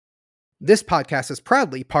This podcast is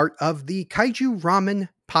proudly part of the Kaiju Ramen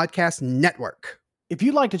Podcast Network. If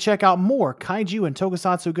you'd like to check out more kaiju and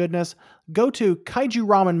tokusatsu goodness, go to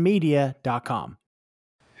kaijuramenmedia.com.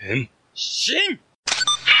 Shin!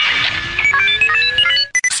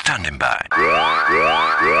 Standing by.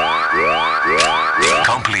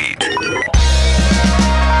 Complete.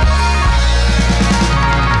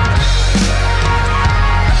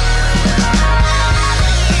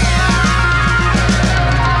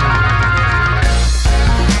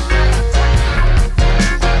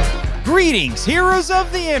 Greetings, heroes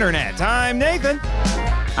of the internet. I'm Nathan.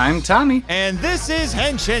 I'm Tomi. And this is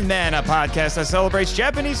Henshin Man, a podcast that celebrates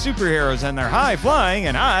Japanese superheroes and their high-flying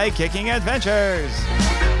and eye-kicking adventures.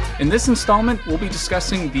 In this installment, we'll be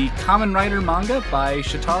discussing the Kamen Rider manga by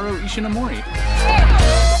Shotaro Ishinomori.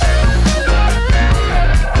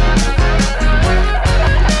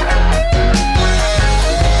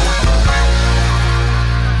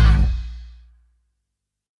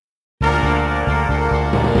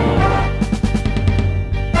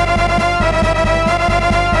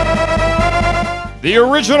 The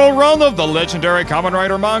original run of the legendary Kamen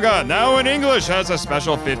Rider manga, now in English, has a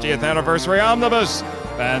special 50th anniversary omnibus.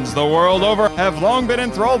 Fans the world over have long been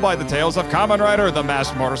enthralled by the tales of Kamen Rider, the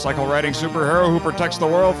masked motorcycle-riding superhero who protects the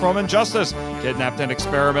world from injustice. Kidnapped and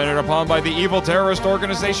experimented upon by the evil terrorist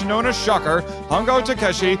organization known as Shocker, Hongo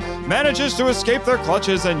Takeshi manages to escape their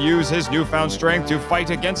clutches and use his newfound strength to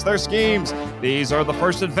fight against their schemes. These are the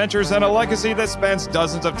first adventures in a legacy that spans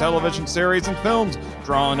dozens of television series and films,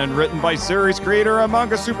 drawn and written by series creator and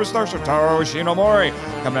manga superstar Shotaro Ishinomori.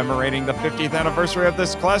 Commemorating the 50th anniversary of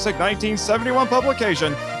this classic 1971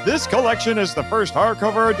 publication, this collection is the first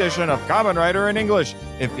hardcover edition of Kamen Rider in English.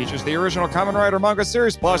 It features the original Kamen Rider manga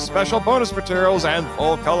series plus special bonus materials and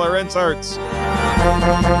full-color inserts.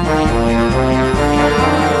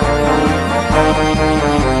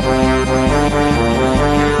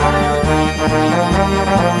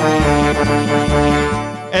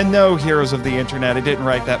 And no, heroes of the internet, I didn't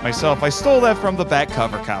write that myself. I stole that from the back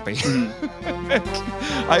cover copy.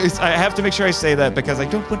 I have to make sure I say that because I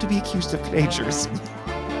don't want to be accused of plagiarism.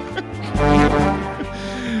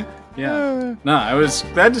 Yeah. No, I was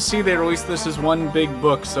glad to see they released this as one big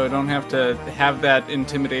book, so I don't have to have that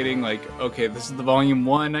intimidating, like, okay, this is the volume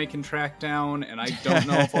 1 I can track down, and I don't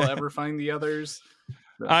know if I'll ever find the others.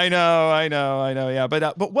 But... I know, yeah.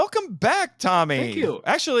 But welcome back, Tomi. Thank you.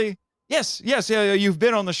 Actually, yes, yeah, you've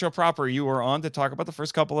been on the show proper. You were on to talk about the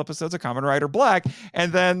first couple episodes of Kamen Rider Black,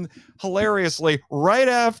 and then, hilariously, right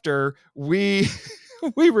after we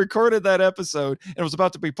recorded that episode and it was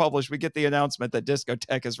about to be published, we get the announcement that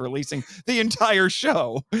Discotek is releasing the entire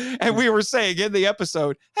show. And we were saying in the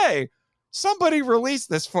episode, hey, somebody release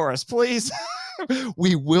this for us, please.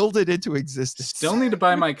 We willed it into existence. Still need to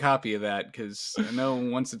buy my copy of that because I know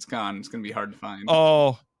once it's gone, it's going to be hard to find.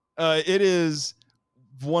 Oh, it is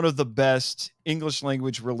one of the best English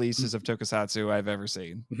language releases of tokusatsu I've ever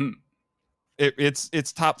seen. Mm-hmm.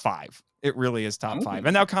 It's top 5. It really is top 5.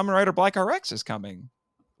 And now Kamen Rider Black RX is coming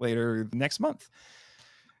later next month.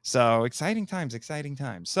 So exciting times.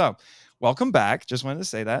 So welcome back. Just wanted to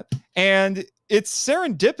say that. And it's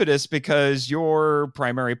serendipitous because your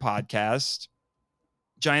primary podcast,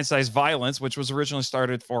 Giant Size Violence, which was originally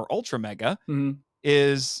started for Ultra Mega,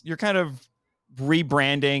 is you're kind of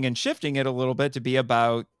rebranding and shifting it a little bit to be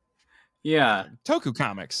about Toku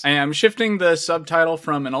comics. I am shifting the subtitle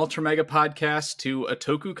from an Ultra Mega podcast to a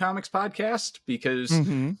Toku Comics podcast because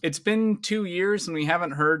it's been 2 years and we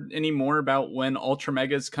haven't heard any more about when Ultra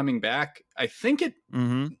Mega is coming back. I think it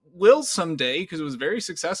will someday because it was very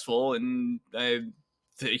successful and I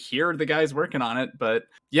hear the guys working on it. But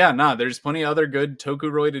there's plenty of other good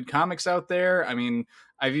Toku-related comics out there. I mean,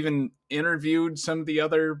 I've even interviewed some of the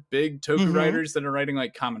other big Toku writers that are writing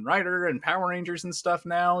like Kamen Rider and Power Rangers and stuff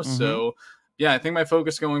now. So I think my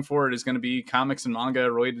focus going forward is going to be comics and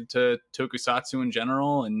manga related to Tokusatsu in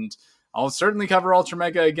general. And I'll certainly cover Ultra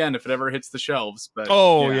Mega again if it ever hits the shelves. But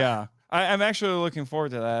I'm actually looking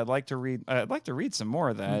forward to that. I'd like to read some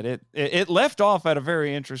more of that. It left off at a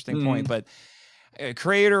very interesting point, but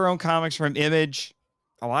creator-owned comics from Image.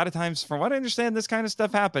 A lot of times, from what I understand, this kind of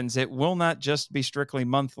stuff happens. It will not just be strictly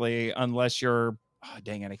monthly unless you're,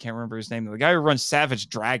 dang it, I can't remember his name. The guy who runs Savage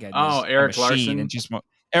Dragon. Oh, Eric Larson. And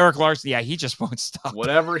Eric Larson, yeah, he just won't stop.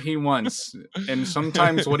 Whatever he wants. And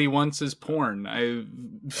sometimes what he wants is porn. I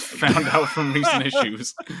found out from recent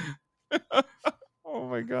issues. Oh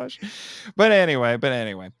my gosh. But anyway.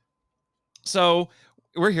 So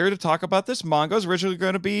we're here to talk about this manga. It's originally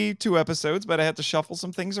going to be 2 episodes, but I had to shuffle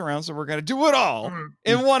some things around, so we're going to do it all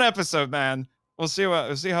in 1 episode, man. We'll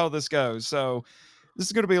see how this goes. So this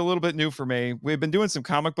is going to be a little bit new for me. We've been doing some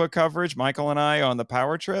comic book coverage, Michael and I, on the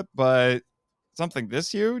Power Trip, but something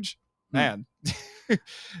this huge, man,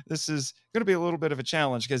 this is going to be a little bit of a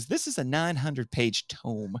challenge because this is a 900-page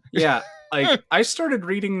tome. Yeah, like I started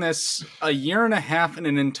reading this a year and a half and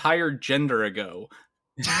an entire gender ago.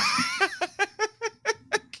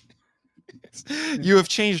 You have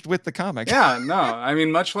changed with the comics. Yeah, no, I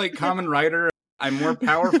mean, much like Kamen Rider, I'm more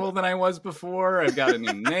powerful than I was before. I've got a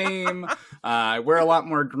new name. I wear a lot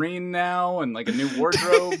more green now and like a new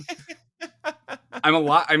wardrobe.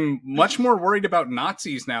 I'm much more worried about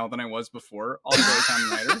Nazis now than I was before. Also,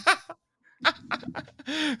 Kamen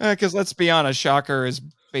Rider. Because let's be honest, Shocker is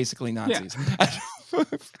basically Nazis. Yeah.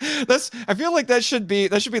 I feel like that should be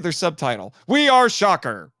their subtitle. We are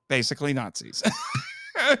Shocker, basically Nazis.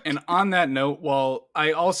 And on that note, while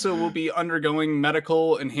I also will be undergoing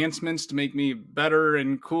medical enhancements to make me better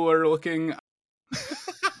and cooler looking,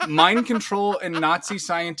 mind control and Nazi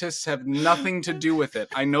scientists have nothing to do with it.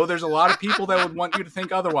 I know there's a lot of people that would want you to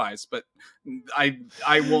think otherwise, but I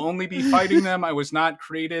will only be fighting them. I was not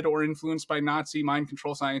created or influenced by Nazi mind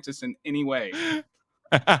control scientists in any way.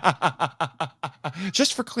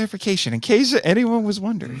 Just for clarification, in case anyone was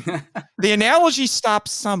wondering, the analogy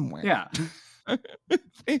stops somewhere. Yeah.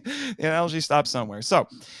 The analogy stops somewhere. So,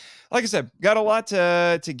 like I said, got a lot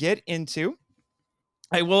to get into.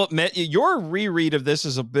 I will admit, your reread of this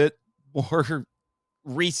is a bit more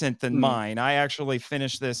recent than mine. I actually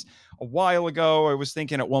finished this a while ago. I was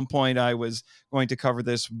thinking at one point I was going to cover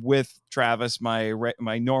this with Travis, my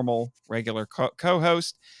normal regular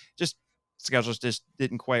co-host. Just schedules just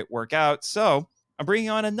didn't quite work out. So I'm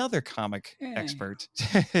bringing on another comic expert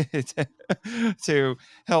to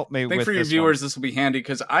help me. I think for your viewers, this will be handy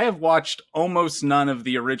because I have watched almost none of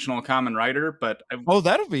the original Kamen Rider, but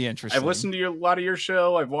that'll be interesting. I've listened to a lot of your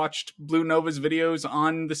show. I've watched Blue Nova's videos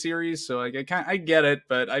on the series, so I get it,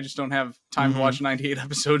 but I just don't have time to watch 98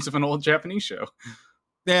 episodes of an old Japanese show.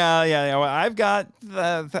 Yeah. Well, I've got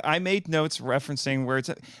I made notes referencing where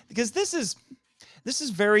it's because this is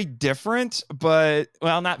very different, but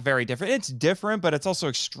not very different. It's different, but it's also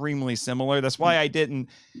extremely similar. That's why I didn't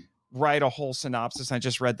write a whole synopsis. I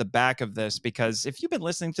just read the back of this because if you've been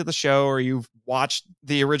listening to the show or you've watched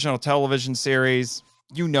the original television series,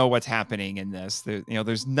 you know what's happening in this.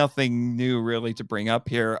 There's nothing new really to bring up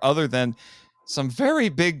here other than some very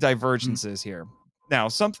big divergences here. Now,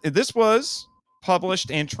 this was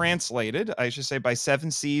published and translated, I should say, by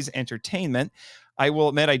Seven Seas Entertainment. I will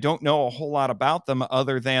admit I don't know a whole lot about them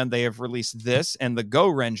other than they have released this and the Go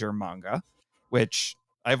Ranger manga, which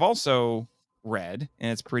I've also read,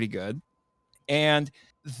 and it's pretty good. And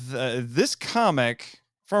this comic,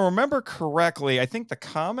 if I remember correctly, I think the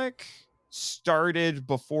comic started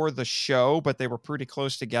before the show, but they were pretty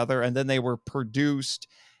close together, and then they were produced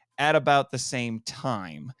at about the same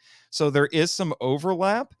time. So there is some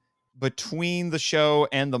overlap between the show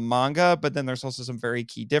and the manga, but then there's also some very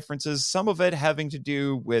key differences, some of it having to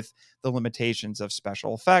do with the limitations of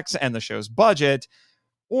special effects and the show's budget,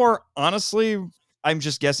 or honestly, I'm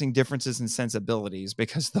just guessing differences in sensibilities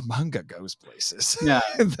because the manga goes places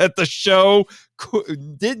that the show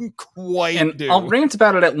didn't quite do. I'll rant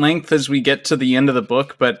about it at length as we get to the end of the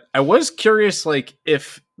book, but I was curious,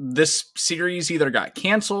 if this series either got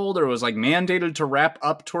canceled or was mandated to wrap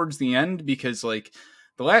up towards the end, because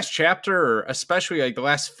the last chapter, or especially the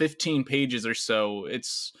last 15 pages or so,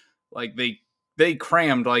 it's they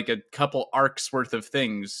crammed a couple arcs worth of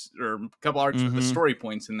things, or a couple arcs worth of story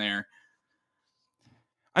points in there.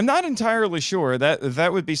 I'm not entirely sure.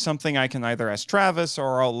 That would be something I can either ask Travis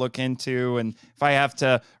or I'll look into, and if I have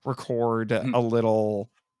to record a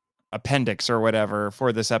little appendix or whatever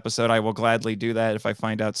for this episode, I will gladly do that if I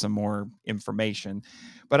find out some more information.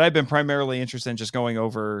 But I've been primarily interested in just going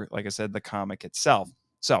over, like I said, the comic itself.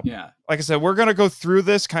 So, like I said, we're going to go through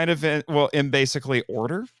this kind of in basically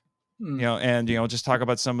order, and just talk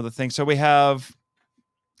about some of the things. So we have,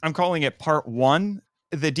 I'm calling it part 1.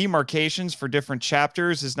 The demarcations for different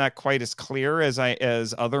chapters is not quite as clear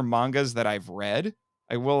as other mangas that I've read,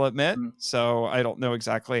 I will admit. So I don't know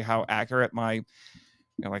exactly how accurate my,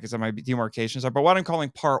 like I said, my demarcations are. But what I'm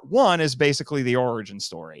calling part 1 is basically the origin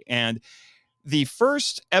story. And the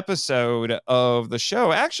first episode of the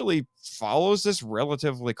show actually follows this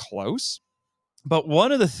relatively close. But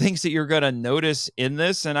one of the things that you're going to notice in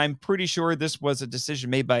this, and I'm pretty sure this was a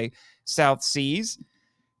decision made by South Seas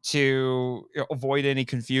to avoid any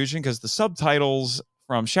confusion, because the subtitles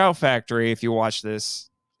from Shout Factory, if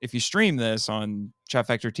you stream this on Shout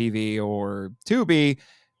Factory TV or Tubi,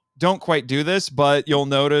 don't quite do this, but you'll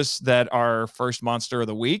notice that our first monster of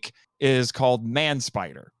the week is called Man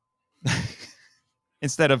Spider.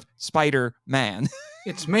 instead of Spider-Man.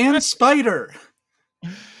 It's Man Spider.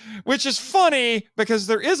 Which is funny because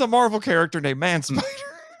there is a Marvel character named Man Spider.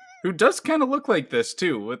 Who does kind of look like this,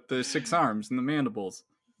 too, with the 6 arms and the mandibles.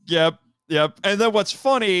 Yep. And then what's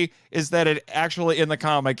funny is that it actually, in the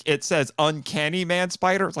comic, it says Uncanny Man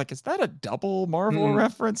Spider. It's like, is that a double Marvel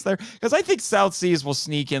reference there? Because I think South Seas will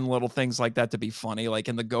sneak in little things like that to be funny. Like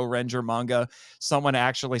in the Go Ranger manga, someone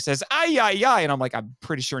actually says, ay, ay, ay. And I'm like, I'm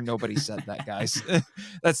pretty sure nobody said that, guys.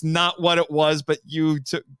 That's not what it was, but you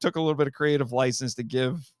took a little bit of creative license to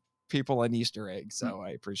give people an Easter egg. So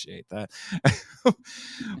I appreciate that.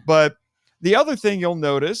 But the other thing you'll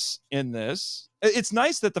notice in this, it's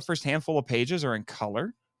nice that the first handful of pages are in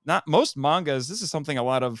color. Not most mangas, this is something a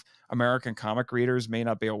lot of American comic readers may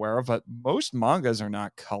not be aware of, but most mangas are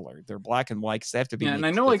not colored. They're black and white. They have to be. Yeah, and I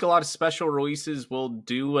know like a lot of special releases will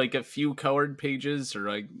do like a few colored pages or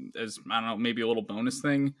like as, I don't know, maybe a little bonus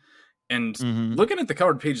thing. And looking at the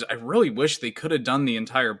colored pages, I really wish they could have done the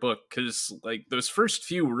entire book, because like those first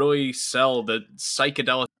few really sell the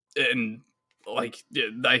psychedelic, and like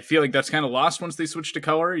I feel like that's kind of lost once they switch to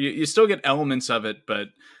color. You still get elements of it, but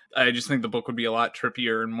I just think the book would be a lot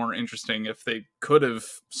trippier and more interesting if they could have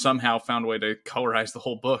somehow found a way to colorize the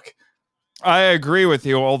whole book. I agree with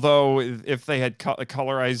you. Although if they had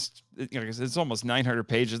colorized, it's almost 900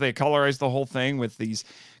 pages. They colorized the whole thing with these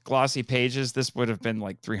glossy pages. This would have been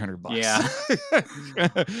like $300. Yeah,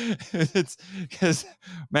 it's because,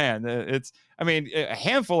 man, I mean, a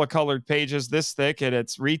handful of colored pages this thick, and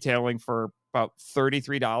it's retailing for about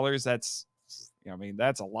 $33. That's, I mean,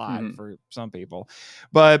 that's a lot for some people,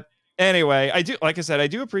 but. Anyway, I do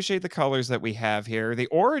appreciate the colors that we have here. The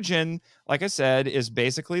origin, like I said, is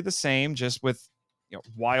basically the same, just with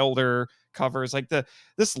wilder covers. Like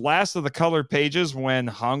this last of the colored pages when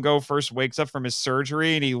Hongo first wakes up from his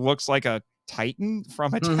surgery and he looks like a Titan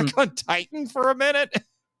from Attack on Titan for a minute.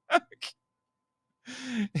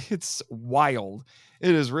 It's wild.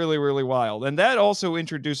 It is really, really wild. And that also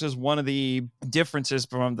introduces one of the differences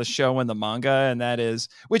from the show and the manga, and that is,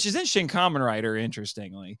 which is in Shin Kamen Rider,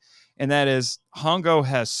 interestingly, and that is Hongo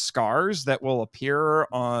has scars that will appear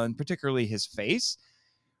on particularly his face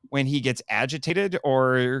when he gets agitated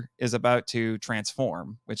or is about to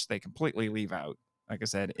transform, which they completely leave out, like I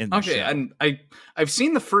said, in the show. And I've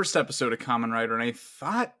seen the first episode of Kamen Rider, and I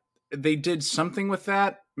thought they did something with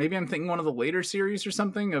that. Maybe I'm thinking one of the later series or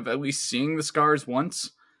something of at least seeing the scars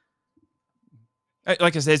once.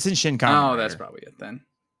 Like I said, it's in Shin Kamen Rider. Oh, that's probably it then.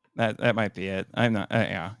 That might be it. I'm not.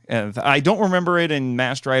 Yeah, and I don't remember it in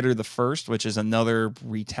Masked Rider the First, which is another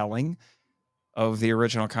retelling of the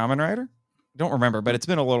original Kamen Rider. Don't remember, but it's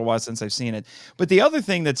been a little while since I've seen it. But the other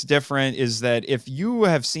thing that's different is that if you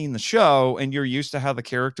have seen the show and you're used to how the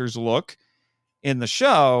characters look in the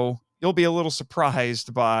show, you'll be a little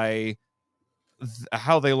surprised by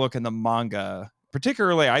how they look in the manga.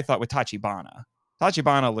 Particularly, I thought with Tachibana.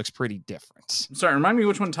 Tachibana looks pretty different. Sorry, remind me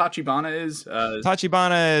which one Tachibana is.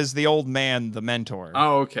 Tachibana is the old man, the mentor.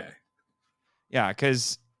 Oh, okay. Yeah,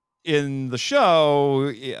 because in the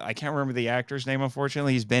show, I can't remember the actor's name,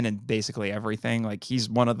 unfortunately. He's been in basically everything. Like, he's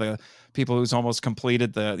one of the people who's almost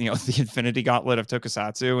completed the Infinity Gauntlet of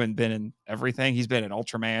Tokusatsu and been in everything. He's been in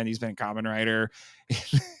Ultraman. He's been in Kamen Rider.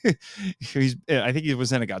 I think he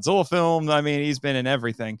was in a Godzilla film. I mean, he's been in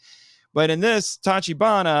everything. But in this,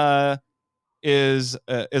 Tachibana is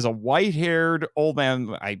a white-haired old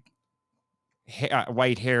man.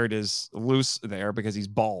 White-haired is loose there because he's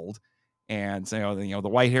bald. And the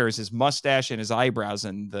white hair is his mustache and his eyebrows.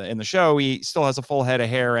 And in the show, he still has a full head of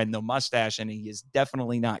hair and no mustache, and he is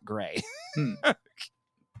definitely not gray.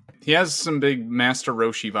 He has some big Master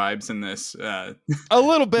Roshi vibes in this. A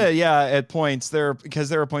little bit, yeah. At points because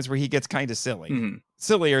there are points where he gets kind of silly,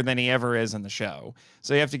 sillier than he ever is in the show.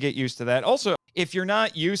 So you have to get used to that. Also, if you're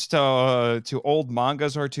not used to old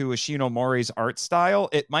mangas or to Ishinomori's art style,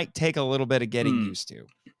 it might take a little bit of getting used to,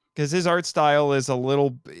 because his art style is a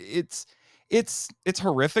little. It's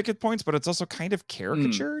horrific at points, but it's also kind of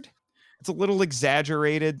caricatured. It's a little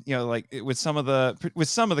exaggerated, like with some of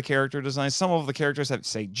the character designs. Some of the characters have,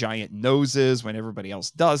 say, giant noses when everybody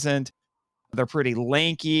else doesn't. They're pretty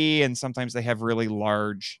lanky, and sometimes they have really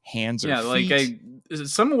large hands or feet. Like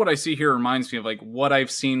some of what I see here reminds me of like what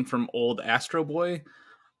I've seen from old Astro Boy.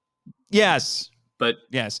 Yes, but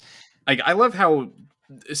yes, I love how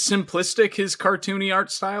simplistic his cartoony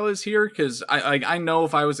art style is here, because I know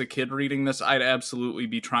if I was a kid reading this, I'd absolutely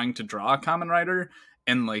be trying to draw a Kamen Rider,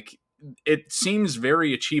 and like it seems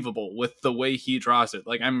very achievable with the way he draws it.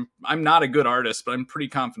 Like I'm not a good artist, but I'm pretty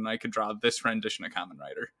confident I could draw this rendition of Kamen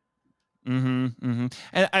Rider. And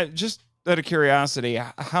I, just out of curiosity,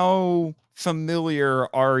 how familiar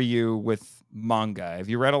are you with manga. Have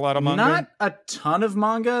you read a lot of manga? Not a ton of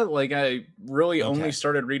manga. Like, I really Okay. only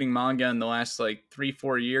started reading manga in the last like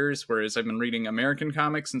 3-4 years, whereas I've been reading American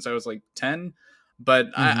comics since I was like 10. But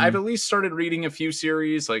I've at least started reading a few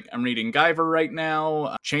series. Like, I'm reading Guyver right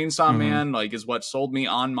now. Chainsaw Man, like, is what sold me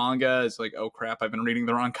on manga. It's like, oh crap, I've been reading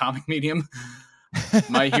the wrong comic medium.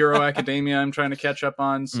 My Hero Academia I'm trying to catch up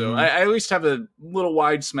on. So I at least have a little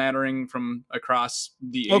wide smattering from across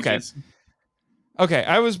the ages. Okay,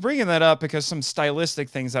 I was bringing that up because some stylistic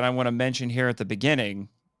things that I want to mention here at the beginning,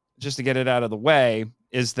 just to get it out of the way,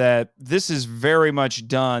 is that this is very much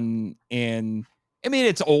done in, I mean,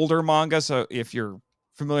 it's older manga, so if you're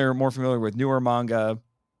more familiar with newer manga,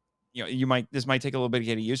 you might, this might take a little bit to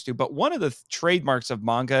get used to, but one of the trademarks of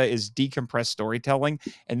manga is decompressed storytelling,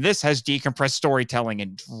 and this has decompressed storytelling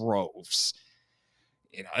in droves.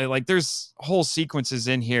 Like there's whole sequences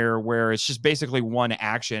in here where it's just basically one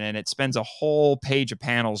action and it spends a whole page of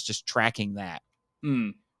panels just tracking that.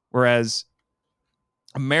 Whereas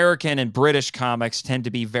American and British comics tend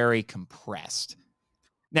to be very compressed.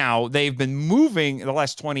 Now, they've been moving, in the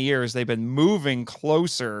last 20 years, they've been moving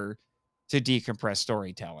closer to decompressed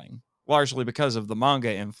storytelling, largely because of the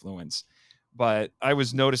manga influence. But I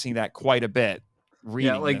was noticing that quite a bit.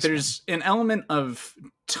 Yeah, like there's an element of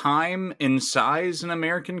time and size in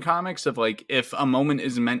American comics of like, if a moment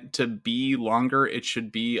is meant to be longer, it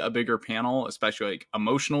should be a bigger panel, especially like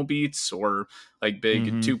emotional beats or like big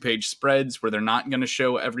 2-page spreads where they're not going to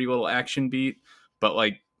show every little action beat. But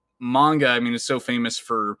like manga, I mean, is so famous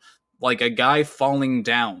for like a guy falling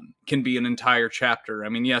down can be an entire chapter. I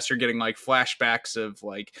mean, yes, you're getting like flashbacks of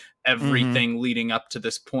like everything leading up to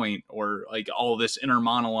this point, or like all this inner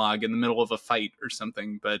monologue in the middle of a fight or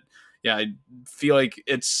something. But yeah, I feel like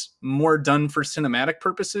it's more done for cinematic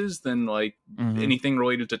purposes than like anything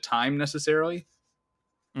related to time necessarily.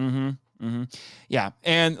 Yeah.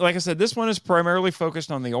 And like I said, this one is primarily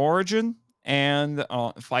focused on the origin and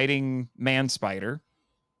fighting Man Spider,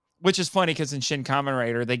 which is funny because in Shin Kamen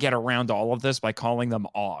Rider, they get around all of this by calling them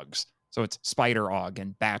Augs. So it's Spider Og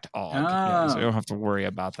and Bat Og. Yeah, so you don't have to worry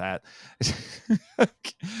about that.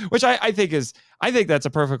 Which I think that's a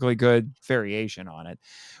perfectly good variation on it.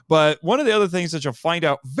 But one of the other things that you'll find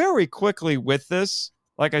out very quickly with this,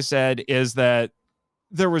 like I said, is that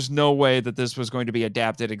there was no way that this was going to be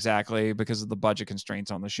adapted exactly because of the budget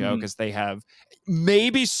constraints on the show, because they have,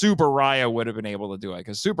 maybe Subaraya would have been able to do it,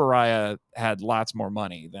 because Subaraya had lots more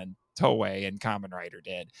money than Toei and Kamen Rider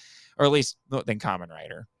did, or at least than Kamen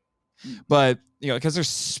Rider. But, because there's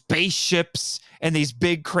spaceships and these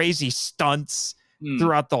big crazy stunts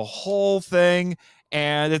throughout the whole thing,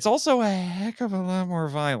 and it's also a heck of a lot more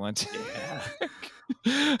violent.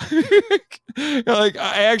 Like,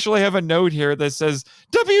 I actually have a note here that says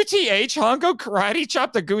WTH Hongo karate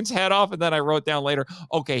chopped the goon's head off, and then I wrote down later,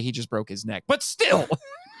 okay, he just broke his neck, but still.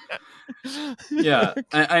 Yeah,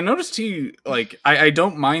 I noticed he, like, I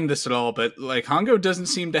don't mind this at all, but like Hongo doesn't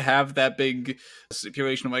seem to have that big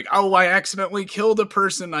stipulation of like, oh, I accidentally killed a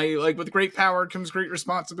person, I like, with great power comes great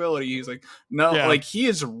responsibility. He's like, no, like, he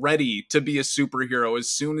is ready to be a superhero as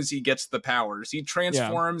soon as he gets the powers. He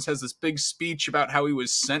transforms, has this big speech about how he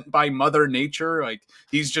was sent by Mother Nature, like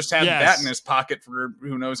he's just had that in his pocket for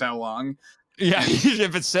who knows how long. Yeah, he's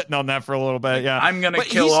been sitting on that for a little bit. Yeah, I'm gonna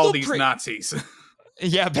kill all these Nazis.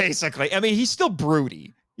 Yeah, basically. I mean, he's still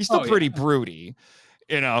broody. He's still pretty broody.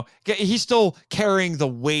 He's still carrying the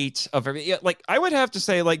weight of everything. Like, I would have to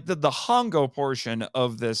say, like, the Hongo portion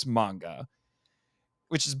of this manga,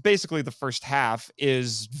 which is basically the first half,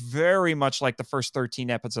 is very much like the first 13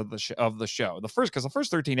 episodes of the show. Because the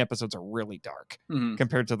first 13 episodes are really dark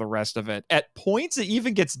compared to the rest of it. At points, it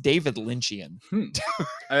even gets David Lynchian.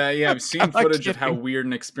 Yeah, I've seen footage of how weird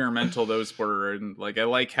and experimental those were, and like, I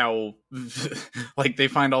like how like they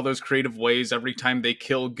find all those creative ways. Every time they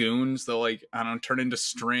kill goons, they'll, like, I don't know, turn into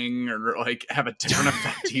string or like have a different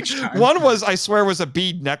effect each time. One was, I swear, was a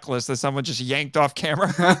bead necklace that someone just yanked off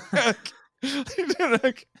camera.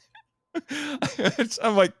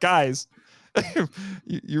 I'm like, guys,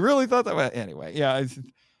 you really thought that? Well, anyway, yeah,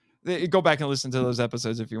 go back and listen to those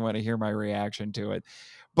episodes if you want to hear my reaction to it.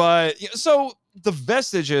 But so the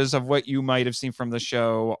vestiges of what you might have seen from the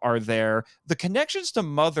show are there. The connections to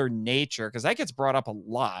Mother Nature, because that gets brought up a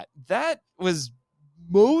lot, that was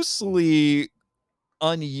mostly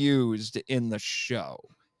unused in the show.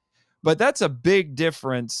 But that's a big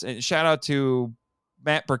difference. And shout out to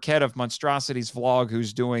Matt Burkett of Monstrosity's Vlog,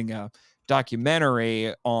 who's doing a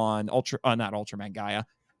documentary on not Ultraman Gaia,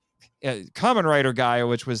 Kamen Rider Gaia,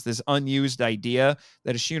 which was this unused idea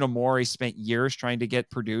that Ishinomori spent years trying to get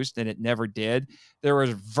produced, and it never did. There were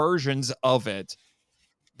versions of it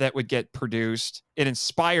that would get produced. It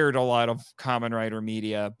inspired a lot of Kamen Rider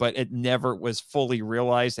media, but it never was fully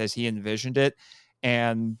realized as he envisioned it.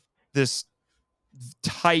 And this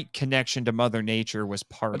tight connection to Mother Nature was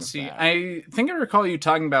part Let's of see. that. I think I recall you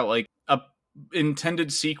talking about like a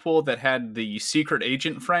intended sequel that had the secret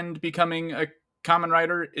agent friend becoming a Kamen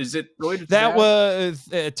Rider. Is it related to that? That was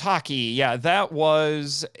Taki. Yeah, that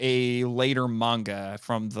was a later manga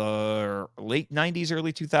from the late 90s,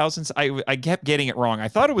 early 2000s. I kept getting it wrong. I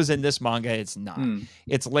thought it was in this manga. It's not.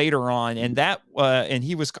 It's later on. And that, and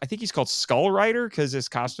he was, I think he's called Skull Rider because his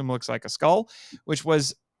costume looks like a skull, which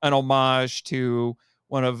was an homage to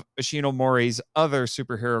one of Ishinomori's other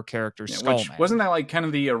superhero characters, Skullman. Which wasn't that like kind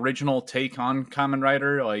of the original take on Kamen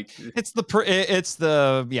Rider? Like it's the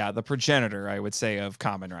progenitor, I would say, of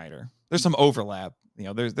Kamen Rider. There's some overlap. You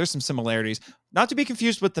know, there's some similarities. Not to be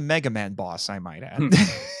confused with the Mega Man boss, I might add.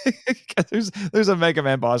 there's a Mega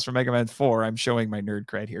Man boss from Mega Man 4. I'm showing my nerd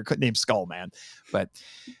cred here. Named Skullman. But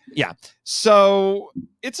yeah. So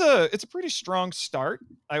it's a pretty strong start,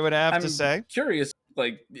 I would have to say. Curious,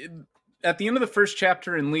 like at the end of the first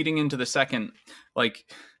chapter and leading into the second, like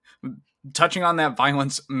touching on that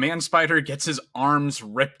violence, Man Spider gets his arms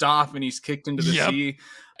ripped off and he's kicked into the sea.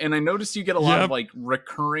 And I noticed you get a lot of like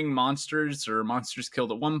recurring monsters or monsters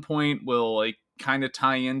killed at one point will like kind of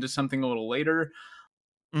tie into something a little later.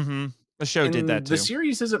 The show did that too. The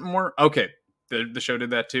series isn't more okay. The show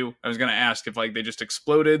did that too. I was going to ask if like they just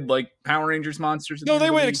exploded like Power Rangers monsters. No, they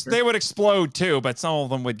would explode too, but some of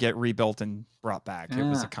them would get rebuilt and brought back. It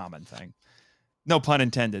was a common thing. No pun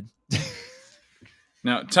intended.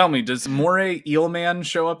 Now, tell me, does Moray Eelman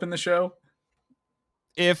show up in the show?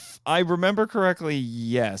 If I remember correctly,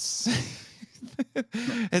 yes.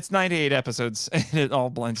 It's 98 episodes, and it all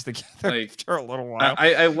blends together after a little while.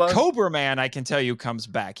 I love Cobra Man, I can tell you, comes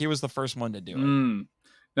back. He was the first one to do it.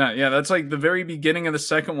 Yeah, that's like the very beginning of the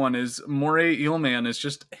second one is Moray Eelman is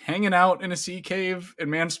just hanging out in a sea cave and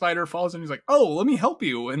Man Spider falls and he's like, oh, let me help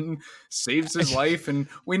you, and saves his life, and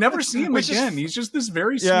we never see him again. He's just this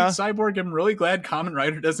very sweet cyborg I'm really glad Kamen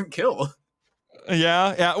Rider doesn't kill.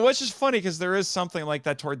 Yeah, which is funny because there is something like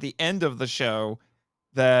that toward the end of the show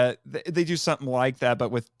that they do something like that,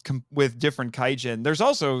 but with different kaijin. There's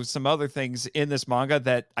also some other things in this manga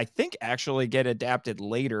that I think actually get adapted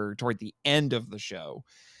later toward the end of the show.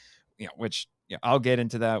 Which I'll get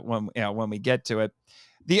into that when we get to it.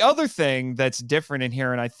 The other thing that's different in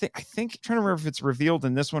here, and I think trying to remember if it's revealed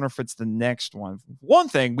in this one or if it's the next one. One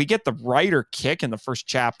thing, we get the Rider kick in the first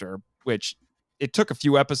chapter, which it took a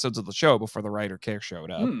few episodes of the show before the Rider kick showed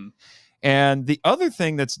up. And the other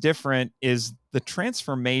thing that's different is the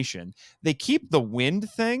transformation. They keep the wind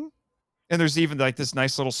thing, and there's even like this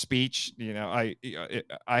nice little speech. I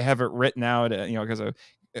have it written out. Because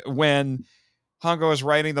when Hongo is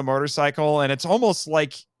riding the motorcycle, and it's almost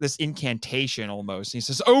like this incantation almost. He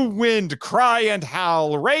says, "Oh, wind, cry and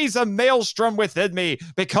howl, raise a maelstrom within me,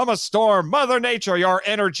 become a storm. Mother Nature, your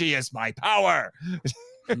energy is my power."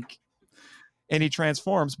 And he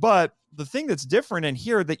transforms. But the thing that's different in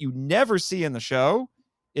here that you never see in the show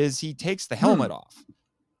is he takes the helmet off.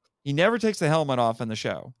 He never takes the helmet off in the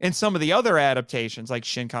show. In some of the other adaptations, like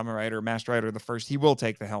Shin Kamen Rider, Master Rider the First, he will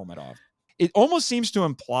take the helmet off. It almost seems to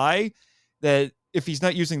imply that if he's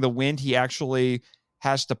not using the wind, he actually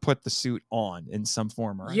has to put the suit on in some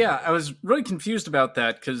form or another. I was really confused about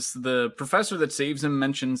that because the professor that saves him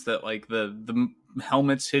mentions that like the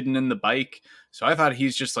helmet's hidden in the bike. So I thought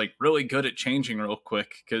he's just like really good at changing real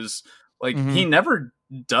quick because like he never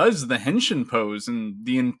does the henshin pose in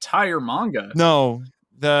the entire manga. No,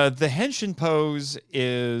 the henshin pose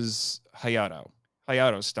is Hayato.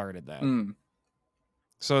 Hayato started that.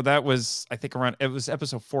 So that was, I think, it was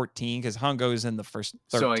episode 14 because Hongo is in the first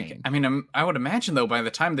 13. So, I would imagine, though, by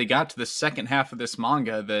the time they got to the second half of this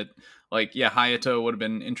manga that, Hayato would have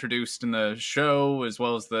been introduced in the show as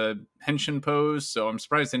well as the henshin pose. So I'm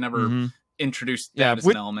surprised they never introduced that as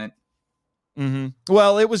an element.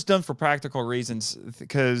 Well, it was done for practical reasons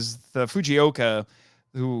because the Fujioka,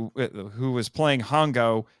 who was playing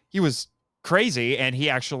Hongo, he was crazy and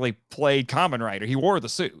he actually played Kamen Rider. He wore the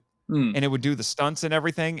suit. And it would do the stunts and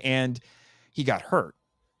everything, and he got hurt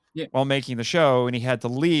while making the show, and he had to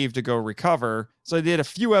leave to go recover. So they did a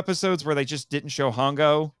few episodes where they just didn't show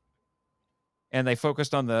Hongo, and they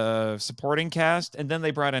focused on the supporting cast, and then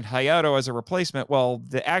they brought in Hayato as a replacement. Well,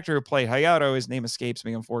 the actor who played Hayato, his name escapes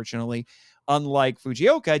me, unfortunately, unlike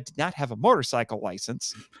Fujioka, did not have a motorcycle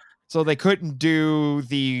license, so they couldn't do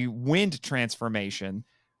the wind transformation,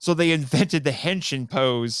 so they invented the henshin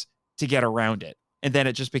pose to get around it. And then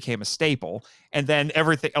it just became a staple. And then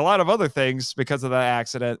a lot of other things because of that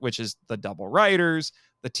accident, which is the double riders,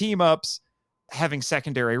 the team ups, having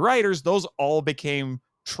secondary writers, those all became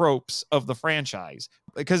tropes of the franchise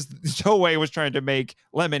because Toei was trying to make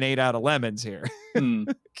lemonade out of lemons here.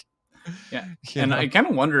 Yeah. And I kind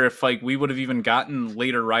of wonder if like we would have even gotten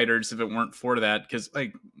later writers if it weren't for that, because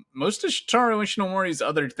like most of Shotaro Ishinomori's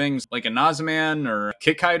other things, like a Nazaman or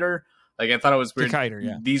Kick Hider, like I thought it was weird.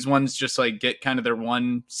 Yeah. These ones just like get kind of their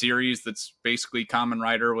one series that's basically Kamen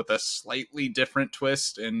Rider with a slightly different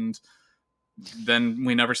twist, and then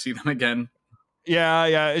we never see them again.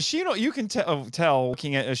 Yeah. You can tell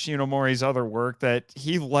looking at Ishinomori's other work that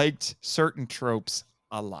he liked certain tropes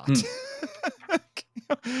a lot.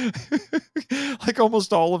 Like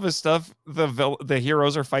almost all of his stuff, the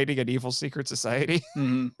heroes are fighting an evil secret society.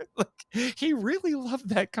 Like, he really loved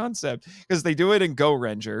that concept because they do it in Go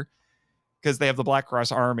Ranger, because they have the Black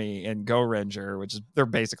Cross Army in Go Ranger, which is they're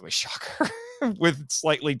basically Shocker with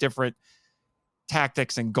slightly different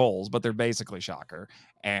tactics and goals, but they're basically Shocker.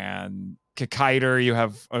 And Kikaider, you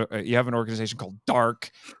have an organization called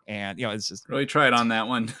Dark, and it's just really tried on that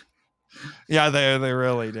one. Yeah, they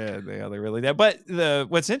really did. They really did. But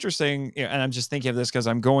what's interesting, and I'm just thinking of this because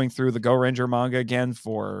I'm going through the Go Ranger manga again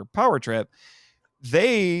for Power Trip.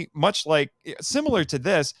 They, much like similar to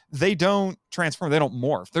this, they don't transform, they don't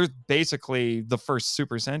morph. They're basically the first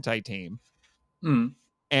Super Sentai team,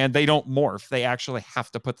 and they don't morph. They actually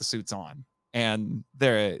have to put the suits on, and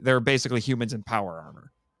they're basically humans in power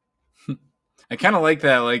armor. I kind of like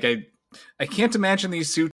that. Like I can't imagine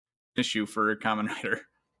these suits issue for a Kamen Rider.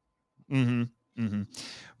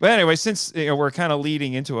 But anyway, since we're kind of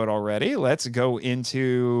leading into it already, let's go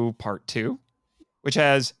into part 2, which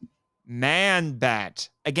has Man Bat.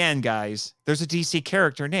 Again, guys, there's a DC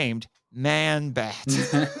character named Man Bat.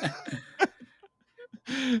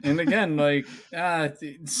 And again, like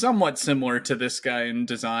somewhat similar to this guy in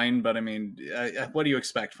design, but I mean, what do you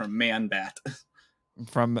expect from Man Bat?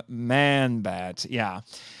 From Man Bat, yeah.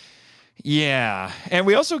 And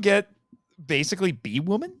we also get basically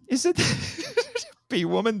Bee-Woman, is it?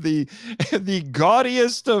 Bee-Woman, the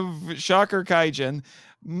gaudiest of Shocker Kaijin.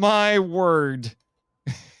 My word.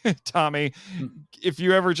 Tommy, if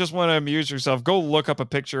you ever just want to amuse yourself, go look up a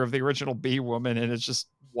picture of the original Bee-Woman, and it's just,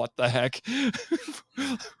 what the heck?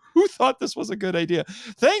 Who thought this was a good idea?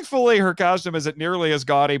 Thankfully, her costume isn't nearly as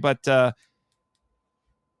gaudy, but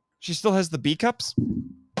she still has the bee cups.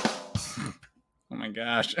 Oh my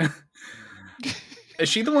gosh. Is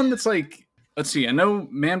she the one that's like, let's see, I know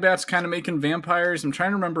Man Bat's kind of making vampires. I'm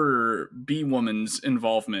trying to remember Bee-Woman's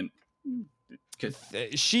involvement.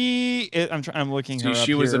 I'm looking her up.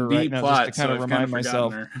 She was a bee right now, plot, just to kind of remind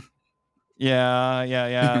myself. her.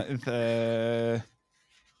 Yeah.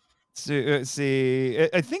 Let's see.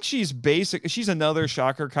 I think she's another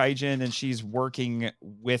Shocker Kaijin, and she's working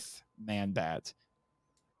with Man Bat,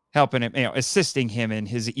 helping him, assisting him in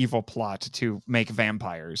his evil plot to make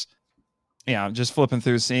vampires. Yeah, just flipping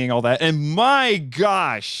through, seeing all that. And my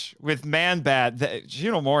gosh, with Man Bat,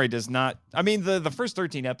 Ishinomori does not... I mean, the first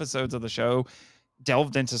 13 episodes of the show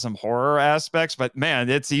delved into some horror aspects, but man,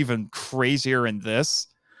 it's even crazier in this.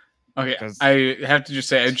 Okay, I have to just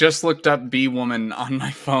say, I just looked up Bee-Woman on my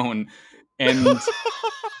phone, and...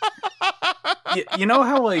 You know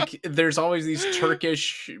how like there's always these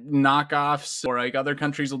Turkish knockoffs, or like other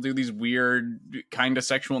countries will do these weird kind of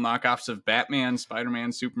sexual knockoffs of Batman,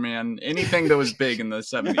 Spider-Man, Superman, anything that was big in the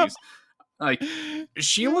 70s. Like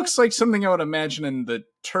she looks like something I would imagine in the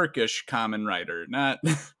Turkish Kamen Rider, not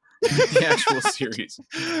the actual series.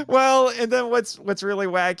 Well, and then what's really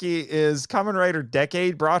wacky is Kamen Rider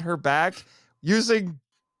Decade brought her back using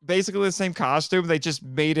basically the same costume. They just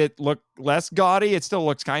made it look less gaudy. It still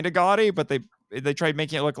looks kind of gaudy, but they tried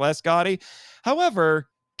making it look less gaudy. However,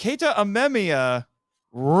 Keita Amemiya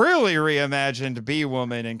really reimagined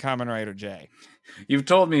Bee-Woman in Kamen Rider J. You've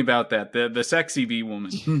told me about that, the sexy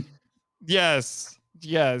Bee-Woman. Yes.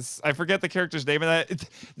 I forget the character's name of that.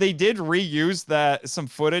 They did reuse some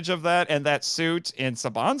footage of that and that suit in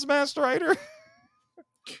Saban's Master Rider.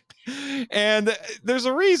 And there's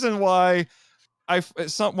a reason why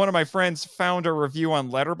one of my friends found a review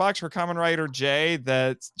on Letterboxd for Kamen Rider J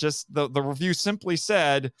that just the review simply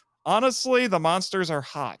said, honestly, the monsters are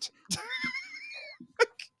hot.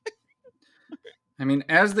 I mean,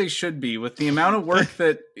 as they should be, with the amount of work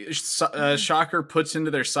that Shocker puts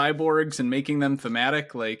into their cyborgs and making them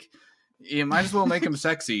thematic. Like, you might as well make them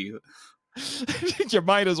sexy. You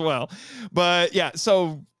might as well. But yeah,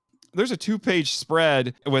 so there's a 2-page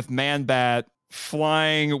spread with Man Bat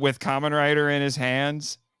flying with Kamen Rider in his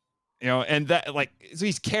hands. and that like, so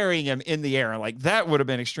he's carrying him in the air. Like that would have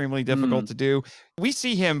been extremely difficult to do. We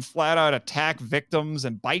see him flat out attack victims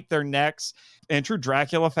and bite their necks. In true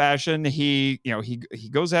Dracula fashion, he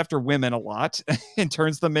goes after women a lot and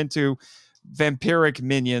turns them into vampiric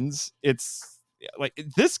minions. It's like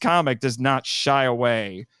this comic does not shy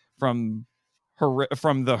away from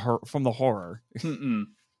the horror.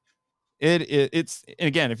 It's and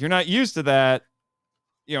again, if you're not used to that,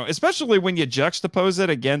 especially when you juxtapose it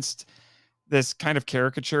against this kind of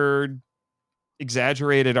caricatured,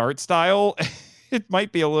 exaggerated art style, it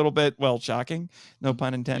might be a little bit, shocking. No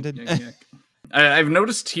pun intended. Yeah. I've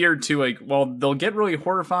noticed here too, like, while they'll get really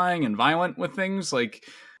horrifying and violent with things, like,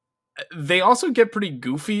 they also get pretty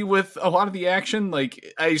goofy with a lot of the action.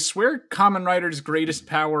 Like, I swear Kamen Rider's greatest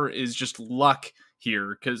power is just luck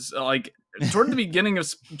here, because, like, toward the beginning of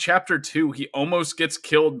chapter 2, he almost gets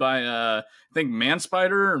killed by, I think,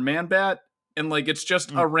 Man-Spider or Man-Bat, and, like, it's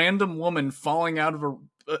just a random woman falling out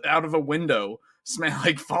of a window.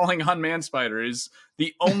 Like falling on Man-Spider is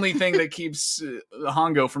the only thing that keeps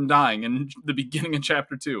Hongo from dying in the beginning of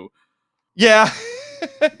chapter 2. Yeah.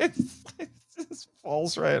 it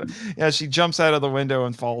falls right. Yeah, she jumps out of the window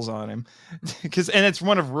and falls on him. And it's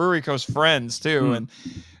one of Ruriko's friends too. And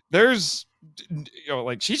there's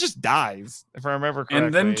like she just dies, if I remember correctly.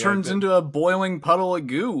 And then turns into a boiling puddle of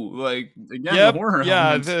goo. Like, again, horror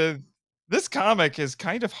elements. This comic is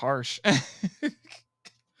kind of harsh.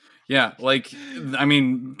 Yeah, like, I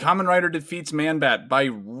mean, Kamen Rider defeats Man-Bat by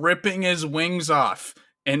ripping his wings off.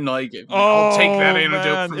 And, like, I'll take that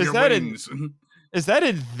antidote from your wings. Is that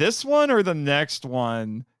in this one or the next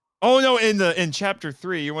one? Oh no, in chapter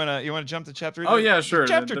 3. You wanna jump to chapter 3? Oh yeah, sure.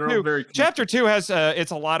 Chapter 2 has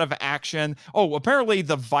it's a lot of action. Oh, apparently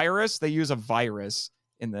the virus, they use a virus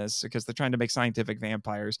in this because they're trying to make scientific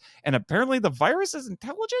vampires. And apparently the virus is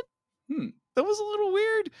intelligent? That was a little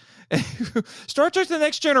weird. Star Trek The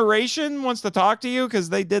Next Generation wants to talk to you because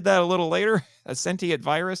they did that a little later. A sentient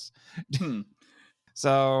virus.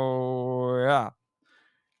 So, yeah.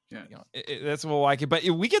 That's a little wacky. But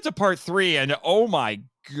we get to part 3, and oh my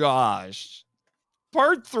gosh.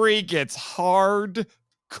 Part 3 gets hardcore.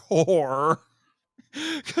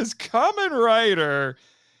 Because Kamen Rider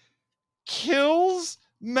kills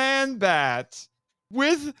Man-Bat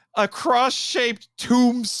with a cross-shaped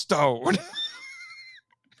tombstone.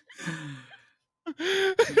 And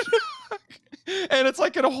it's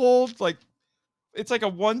like it's like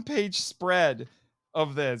a 1-page spread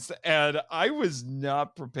of this, and I was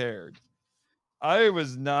not prepared. I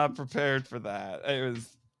was not prepared for that. It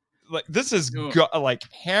was like, this is like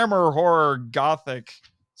Hammer horror gothic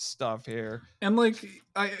stuff here. And like,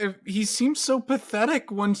 he seems so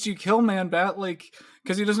pathetic once you kill Man-Bat, like,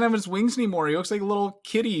 because he doesn't have his wings anymore. He looks like a little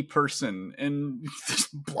kitty person, and this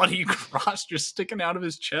bloody cross just sticking out of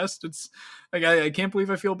his chest. It's like, I can't believe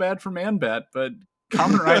I feel bad for Man-Bat, but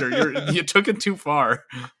Kamen Rider, you took it too far.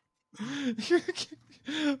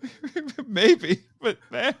 Maybe, but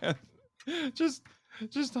man, just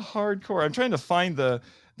hardcore. I'm trying to find the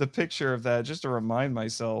picture of that just to remind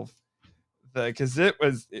myself that, because it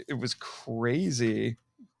was crazy.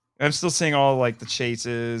 I'm still seeing all like the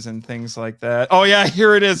chases and things like that. Oh yeah,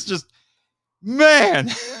 here it is. Just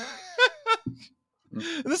man.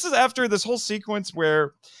 This is after this whole sequence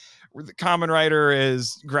where the Kamen Rider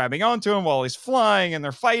is grabbing onto him while he's flying, and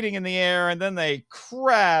they're fighting in the air, and then they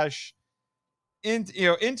crash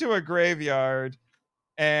into a graveyard,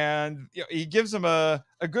 and he gives him a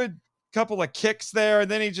good couple of kicks there,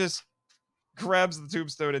 and then he just grabs the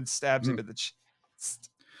tombstone and stabs him in the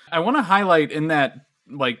chest. I want to highlight in that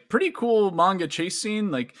like pretty cool manga chase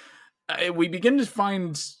scene, like we begin to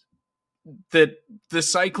find that the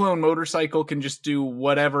Cyclone motorcycle can just do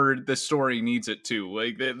whatever the story needs it to.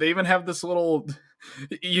 Like they even have this little,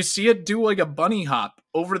 you see it do like a bunny hop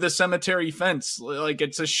over the cemetery fence, like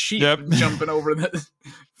it's a sheep jumping over the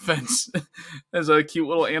fence. There's a cute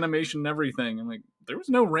little animation and everything. I'm like, there was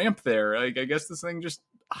no ramp there. Like, I guess this thing just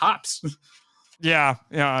hops. Yeah.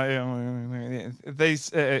 They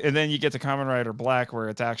and then you get to Kamen Rider Black, where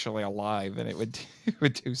it's actually alive, and it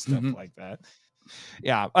would do stuff like that.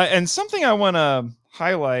 Yeah, and something I want to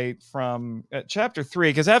highlight from chapter 3,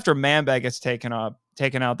 because after Man-Bat gets taken out,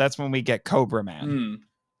 that's when we get Cobra Man.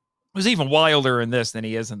 It was even wilder in this than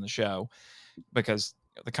he is in the show, because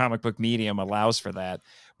the comic book medium allows for that.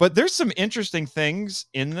 But there's some interesting things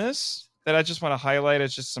in this that I just want to highlight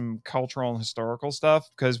as just some cultural and historical stuff,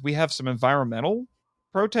 because we have some environmental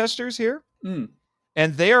protesters here,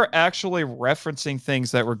 and they are actually referencing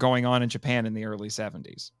things that were going on in Japan in the early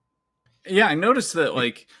 70s. Yeah, I noticed that,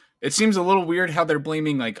 like, It seems a little weird how they're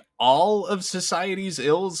blaming like all of society's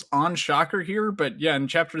ills on Shocker here, but yeah, in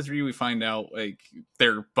chapter 3 we find out like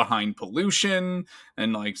they're behind pollution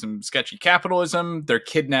and like some sketchy capitalism, they're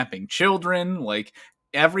kidnapping children, like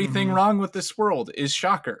everything wrong with this world is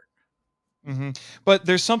Shocker. But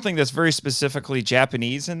there's something that's very specifically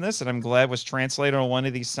Japanese in this, and I'm glad was translated on one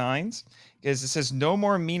of these signs, is it says no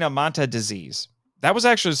more Minamata disease. That was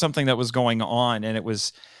actually something that was going on, and it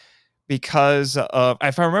was because of,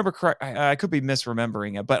 if I remember correct, I could be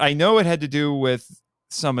misremembering it, but I know it had to do with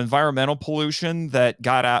some environmental pollution that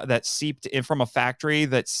got out, that seeped in from a factory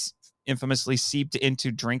that's infamously seeped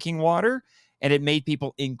into drinking water, and it made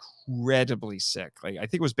people incredibly sick. Like I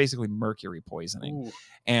think it was basically mercury poisoning. Ooh.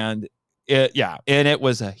 And it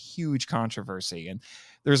was a huge controversy, and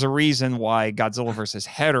there's a reason why Godzilla versus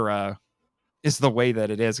Hedorah is the way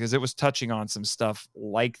that it is, because it was touching on some stuff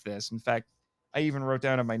like this. In fact, I even wrote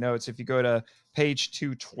down in my notes, if you go to page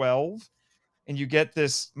 212 and you get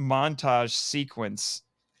this montage sequence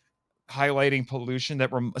highlighting pollution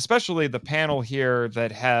that especially the panel here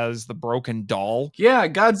that has the broken doll. Yeah,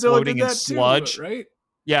 Godzilla floating did in that sludge. too, right?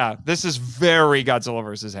 Yeah, this is very Godzilla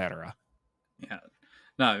versus Hedorah. Yeah.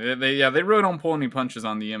 No, they wrote on pulling punches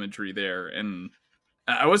on the imagery there, and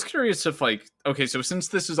I was curious if like, okay, so since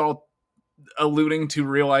this is all alluding to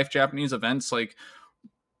real life Japanese events, like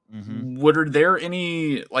were there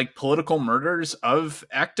any like political murders of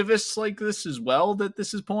activists like this as well that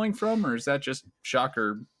this is pulling from, or is that just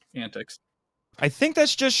Shocker antics? I think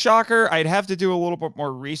that's just Shocker. I'd have to do a little bit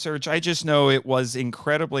more research. I just know it was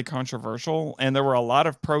incredibly controversial, and there were a lot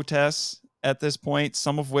of protests at this point,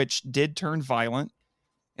 some of which did turn violent,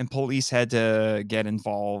 and police had to get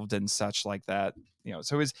involved and such like that.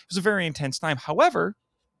 So it was a very intense time. However,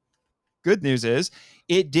 good news is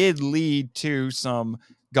it did lead to some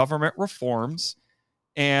government reforms,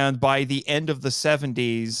 and by the end of the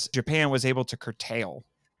 70s, Japan was able to curtail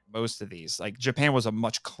most of these. Like Japan was a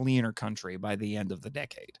much cleaner country by the end of the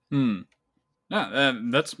decade. Yeah,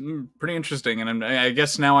 that's pretty interesting, and I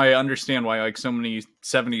guess now I understand why like so many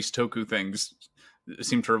 70s toku things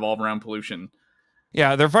seem to revolve around pollution.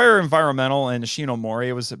 Yeah, they're very environmental, and Ishinomori,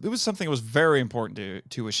 it was something that was very important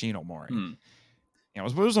to Ishinomori.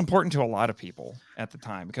 It was important to a lot of people at the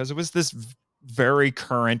time because it was this very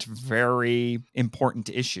current, very important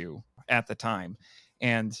issue at the time.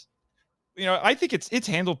 And I think it's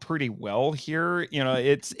handled pretty well here.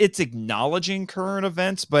 It's acknowledging current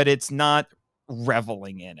events, but it's not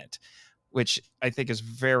reveling in it, which I think is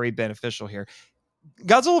very beneficial here.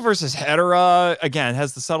 Godzilla versus Hedorah, again,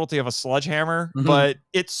 has the subtlety of a sledgehammer, but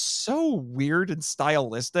it's so weird and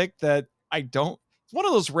stylistic that it's one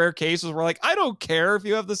of those rare cases where like, I don't care if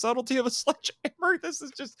you have the subtlety of a sledgehammer. This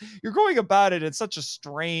is just, you're going about it in such a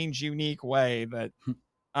strange, unique way that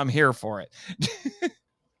I'm here for it.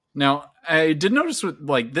 Now, I did notice with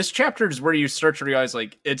like this chapter is where you start to realize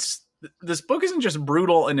like this book isn't just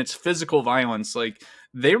brutal in its physical violence. Like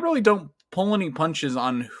they really don't pull any punches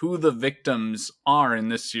on who the victims are in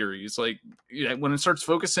this series. Like when it starts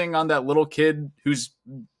focusing on that little kid whose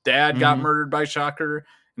dad got murdered by Shocker, and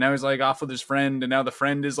now he's like off with his friend, and now the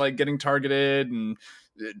friend is like getting targeted, and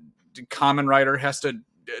Kamen Rider has to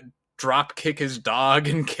drop kick his dog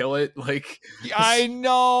and kill it. Like I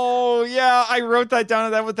know. Yeah, I wrote that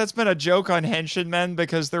down. That's been a joke on Henshin Men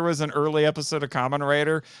because there was an early episode of Kamen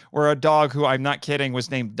Rider where a dog who, I'm not kidding, was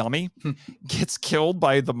named Dummy gets killed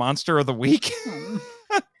by the monster of the week.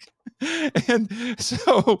 And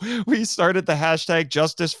so we started the hashtag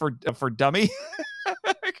justice for dummy.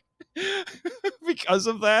 Because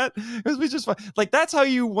of that, it was just fun. Like that's how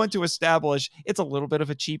you want to establish. It's a little bit of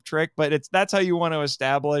a cheap trick, but that's how you want to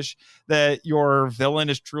establish that your villain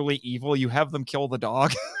is truly evil. You have them kill the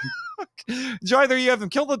dog. Either you have them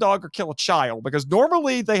kill the dog or kill a child, because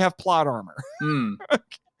normally they have plot armor.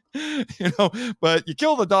 But you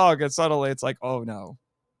kill the dog and suddenly it's like, oh no.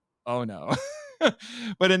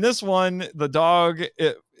 But in this one, the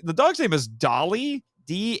dog's name is Dolly.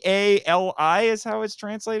 Dali is how it's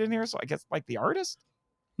translated here. So I guess like the artist,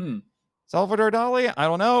 Salvador Dali. I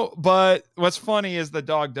don't know. But what's funny is the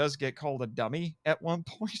dog does get called a dummy at one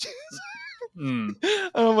point. And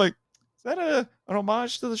I'm like, is that an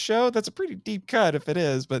homage to the show? That's a pretty deep cut if it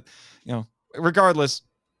is. But regardless,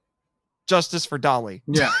 justice for Dali.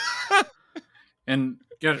 Yeah. And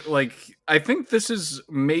like I think this is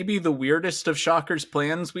maybe the weirdest of Shocker's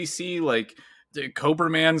plans we see. Like Cobra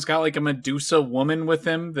Man's got like a Medusa woman with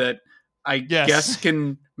him that I guess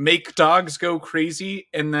can make dogs go crazy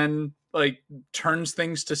and then like turns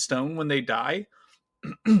things to stone when they die.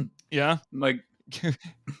 Yeah. Like,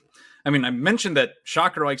 I mean, I mentioned that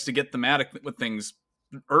Shocker likes to get thematic with things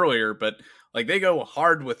earlier, but like they go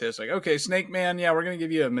hard with this. Like, okay, Snake Man, yeah, we're gonna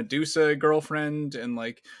give you a Medusa girlfriend, and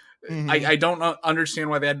like I don't understand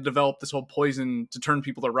why they had to develop this whole poison to turn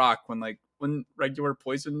people to rock when regular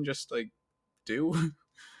poison just like do.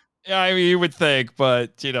 Yeah, I mean, you would think,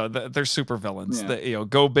 but they're super villains. Yeah.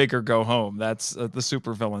 Go big or go home. That's the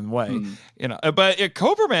super villain way. But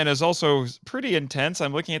Cobra Man is also pretty intense.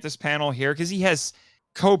 I'm looking at this panel here because he has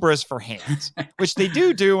cobras for hands, which they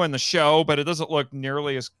do in the show, but it doesn't look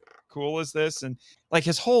nearly as cool as this. And like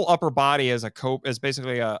his whole upper body is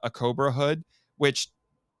basically a cobra hood, which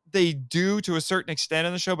they do to a certain extent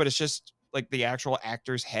in the show, but it's just like the actual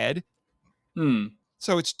actor's head.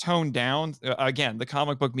 So it's toned down. Again, the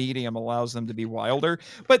comic book medium allows them to be wilder,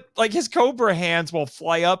 but like his cobra hands will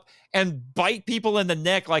fly up and bite people in the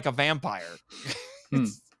neck like a vampire and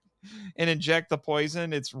inject the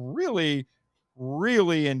poison. It's really,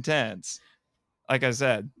 really intense, like I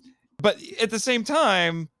said. But at the same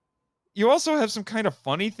time, you also have some kind of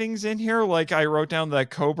funny things in here. Like I wrote down that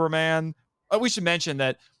Cobra Man. We should mention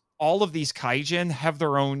that all of these kaijin have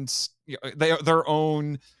their own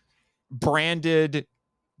branded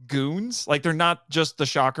goons. Like they're not just the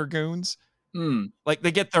Shocker goons. Like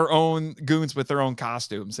they get their own goons with their own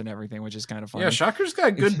costumes and everything, which is kind of funny. Yeah, Shocker's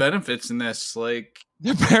got good benefits in this, like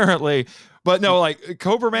apparently. But no, like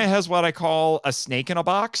Cobra Man has what I call a snake in a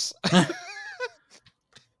box.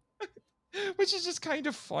 Which is just kind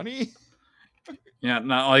of funny. Yeah,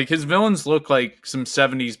 not like his villains look like some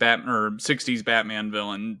 70s Batman or 60s Batman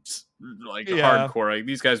villains, like hardcore. Like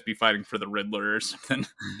these guys be fighting for the Riddler or something.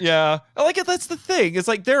 Yeah, I like it. That's the thing. It's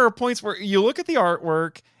like there are points where you look at the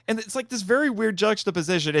artwork and it's like this very weird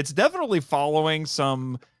juxtaposition. It's definitely following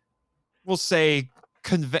some, we'll say,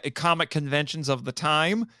 comic conventions of the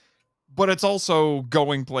time, but it's also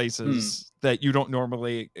going places that you don't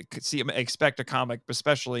normally expect a comic,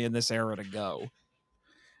 especially in this era, to go.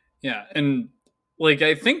 Yeah, and like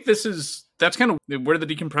I think that's kind of where the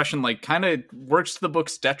decompression like kind of works to the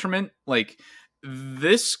book's detriment. Like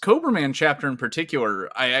this Cobra Man chapter in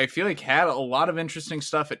particular, I feel like had a lot of interesting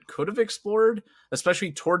stuff it could have explored,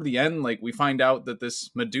 especially toward the end. Like we find out that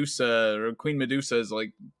this Medusa or Queen Medusa is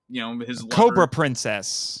like, his Cobra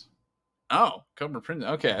Princess. Oh, Cobra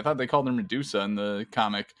Princess. Okay, I thought they called her Medusa in the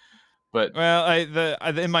comic. But well,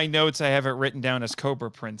 in my notes I have it written down as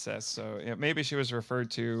Cobra Princess, so maybe she was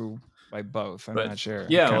referred to by both. I'm not sure.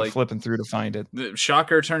 Yeah, I'm like flipping through to find it. The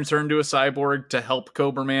Shocker turns her into a cyborg to help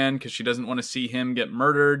Cobra Man because she doesn't want to see him get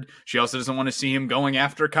murdered. She also doesn't want to see him going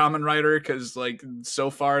after Kamen Rider because, like, so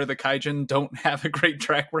far the Kaijin don't have a great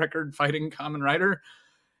track record fighting Kamen Rider.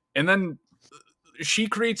 And then she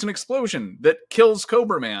creates an explosion that kills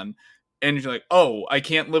Cobra Man, and you're like, "Oh, I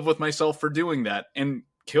can't live with myself for doing that," and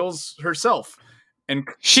kills herself. And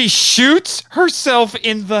she shoots herself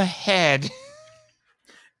in the head.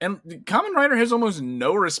 And Kamen Rider has almost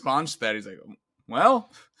no response to that. He's like,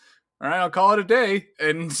 well, all right, I'll call it a day.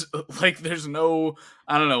 And like, there's no,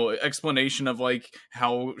 I don't know, explanation of like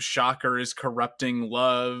how Shocker is corrupting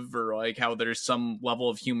love or like how there's some level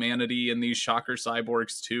of humanity in these Shocker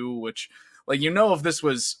cyborgs too, which like, if this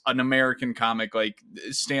was an American comic, like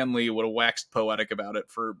Stan Lee would have waxed poetic about it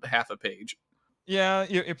for half a page. Yeah,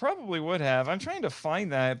 it probably would have. I'm trying to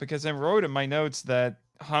find that because I wrote in my notes that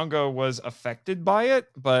Hongo was affected by it,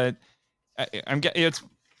 but it's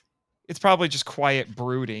probably just quiet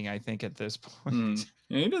brooding, I think, at this point.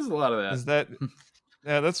 Yeah, he does a lot of that. Is that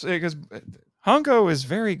that's because Hongo is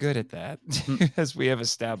very good at that, as we have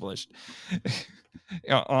established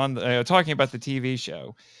on talking about the TV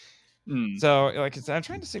show. So, like, I'm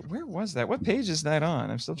trying to see, where was that? What page is that on?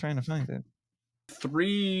 I'm still trying to find it.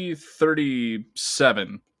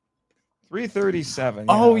 337. 337.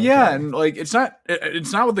 Oh yeah, okay. And like it's not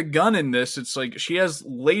with the gun in this. It's like she has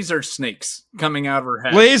laser snakes coming out of her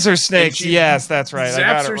head. Laser snakes. Yes, that's right.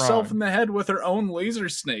 Zaps herself in the head with her own laser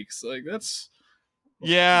snakes. Like that's.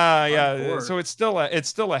 Yeah. So it's still a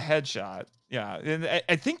headshot. Yeah, and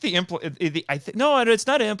I think no, it's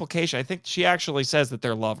not an implication. I think she actually says that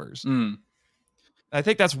they're lovers. I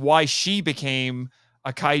think that's why she became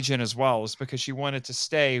a kaijin as well, is because she wanted to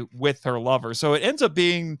stay with her lover. So it ends up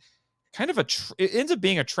being kind of a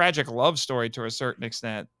tragic love story to a certain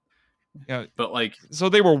extent. But like, so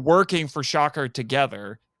they were working for Shocker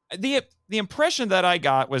together. The impression that I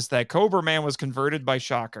got was that Cobra Man was converted by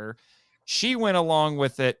Shocker. She went along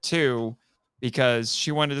with it too because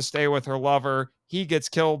she wanted to stay with her lover. He gets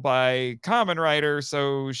killed by Kamen Rider,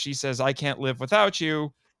 so she says, "I can't live without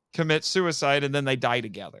you," commits suicide, and then they die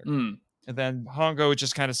together. And then Hongo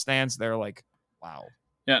just kind of stands there like, wow.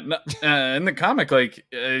 Yeah, no, in the comic, like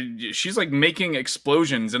she's like making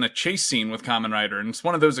explosions in a chase scene with Kamen Rider, and it's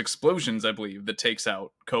one of those explosions, I believe, that takes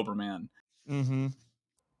out Cobra Man. Mm-hmm.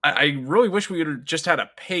 I really wish we had just had a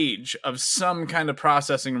page of some kind of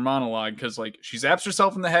processing or monologue, because like she zaps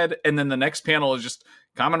herself in the head, and then the next panel is just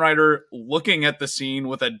Kamen Rider looking at the scene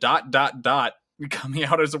with a ... coming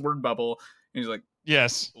out as a word bubble, and he's like,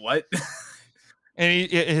 Yes. "What?"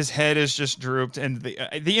 And his head is just drooped, and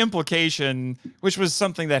the implication, which was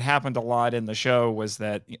something that happened a lot in the show, was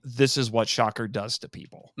that this is what Shocker does to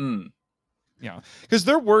people. Mm. You know, because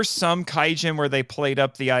there were some kaijin where they played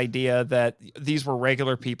up the idea that these were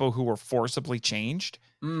regular people who were forcibly changed.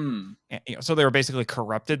 Mm. And, you know, so they were basically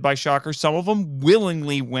corrupted by Shocker. Some of them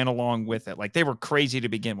willingly went along with it. Like they were crazy to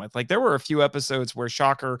begin with. Like there were a few episodes where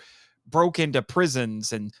Shocker broke into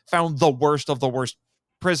prisons and found the worst of the worst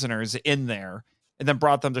prisoners in there, and then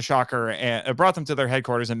brought them to Shocker and brought them to their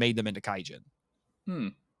headquarters and made them into kaijin. Hmm.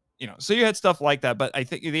 You know, so you had stuff like that. But I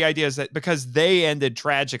think the idea is that because they ended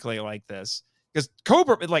tragically like this, because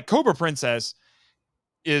Cobra Princess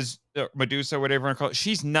is Medusa, whatever you want to call it,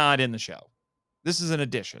 she's not in the show. This is an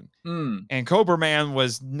addition. Mm. And Cobra Man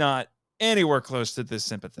was not anywhere close to this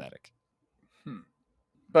sympathetic.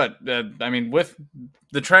 But, I mean, with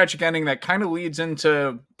the tragic ending, that kind of leads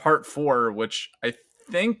into part 4, which I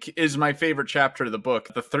think is my favorite chapter of the book,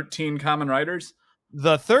 the 13 Kamen Riders.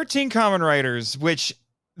 The 13 Kamen Riders, which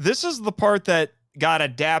this is the part that got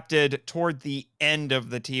adapted toward the end of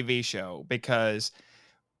the TV show, because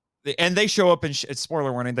they show up in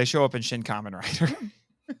spoiler warning, they show up in Shin Kamen Rider.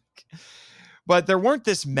 But there weren't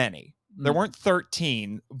this many. There weren't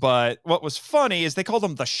 13, but what was funny is they called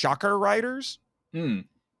them the Shocker Riders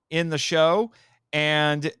in the show,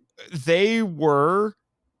 and they were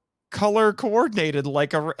color coordinated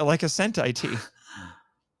like a Sentai tee.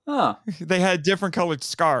 Huh. They had different colored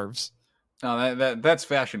scarves. Oh, that's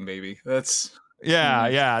fashion, baby. That's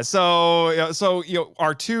yeah. So you know,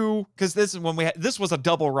 our two, because this is when this was a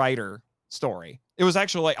double rider story. It was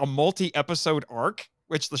actually like a multi-episode arc,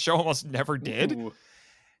 which the show almost never did. Ooh.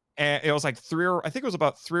 And it was like I think it was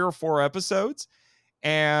about 3 or 4 episodes.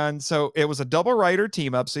 And so it was a double rider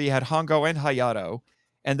team up. So you had Hongo and Hayato,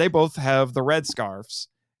 and they both have the red scarves.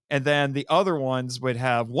 And then the other ones would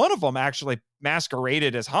have, one of them actually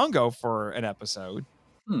masqueraded as Hongo for an episode.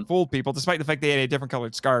 Fooled people, despite the fact they had a different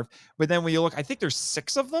colored scarf. But then when you look, I think there's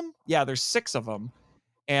 6 of them. Yeah, there's 6 of them.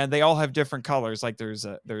 And they all have different colors. Like I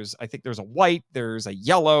think there's a white, there's a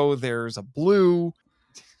yellow, there's a blue.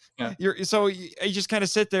 Yeah. You just kind of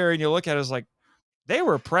sit there and you look at it as like, they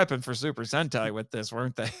were prepping for Super Sentai with this,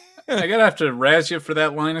 weren't they? I gotta have to razz you for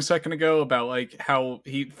that line a second ago about like how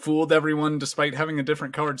he fooled everyone despite having a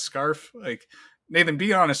different colored scarf. Like, Nathan,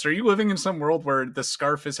 be honest, are you living in some world where the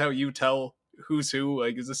scarf is how you tell who's who?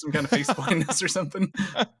 Like, is this some kind of face blindness or something?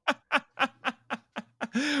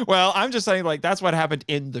 Well, I'm just saying, like, that's what happened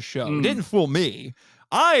in the show. It didn't fool me.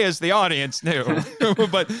 I, as the audience, knew.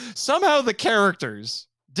 But somehow the characters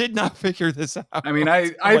did not figure this out. I mean,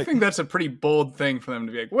 I think that's a pretty bold thing for them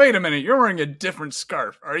to be like, wait a minute, you're wearing a different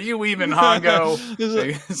scarf. Are you even Hongo?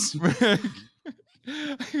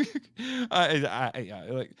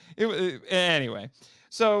 Anyway.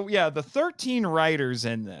 So, yeah, the 13 writers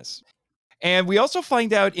in this. And we also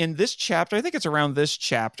find out in this chapter, I think it's around this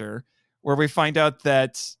chapter, where we find out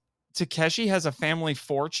that Takeshi has a family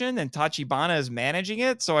fortune and Tachibana is managing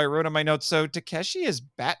it. So I wrote in my notes, so Takeshi is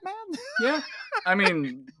Batman? Yeah. I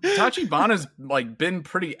mean, Tachibana's like been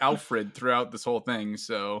pretty Alfred throughout this whole thing.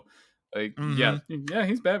 So like, yeah,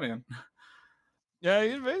 he's Batman. Yeah,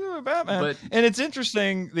 he's basically Batman. And it's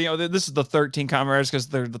interesting, you know, this is the 13 comrades because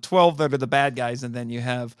they're the 12 that are the bad guys. And then you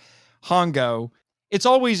have Hongo. It's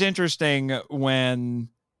always interesting when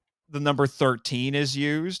the number 13 is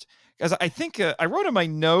used. Because I think I wrote in my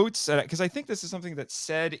notes, because I think this is something that's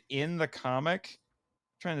said in the comic.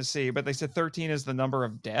 I'm trying to see, but they said 13 is the number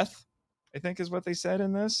of death, I think is what they said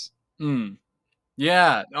in this.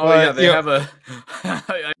 Yeah. Oh, yeah. They have a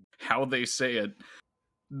how they say it.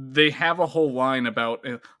 They have a whole line about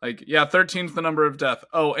like, yeah, 13's the number of death.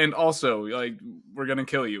 Oh, and also like we're gonna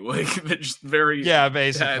kill you. Like they're just very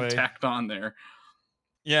basically tacked on there.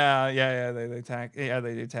 Yeah. They tack. Yeah,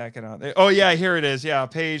 they do tack it on. Oh yeah, here it is. Yeah,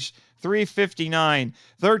 page 359.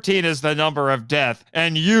 13 is the number of death,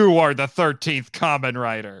 and you are the 13th Kamen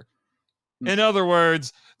Rider. In other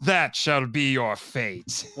words, that shall be your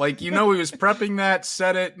fate. Like, you know, he was prepping that,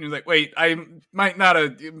 said it, and he was like, wait, I might not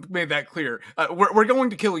have made that clear. We're going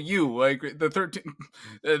to kill you. Like, the 13...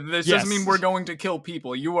 this doesn't mean we're going to kill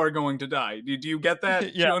people. You are going to die. Do you get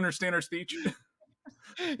that? Do you understand our speech?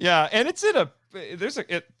 Yeah, and it's in a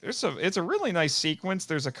it's a really nice sequence.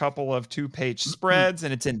 There's a couple of 2-page spreads,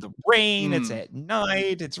 and it's in the rain. It's at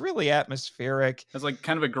night. It's really atmospheric. It's like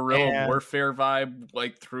kind of a guerrilla And warfare vibe,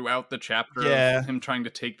 like throughout the chapter of yeah, him trying to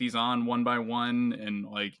take these on one by one, and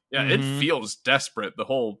like it mhm, feels desperate the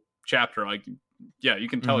whole chapter. Like you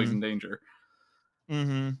can tell he's in mhm, danger.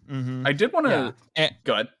 mhm. I did want Yeah. to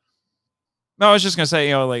go ahead. No, I was just gonna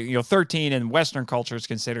say, 13 in Western culture is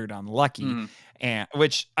considered unlucky, Mhm. and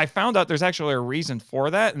which I found out there's actually a reason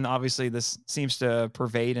for that, and obviously this seems to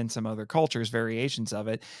pervade in some other cultures, variations of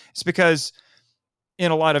it. It's because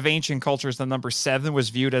in a lot of ancient cultures, the number 7 was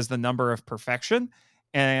viewed as the number of perfection,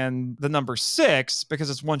 and the number 6,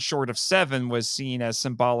 because it's one short of 7, was seen as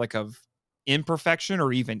symbolic of imperfection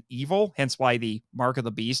or even evil. Hence, why the mark of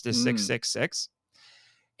the beast is 666,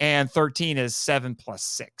 and 13 is 7 plus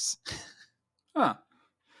 6. Huh.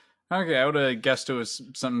 Okay, I would have guessed it was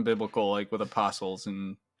something biblical, like with apostles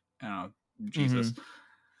and I don't know, Jesus.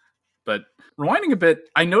 But rewinding a bit,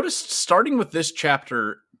 I noticed starting with this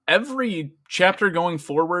chapter, every chapter going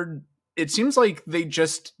forward, it seems like they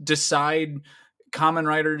just decide Kamen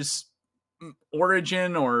Rider's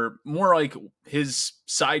origin, or more like his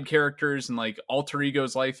side characters and like alter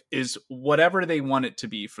ego's life, is whatever they want it to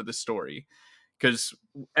be for the story. Because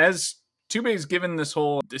as Tubei's given this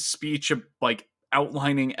speech of like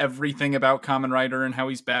outlining everything about Kamen Rider and how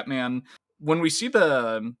he's Batman, when we see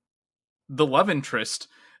the love interest,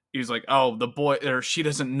 he's like, "Oh, the boy, or she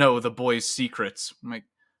doesn't know the boy's secrets." I'm like,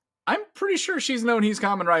 I'm pretty sure she's known he's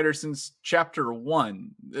Kamen Rider since chapter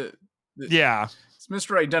 1. Yeah. It's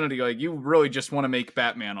Mr. Identity. Like, you really just want to make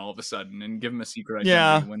Batman all of a sudden and give him a secret identity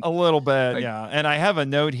Yeah, when, a little bit, like, yeah. And I have a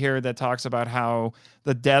note here that talks about how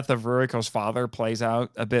the death of Ruriko's father plays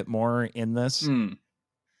out a bit more in this.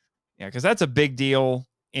 Yeah, because that's a big deal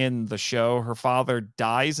in the show. Her father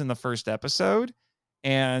dies in the first episode,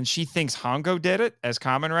 and she thinks Hongo did it as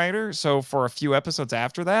Kamen Rider. So for a few episodes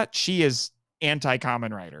after that, she is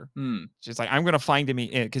anti-Kamen Rider. She's like, I'm going to find him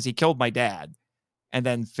because he killed my dad, and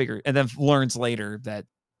then learns later that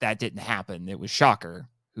that didn't happen. It was Shocker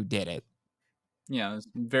who did it. Yeah, it's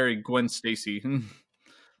very Gwen Stacy.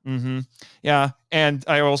 Yeah, and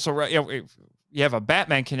I also you have a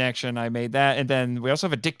Batman connection. I made that, and then we also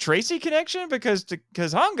have a Dick Tracy connection because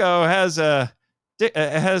Hongo has a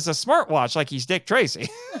smartwatch like he's Dick Tracy.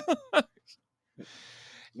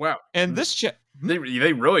 Wow. And this they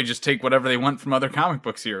really just take whatever they want from other comic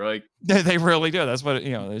books here. Like, they really do. That's what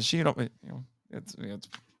it's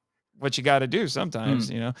what you got to do sometimes,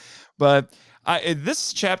 But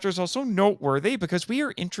this chapter is also noteworthy because we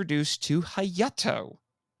are introduced to Hayato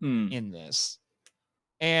in this.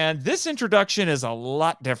 And this introduction is a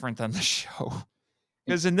lot different than the show.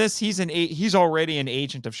 Because in this, he's already an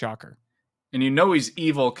agent of Shocker. And he's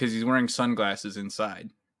evil because he's wearing sunglasses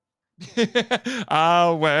inside.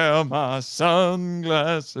 I'll wear my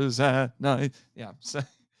sunglasses at night. Yeah.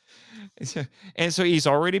 And so he's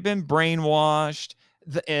already been brainwashed.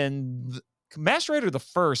 Master Rider the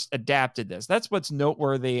First adapted this. That's what's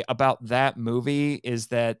noteworthy about that movie, is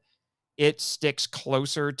that it sticks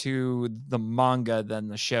closer to the manga than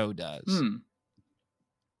the show does.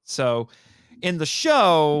 So in the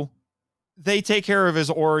show, they take care of his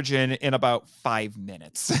origin in about 5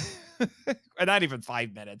 minutes. Not even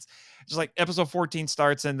 5 minutes. Just like episode 14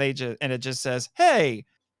 starts and it just says, "Hey,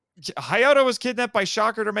 Hayato was kidnapped by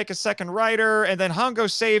Shocker to make a second rider, and then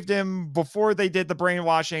Hongo saved him before they did the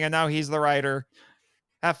brainwashing, and now he's the rider.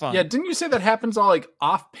 Have fun." Yeah, didn't you say that happens all like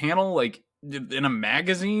off panel, like in a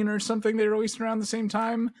magazine or something they released around the same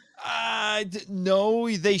time? No,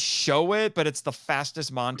 they show it, but it's the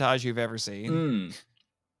fastest montage you've ever seen.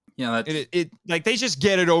 Yeah, that's... it like they just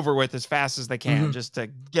get it over with as fast as they can, just to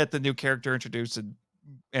get the new character introduced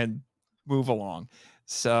and move along.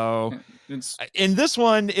 So in this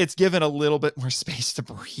one, it's given a little bit more space to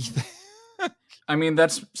breathe. I mean,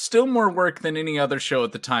 that's still more work than any other show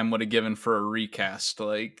at the time would have given for a recast.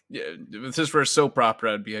 Like, if this were a soap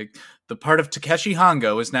opera, I'd be like, the part of Takeshi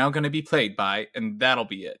Hongo is now going to be played by, and that'll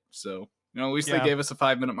be it. So, at least they gave us a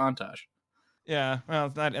 5-minute montage. Yeah,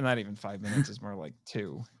 well, not even 5 minutes. It's more like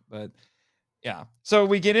 2. But yeah, so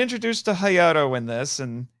we get introduced to Hayato in this,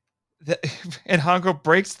 and Hongo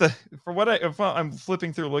breaks I'm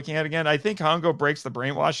flipping through looking at it again. I think Hongo breaks the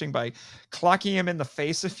brainwashing by clocking him in the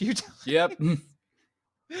face a few times. Yep.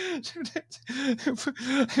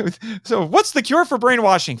 So what's the cure for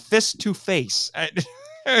brainwashing? Fist to face.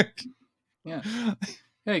 Yeah.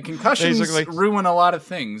 Hey, concussions ruin a lot of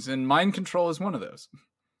things, and mind control is one of those.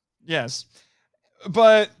 Yes.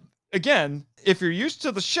 But again, if you're used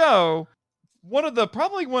to the show,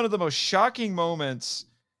 probably one of the most shocking moments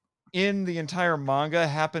in the entire manga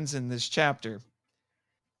happens in this chapter.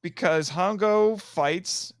 Because Hongo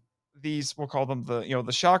fights these, we'll call them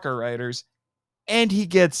the Shocker Riders, and he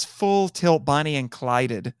gets full tilt Bonnie and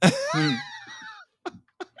Clyded.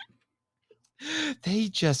 They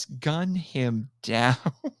just gun him down.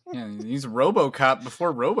 Yeah, he's RoboCop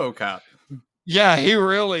before RoboCop. Yeah, he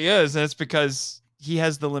really is. That's because he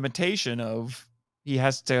has the limitation of he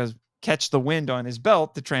has to catch the wind on his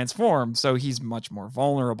belt to transform, so he's much more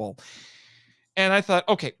vulnerable. And I thought,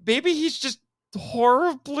 okay, maybe he's just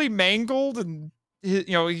horribly mangled and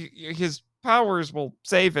his powers will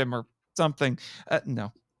save him or something.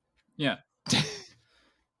 No. Yeah.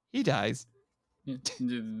 He dies.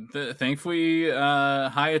 Thankfully,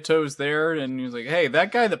 Hayato's there, and he was like, "Hey,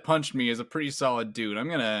 that guy that punched me is a pretty solid dude. I'm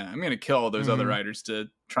gonna kill all those other riders to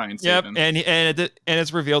try and save him." And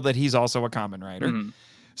it's revealed that he's also a Kamen Rider.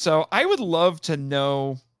 So I would love to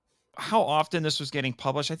know how often this was getting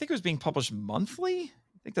published. I think it was being published monthly.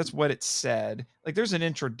 I think that's what it said. Like, there's an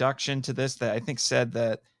introduction to this that I think said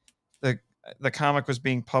that the comic was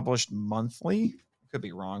being published monthly. Could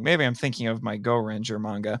be wrong. Maybe I'm thinking of my Go Ranger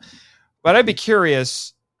manga. But I'd be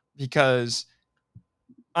curious because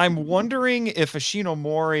I'm wondering if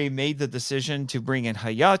Ishinomori made the decision to bring in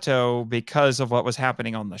Hayato because of what was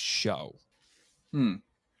happening on the show.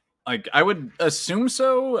 Like, I would assume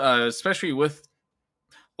so, especially with,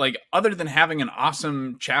 like, other than having an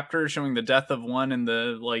awesome chapter showing the death of one and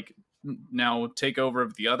the, like, now takeover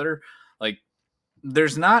of the other, like,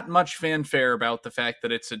 there's not much fanfare about the fact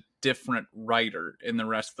that it's a different writer in the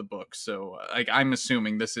rest of the book. So, like, I'm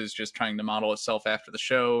assuming this is just trying to model itself after the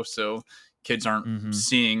show, so kids aren't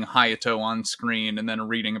seeing Hayato on screen and then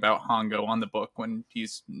reading about Hongo on the book when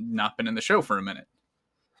he's not been in the show for a minute.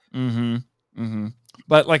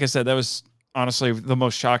 But like I said, that was honestly the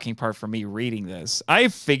most shocking part for me reading this. I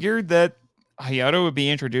figured that Hayato would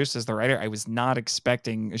be introduced as the writer. I was not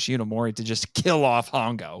expecting Ishinomori to just kill off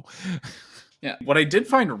Hongo. Yeah, what I did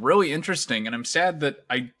find really interesting, and I'm sad that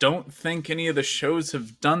I don't think any of the shows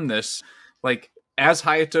have done this, like, as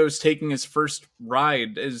Hayato's taking his first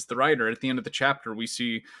ride as the rider at the end of the chapter, we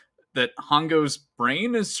see that Hongo's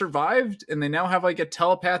brain has survived, and they now have, like, a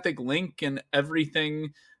telepathic link, and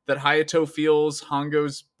everything that Hayato feels,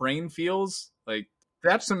 Hongo's brain feels. Like,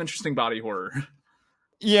 that's some interesting body horror.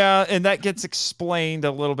 Yeah, and that gets explained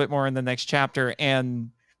a little bit more in the next chapter,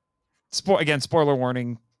 and again, spoiler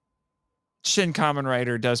warning, Shin Kamen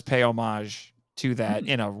Rider does pay homage to that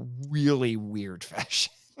in a really weird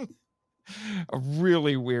fashion. A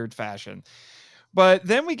really weird fashion. But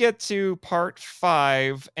then we get to part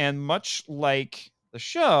 5, and much like the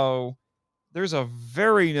show, there's a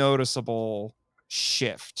very noticeable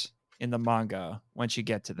shift in the manga once you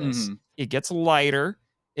get to this. It gets lighter.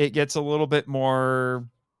 It gets a little bit more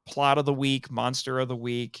plot of the week, monster of the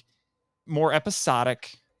week, more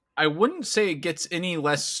episodic. I wouldn't say it gets any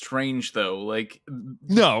less strange, though. Like,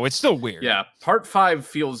 no, it's still weird. Yeah, part 5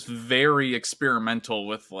 feels very experimental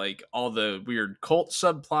with, like, all the weird cult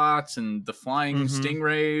subplots and the flying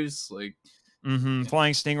stingrays. Like,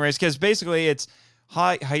 flying stingrays, because basically it's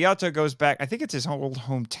Hayato goes back. I think it's his old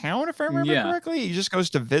hometown, if I remember correctly. He just goes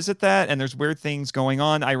to visit that, and there's weird things going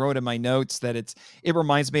on. I wrote in my notes that it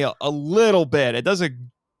reminds me a little bit. It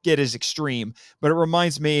doesn't get as extreme, but it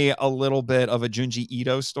reminds me a little bit of a Junji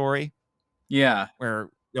Ito story. Yeah, where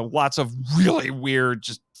lots of really weird,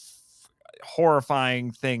 just horrifying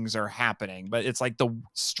things are happening, but it's like the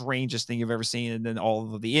strangest thing you've ever seen, and then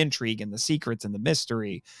all of the intrigue and the secrets and the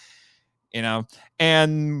mystery,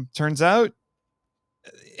 and turns out,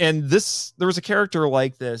 and there was a character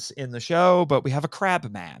like this in the show, but we have a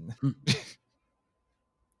crab man.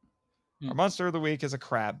 Our monster of the week is a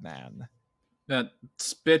crab man that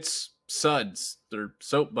spits suds or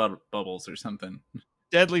soap bubbles or something.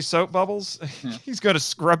 Deadly soap bubbles. Yeah. He's going to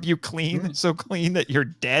scrub you clean, so clean that you're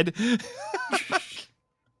dead.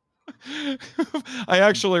 I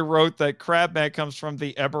actually wrote that Crabman comes from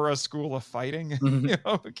the Ebera school of fighting.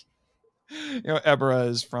 Ebera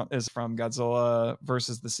is from Godzilla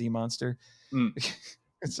versus the Sea Monster.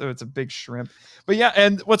 So it's a big shrimp. But yeah,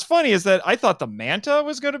 and what's funny is that I thought the manta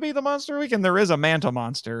was going to be the monster of the week, and there is a manta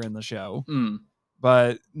monster in the show.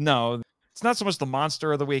 But no, it's not so much the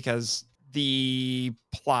monster of the week as the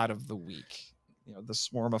plot of the week. The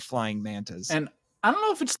swarm of flying mantas. And I don't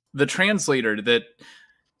know if it's the translator that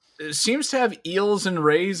seems to have eels and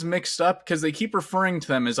rays mixed up, because they keep referring to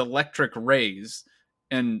them as electric rays.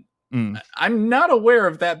 And I'm not aware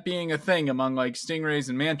of that being a thing among, like, stingrays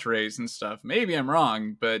and manta rays and stuff. Maybe I'm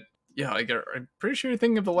wrong, but yeah, like, I'm pretty sure you're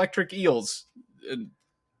thinking of electric eels.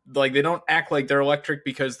 like they don't act like they're electric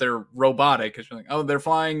because they're robotic. Because you're like, oh, they're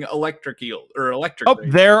flying electric eel or electric. Oh,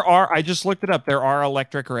 rays. there are. I just looked it up. There are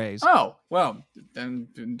electric rays. Oh, well, then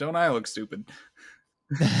don't I look stupid?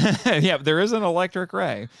 Yeah, there is an electric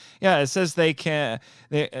ray. Yeah, it says they can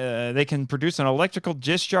produce an electrical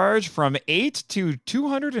discharge from 8 to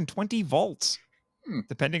 220 volts,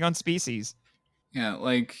 depending on species. Yeah,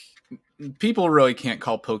 like people really can't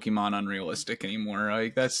call Pokemon unrealistic anymore.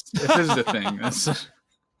 Like this is the thing. That's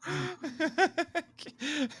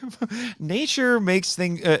Nature makes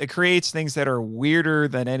creates things that are weirder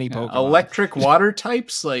than any Pokemon. Electric water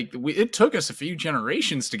types, like it took us a few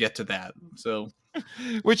generations to get to that. So,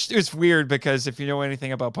 which is weird because if you know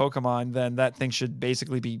anything about Pokemon, then that thing should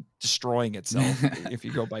basically be destroying itself if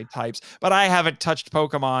you go by types. But I haven't touched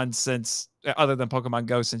Pokemon since, other than Pokemon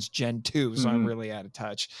Go, since Gen 2, so I'm really out of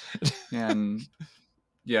touch. and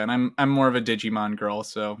I'm more of a Digimon girl,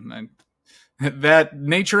 so that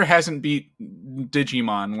nature hasn't beat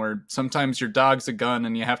Digimon, where sometimes your dog's a gun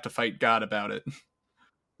and you have to fight God about it.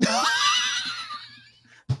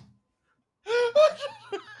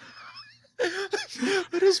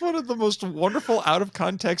 That is one of the most wonderful out of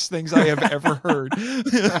context things I have ever heard. You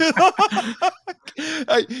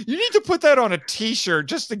need to put that on a t-shirt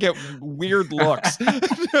just to get weird looks.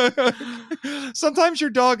 Sometimes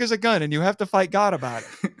your dog is a gun and you have to fight God about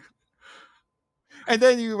it. And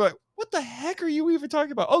then you're like, what the heck are you even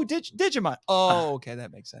talking about? Oh, Digimon. Oh, okay,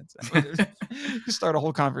 that makes sense. You start a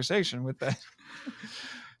whole conversation with that.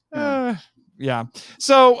 Yeah.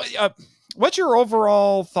 So, what's your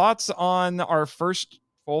overall thoughts on our first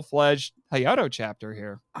full-fledged Hayato chapter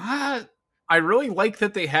here? I really like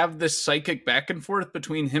that they have this psychic back and forth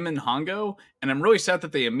between him and Hongo, and I'm really sad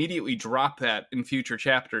that they immediately drop that in future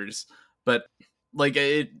chapters. But like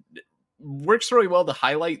it works really well to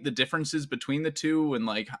highlight the differences between the two, and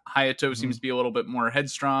like Hayato seems to be a little bit more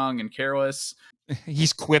headstrong and careless.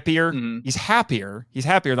 He's quippier. Mm-hmm. He's happier. He's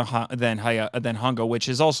happier than Hongo, which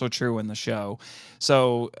is also true in the show.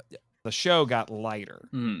 So the show got lighter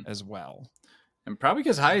as well. And probably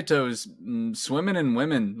because Hayato's swimming in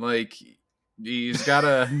women. Like he's got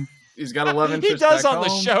a love interest. He does on home. The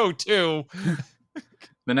show too.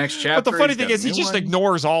 The next chapter. But the funny thing is, he just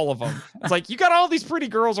ignores all of them. It's like, you got all these pretty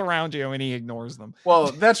girls around you, and he ignores them.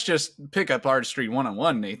 Well, that's just pickup artistry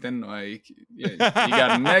 101, Nathan. Like, you got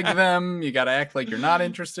to neg them. You got to act like you're not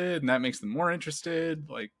interested, and that makes them more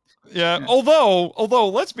interested. Like, yeah. Although,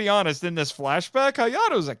 let's be honest, in this flashback,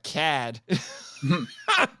 Hayato's a cad.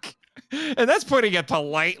 And that's putting it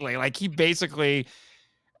politely. Like, he basically,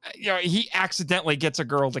 he accidentally gets a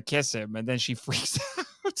girl to kiss him, and then she freaks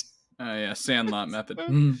out. Yeah, Sandlot method.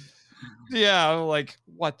 Yeah, like,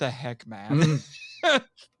 what the heck, man?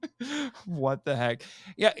 What the heck?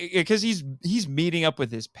 Yeah, because he's meeting up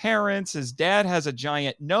with his parents. His dad has a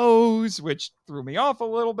giant nose, which threw me off a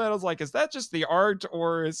little bit. I was like, is that just the art,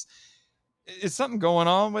 or is something going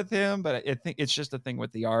on with him? But I think it's just a thing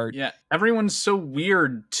with the art. Yeah, everyone's so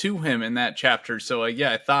weird to him in that chapter. So,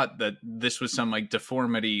 I thought that this was some, like,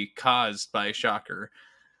 deformity caused by Shocker.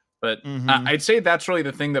 But I'd say that's really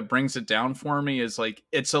the thing that brings it down for me, is like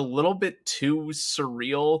it's a little bit too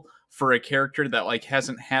surreal for a character that like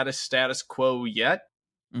hasn't had a status quo yet.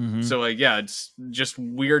 So it's just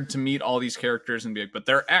weird to meet all these characters and be like, but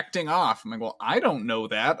they're acting off. I'm like, well, I don't know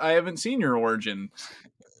that. I haven't seen your origin.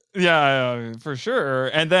 Yeah, for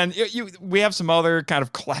sure. And then we have some other kind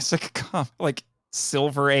of classic like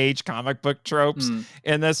Silver Age comic book tropes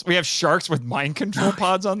in this. We have sharks with mind control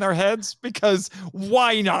pods on their heads, because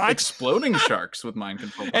why not? Exploding sharks with mind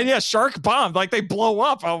control pods. And yeah, shark bomb, like they blow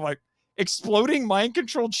up. I'm like, exploding mind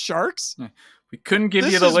controlled sharks? We couldn't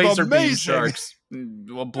give you the laser beam sharks.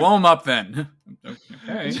 We'll blow them up then.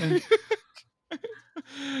 Okay.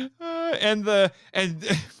 And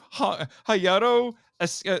Hayato,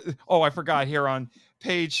 I forgot, here on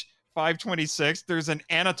page 526, there's an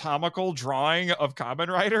anatomical drawing of Kamen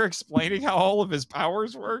Rider explaining how all of his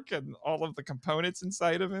powers work and all of the components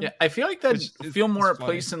inside of him. Yeah, I feel like that'd feel more at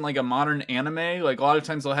place in like a modern anime. Like a lot of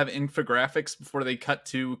times they'll have infographics before they cut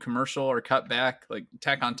to commercial or cut back. Like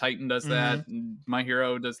Attack on Titan does that, and My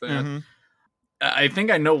Hero does that. I think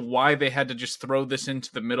I know why they had to just throw this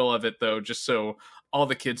into the middle of it, though, just so all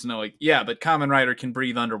the kids know, like, yeah, but Kamen Rider can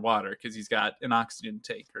breathe underwater because he's got an oxygen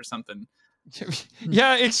tank or something.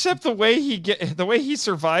 Yeah, except the way he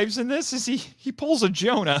survives in this is he pulls a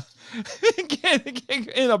Jonah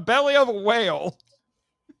in the belly of a whale.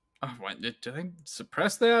 Did I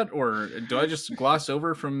suppress that, or do I just gloss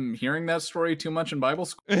over from hearing that story too much in Bible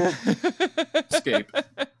school? Escape.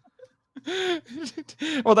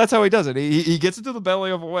 Well, that's how he does it. He gets into the belly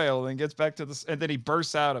of a whale and gets back to and then he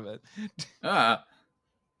bursts out of it.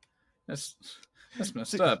 That's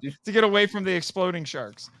messed up. To get away from the exploding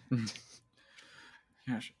sharks.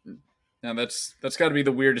 Gosh. Now that's got to be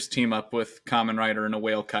the weirdest team up with Kamen Rider and a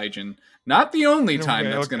whale kaijin. Not the only time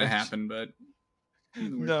that's going to happen, but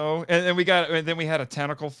no. And then we had a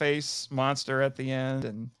tentacle face monster at the end,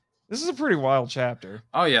 and this is a pretty wild chapter.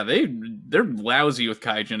 Oh yeah, they're lousy with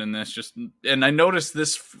kaijin in this. And I noticed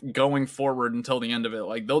this going forward until the end of it.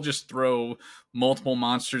 Like they'll just throw multiple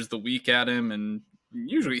monsters the week at him, and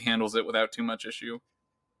usually handles it without too much issue.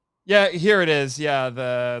 Yeah, here it is. Yeah,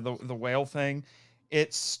 the whale thing.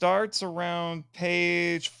 It starts around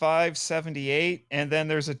page 578, and then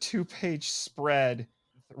there's a 2-page spread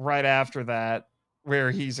right after that where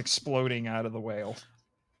he's exploding out of the whale.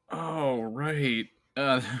 Oh, right.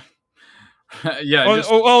 Yeah.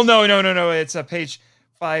 No. It's a page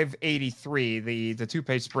 583. The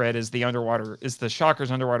 2-page spread is the Shocker's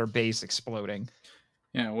underwater base exploding.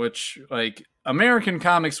 Yeah, which, like, American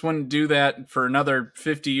comics wouldn't do that for another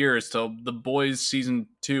 50 years till The Boys Season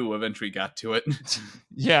 2 eventually got to it.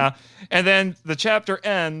 Yeah, and then the chapter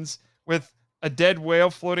ends with a dead whale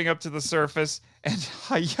floating up to the surface, and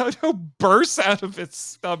Hayato bursts out of its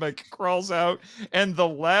stomach, crawls out, and the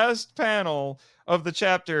last panel of the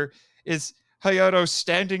chapter is Hayato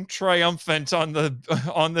standing triumphant on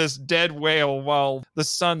this dead whale while the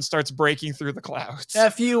sun starts breaking through the clouds.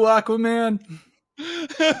 F you, Aquaman!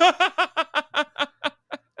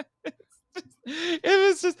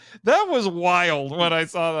 That was wild when I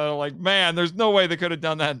saw that. I'm like, man, there's no way they could have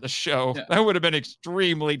done that in the show. Yeah. That would have been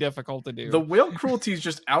extremely difficult to do. The whale cruelty is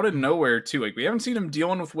just out of nowhere too. Like we haven't seen him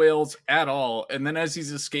dealing with whales at all, and then as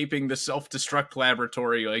he's escaping the self-destruct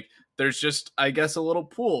laboratory, like there's just, I guess, a little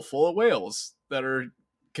pool full of whales that are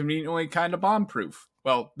conveniently kind of bomb-proof.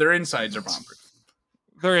 Well, their insides are bomb-proof.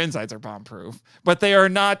 Their insides are bomb-proof, but they are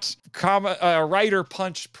not Rider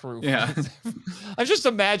punch-proof. Yeah. I'm just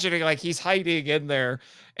imagining like he's hiding in there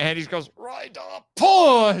and he goes, Rider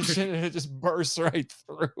punch! And it just bursts right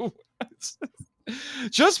through.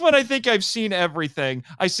 Just when I think I've seen everything,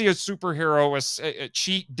 I see a superhero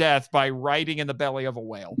cheat death by riding in the belly of a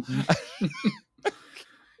whale.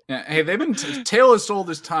 Yeah, hey, they've been tale as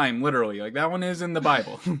old as time, literally. Like that one is in the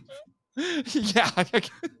Bible. Yeah.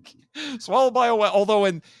 Swallowed by a whale. Although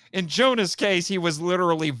in Jonah's case, he was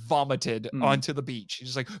literally vomited onto the beach.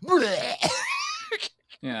 He's just like, bleh.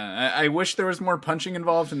 Yeah, I wish there was more punching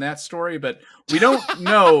involved in that story, but we don't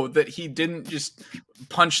know that he didn't just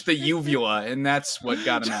punch the uvula, and that's what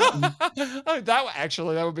got him out.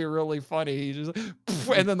 That would be really funny. He just,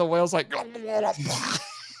 and then the whale's like,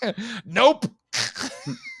 nope.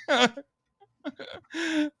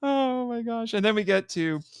 Oh my gosh. And then we get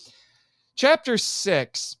to chapter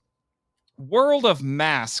 6, World of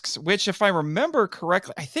Masks, which, if I remember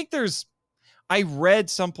correctly, I read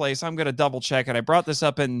someplace, I'm going to double check it. I brought this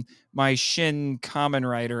up in my Shin Kamen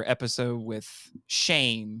Rider episode with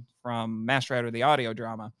Shane from Master Rider, the audio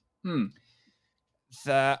drama.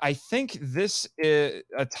 I think this is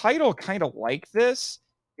a title kind of like this.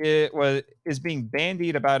 Is being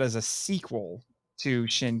bandied about as a sequel to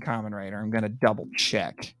Shin Kamen Rider. I'm going to double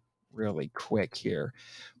check really quick here.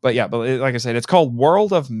 But yeah, like I said, it's called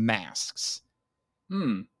World of Masks.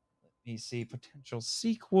 Let me see. Potential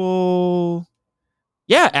sequel.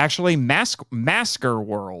 Yeah, actually, Masker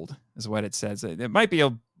World is what it says. It might be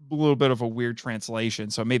a little bit of a weird translation,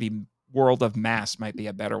 so maybe World of Mask might be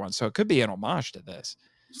a better one. So it could be an homage to this.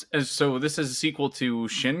 So this is a sequel to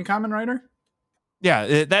Shin Kamen Rider?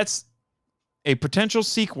 Yeah, that's a potential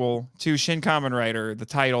sequel to Shin Kamen Rider. The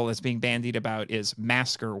title that's being bandied about is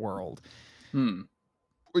Masker World.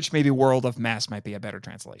 Which maybe World of Mask might be a better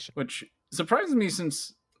translation. Which surprises me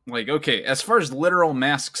since, like, okay, as far as literal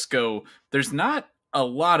masks go, there's not a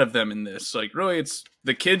lot of them in this. Like, really, it's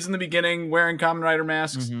the kids in the beginning wearing Kamen Rider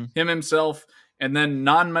masks, him himself, and then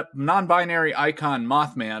non-binary icon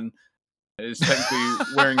Mothman is technically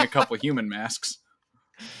wearing a couple human masks.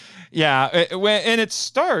 Yeah, and it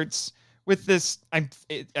starts with this. I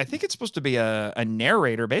think it's supposed to be a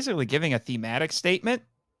narrator basically giving a thematic statement,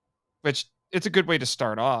 which it's a good way to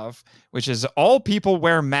start off, which is all people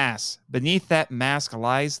wear masks. Beneath that mask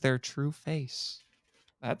lies their true face.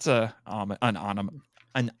 That's an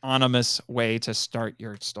anonymous way to start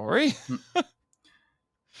your story.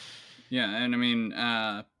 Yeah, and I mean,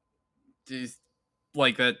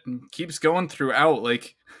 like that keeps going throughout.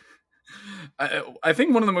 Like, I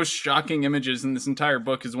think one of the most shocking images in this entire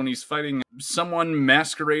book is when he's fighting someone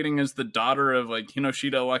masquerading as the daughter of like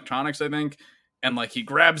Hinoshita Electronics, I think, and like he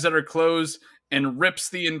grabs at her clothes and rips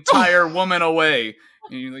the entire woman away.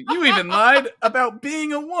 And you're like, you even lied about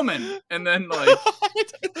being a woman. And then like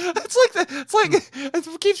it's like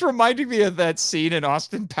it keeps reminding me of that scene in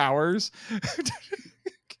Austin Powers.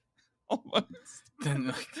 Almost. Then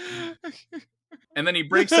like, and then he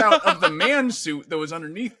breaks out of the man suit that was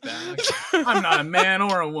underneath that. Like, I'm not a man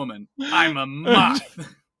or a woman. I'm a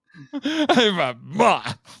moth. I'm a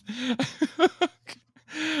moth.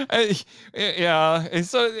 Yeah. And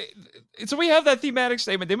so we have that thematic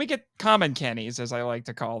statement. Then we get Kamen Kennies, as I like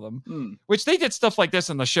to call them, which they did stuff like this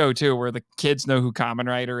in the show too, where the kids know who Kamen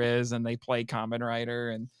Rider is and they play Kamen Rider.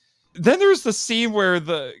 And then there's the scene where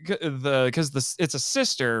it's a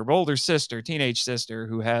sister, older sister, teenage sister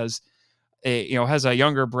who has a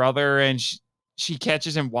younger brother, and she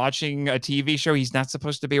catches him watching a TV show he's not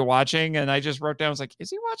supposed to be watching. And I just wrote down, I was like, is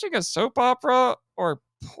he watching a soap opera or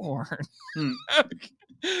porn?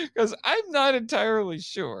 Because I'm not entirely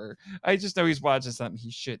sure. I just know he's watching something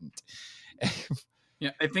he shouldn't.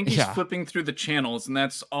 Yeah, I think he's flipping through the channels, and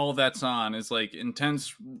that's all that's on is like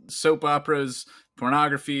intense soap operas,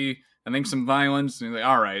 pornography, I think some violence. And he's like,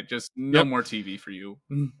 all right, just no more TV for you.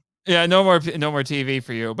 Yeah, no more TV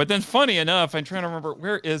for you. But then, funny enough, I'm trying to remember,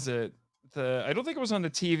 where is it? I don't think it was on the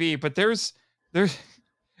TV, but there's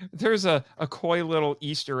a coy little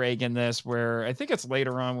Easter egg in this where I think it's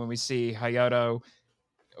later on when we see Hayato,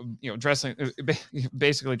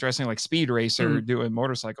 basically dressing like Speed Racer, doing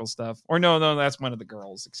motorcycle stuff. Or no, that's one of the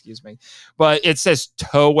girls, excuse me. But it says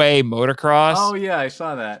Toei Motocross. Oh yeah, I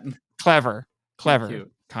saw that. Clever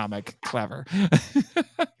Cute. comic, clever.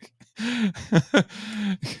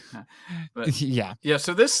 But, yeah.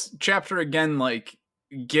 So this chapter again, like,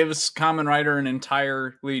 gives Kamen Rider an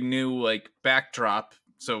entirely new like backdrop.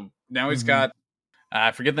 So now he's got,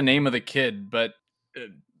 I forget the name of the kid, but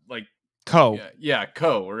like Ko. Yeah,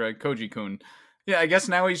 Ko, or Koji-kun. Yeah, I guess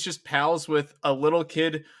now he's just pals with a little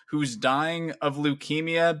kid who's dying of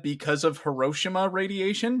leukemia because of Hiroshima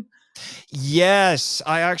radiation. Yes,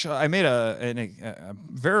 I made a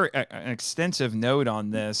very extensive note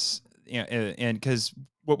on this, and because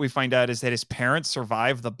what we find out is that his parents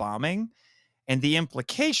survived the bombing, and the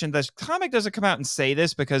implication, the comic doesn't come out and say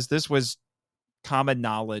this because this was common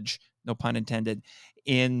knowledge, no pun intended,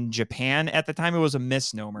 in Japan at the time. It was a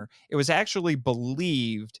misnomer. It was actually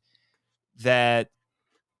believed that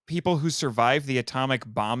people who survived the atomic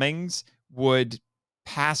bombings would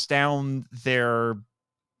pass down their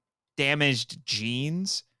damaged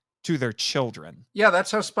genes to their children. Yeah,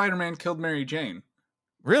 that's how Spider-Man killed Mary Jane.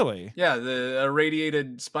 Really? Yeah, the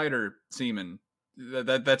irradiated spider semen.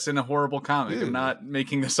 That's in a horrible comic. Ew. I'm not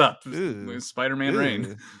making this up. With Spider-Man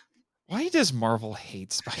Rain. Why does Marvel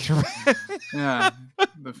hate Spider-Man? Yeah,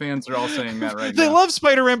 the fans are all saying that right They now. love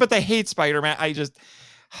Spider-Man, but they hate Spider-Man.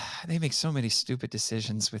 They make so many stupid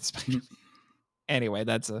decisions with Spider-Man. Anyway,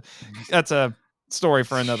 that's a story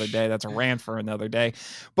for another day. That's a rant for another day.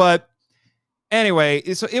 But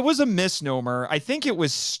anyway, so it was a misnomer. I think it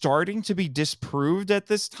was starting to be disproved at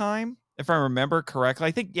this time, if I remember correctly.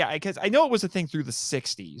 I think, because I know it was a thing through the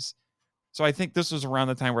 60s. So I think this was around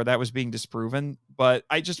the time where that was being disproven. But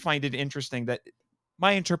I just find it interesting that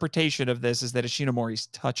my interpretation of this is that Ishinomori's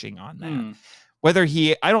touching on that. Whether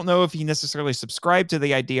I don't know if he necessarily subscribed to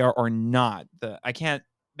the idea or not. I can't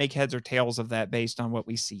make heads or tails of that based on what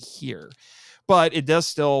we see here. But it does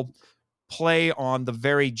still play on the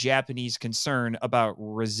very Japanese concern about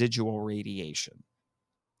residual radiation.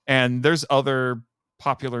 And there's other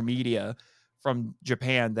popular media from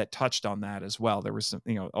Japan that touched on that as well. There was some,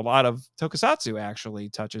 a lot of tokusatsu actually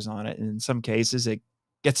touches on it. And in some cases, it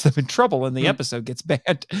gets them in trouble and the episode gets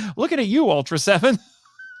banned. Looking at you, Ultra 7.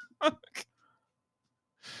 Let's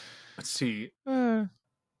see. Now,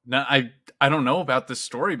 I don't know about this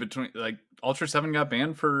story between, like, Ultra 7 got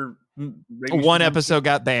banned for one episode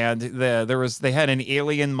got banned. They had an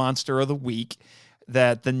alien monster of the week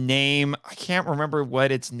that the name, I can't remember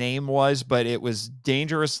what its name was, but it was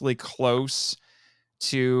dangerously close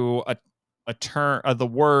to a term, the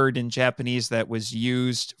word in Japanese that was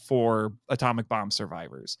used for atomic bomb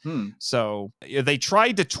survivors. So they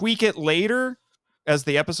tried to tweak it later as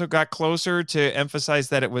the episode got closer to emphasize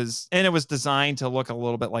that it was designed to look a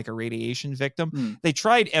little bit like a radiation victim. They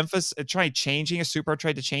tried changing a Super,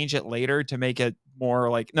 tried to change it later to make it more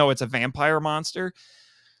like, no, it's a vampire monster.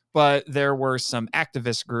 But there were some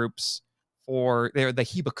activist groups the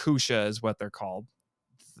Hibakusha is what they're called.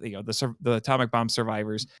 The atomic bomb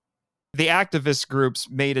survivors. The activist groups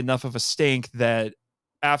made enough of a stink that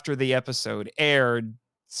after the episode aired,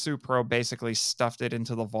 Supro basically stuffed it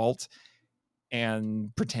into the vault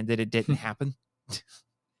and pretended it didn't happen.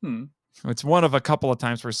 It's one of a couple of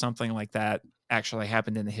times where something like that actually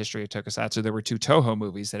happened in the history of tokusatsu. There were 2 Toho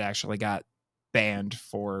movies that actually got banned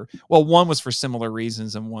for, well, one was for similar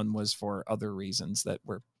reasons and one was for other reasons that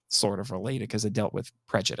were sort of related because it dealt with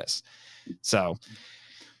prejudice. So,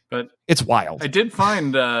 but it's wild. I did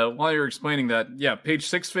find while you're explaining that, page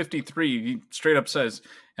 653, he straight up says,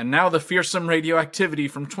 and now the fearsome radioactivity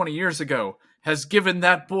from 20 years ago has given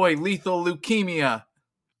that boy lethal leukemia.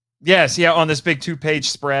 Yes, on this big 2-page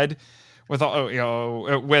spread with I'm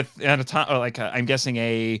guessing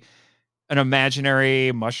an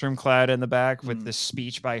imaginary mushroom cloud in the back with this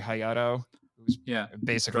speech by Hayato, who's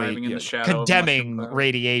basically driving in the shadow condemning of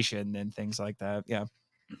radiation and things like that. Yeah.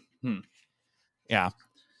 Hmm. Yeah.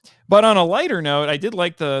 But on a lighter note, I did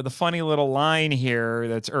like the funny little line here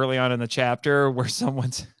that's early on in the chapter where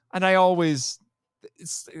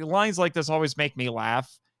lines like this always make me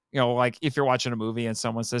laugh. Like if you're watching a movie and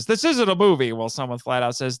someone says, "This isn't a movie," well, someone flat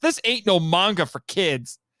out says, "This ain't no manga for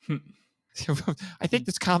kids." I think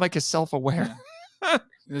this comic is self-aware.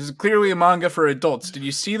 This is clearly a manga for adults. Did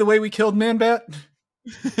you see the way we killed Man-Bat?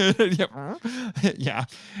 Yeah.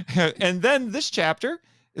 And then this chapter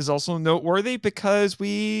is also noteworthy because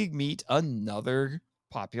we meet another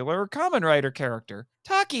popular Kamen Rider character,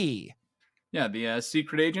 Taki. Yeah, the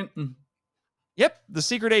secret agent. Yep, the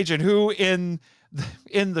secret agent who in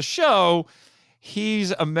the show,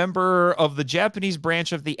 he's a member of the Japanese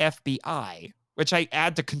branch of the FBI, which I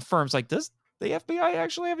add to confirm. It's like, does the FBI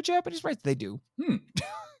actually have a Japanese branch? They do.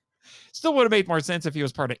 Still would have made more sense if he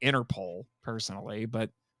was part of Interpol, personally, but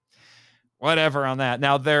whatever on that.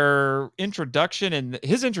 Now, his introduction in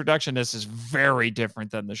this is very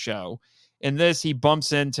different than the show. In this, he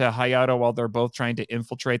bumps into Hayato while they're both trying to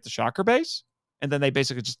infiltrate the Shocker base, and then they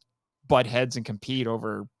basically just butt heads and compete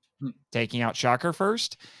over taking out Shocker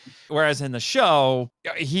first. Whereas in the show,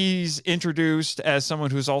 he's introduced as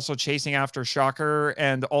someone who's also chasing after Shocker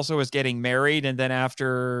and also is getting married. And then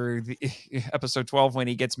after episode 12, when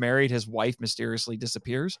he gets married, his wife mysteriously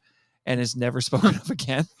disappears and is never spoken of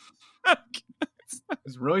again.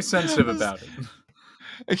 He's really sensitive about it.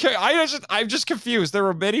 Okay, I'm just confused. There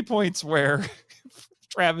were many points where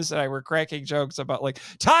Travis and I were cracking jokes about like,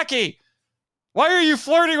 Taki, why are you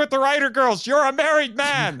flirting with the writer girls? You're a married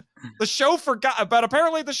man. The show forgot, but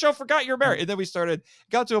apparently the show forgot you're married. And then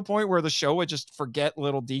got to a point where the show would just forget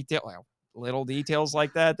little details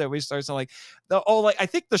like that we started saying like, I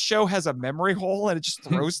think the show has a memory hole and it just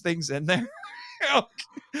throws things in there.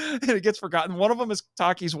 And it gets forgotten. One of them is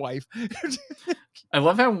Taki's wife. I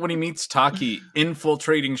love how when he meets Taki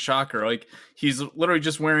infiltrating Shocker, like he's literally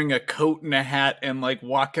just wearing a coat and a hat and like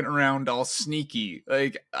walking around all sneaky.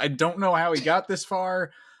 Like, I don't know how he got this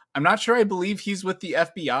far. I'm not sure I believe he's with the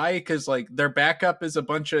FBI because like their backup is a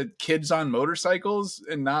bunch of kids on motorcycles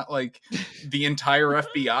and not like the entire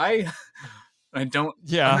FBI. I don't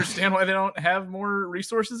understand why they don't have more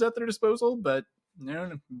resources at their disposal, but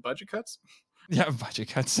budget cuts. Yeah, budget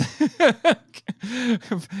cuts.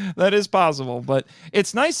 That is possible, but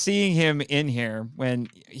it's nice seeing him in here when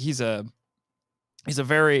he's a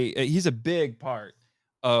big part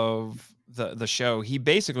of the show. He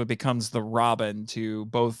basically becomes the Robin to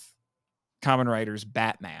both Kamen Rider's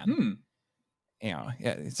Batman. Yeah.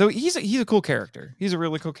 So he's a cool character. He's a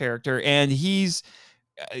really cool character, and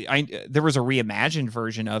there was a reimagined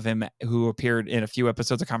version of him who appeared in a few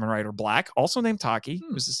episodes of Kamen Rider Black, also named Taki,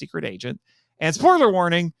 who's the secret agent. And spoiler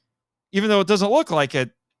warning, even though it doesn't look like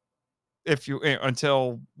it,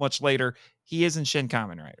 until much later, he is in Shin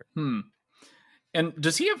Kamen Rider. And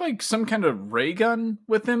does he have like some kind of ray gun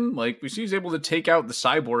with him? Like we see he's able to take out the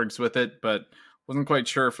cyborgs with it, but wasn't quite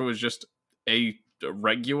sure if it was just a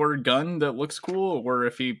regular gun that looks cool or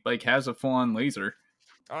if he like has a full-on laser.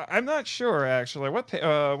 I'm not sure actually.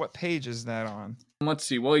 What page is that on? Let's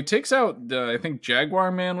see. Well, he takes out I think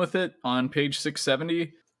Jaguar Man with it on page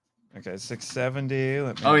 670. Okay, 670.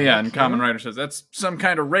 And Kamen Rider says that's some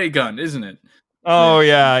kind of ray gun, isn't it? Oh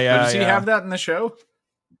yeah. Does he have that in the show?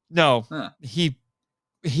 No, he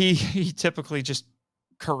typically just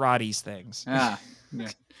karates things. Yeah.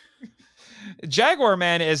 Jaguar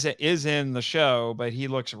Man is in the show, but he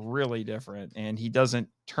looks really different, and he doesn't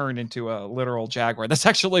turn into a literal jaguar. That's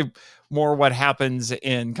actually more what happens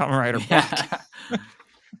in Kamen Rider Black.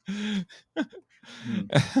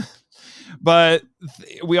 But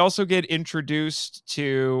we also get introduced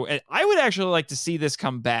to, and I would actually like to see this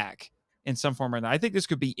come back in some form or another. I think this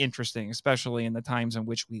could be interesting, especially in the times in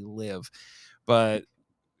which we live. But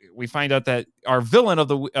we find out that our villain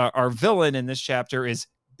in this chapter is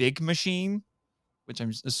Big Machine, which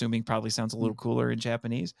I'm assuming probably sounds a little cooler in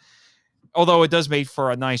Japanese. Although it does make for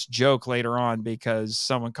a nice joke later on because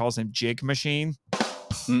someone calls him Jig Machine.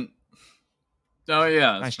 Oh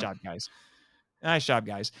yeah. Nice job,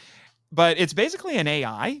 guys. But it's basically an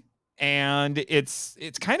AI, And it's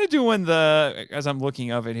kind of doing the, as I'm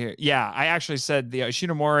looking of it here. Yeah, I actually said the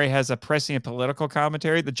Ishinomori has a prescient political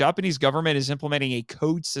commentary. The Japanese government is implementing a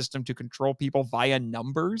code system to control people via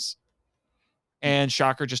numbers. And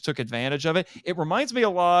Shocker just took advantage of it. It reminds me a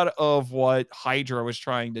lot of what Hydra was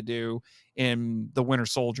trying to do in the Winter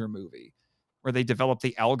Soldier movie, where they developed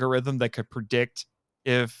the algorithm that could predict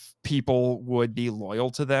if people would be loyal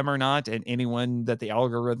to them or not. And anyone that the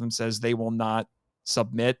algorithm says they will not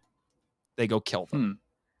submit, they go kill them.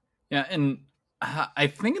 Yeah, and I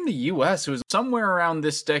think in the US, it was somewhere around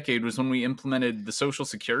this decade was when we implemented the Social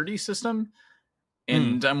Security system.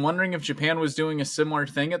 And I'm wondering if Japan was doing a similar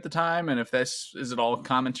thing at the time, and if is it all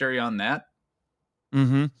commentary on that?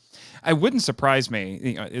 I wouldn't surprise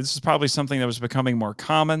me. This is probably something that was becoming more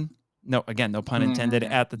common. No, again, no pun intended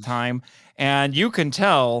at the time. And you can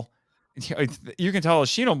tell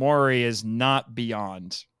Ishinomori is not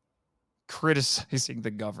beyond criticizing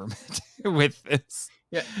the government with this.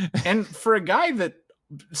 Yeah, and for a guy that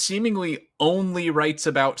seemingly only writes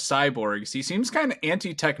about cyborgs, he seems kind of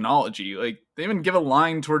anti-technology. Like, they even give a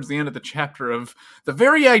line towards the end of the chapter of the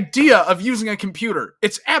very idea of using a computer.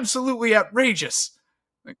 It's absolutely outrageous.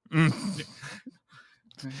 Like,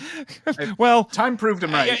 well, time proved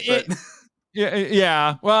him right.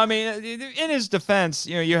 Yeah. Well, I mean, in his defense,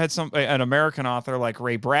 you had an American author like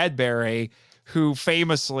Ray Bradbury, who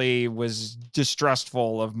famously was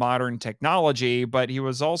distrustful of modern technology, but he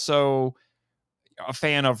was also a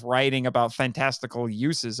fan of writing about fantastical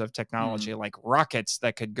uses of technology, like rockets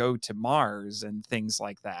that could go to Mars and things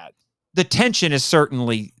like that. The tension is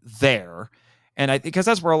certainly there. And because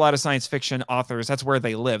that's where a lot of science fiction authors, that's where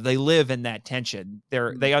they live. They live in that tension.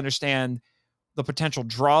 They understand the potential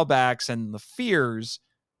drawbacks and the fears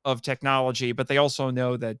of technology, but they also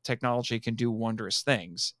know that technology can do wondrous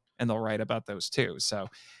things, and they'll write about those too. So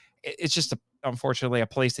it's just unfortunately a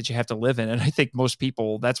place that you have to live in. And I think most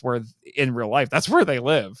people, that's where in real life, that's where they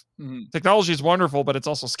live. Technology is wonderful, but it's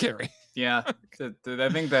also scary. Yeah. I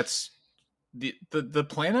think that's the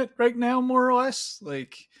planet right now, more or less.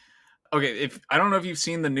 Like, okay, I don't know if you've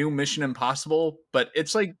seen the new Mission Impossible, but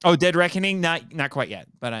it's like, Dead Reckoning, not quite yet,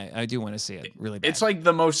 but I do want to see it really bad. It's like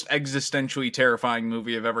the most existentially terrifying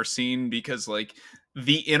movie I've ever seen, because like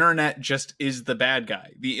the internet just is the bad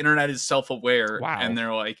guy. The internet is self-aware. Wow. And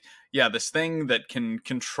they're like, yeah, this thing that can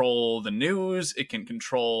control the news, it can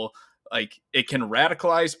control, like, it can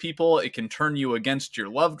radicalize people, it can turn you against your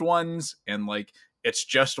loved ones, and like, it's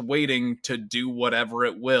just waiting to do whatever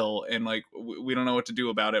it will. And like, we don't know what to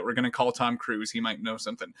do about it. We're going to call Tom Cruise. He might know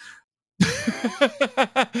something.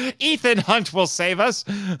 Ethan Hunt will save us.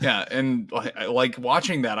 Yeah, and like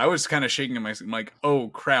watching that, I was kind of shaking in my, like, oh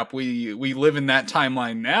crap, we live in that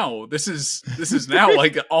timeline now. This is now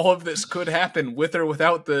like all of this could happen with or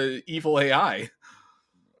without the evil AI.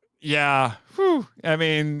 Yeah. Whew. I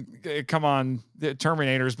mean, come on. The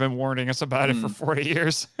Terminator's been warning us about it for 40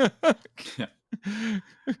 years. Yeah.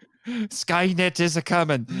 Skynet is a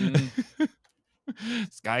coming.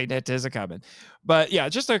 Skynet is a coming. But yeah,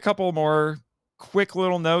 just a couple more quick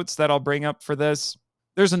little notes that I'll bring up for this.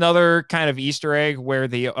 There's another kind of Easter egg where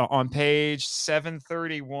on page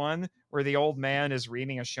 731, where the old man is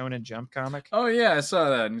reading a Shonen Jump comic. Oh yeah, I saw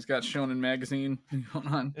that. And he's got Shonen magazine going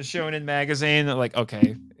on. A Shonen magazine, like,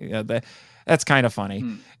 okay, yeah, that's kind of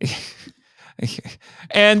funny.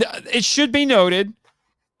 And it should be noted,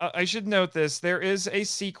 I should note this, there is a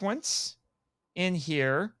sequence in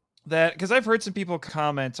here that, because I've heard some people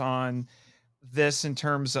comment on this in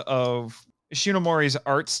terms of Ishinomori's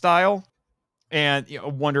art style, and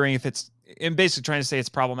wondering if it's, and basically trying to say it's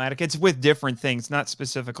problematic. It's with different things, not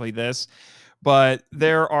specifically this, but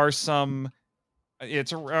there are some,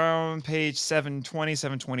 it's around page 720,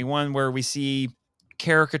 721, where we see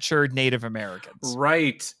caricatured Native Americans.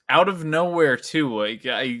 Right. Out of nowhere too. Like,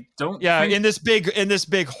 I don't think... in this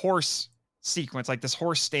big horse sequence, like this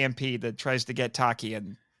horse stampede that tries to get Taki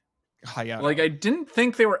and Hayato. Like, I didn't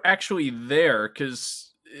think they were actually there, because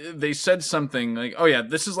they said something like, oh yeah,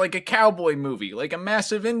 this is like a cowboy movie, like a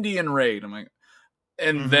massive Indian raid. I'm like,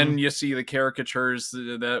 and then you see the caricatures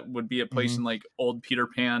that would be a place in like old Peter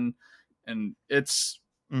Pan, and it's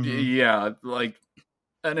yeah, like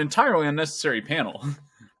an entirely unnecessary panel.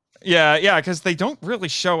 Yeah, because they don't really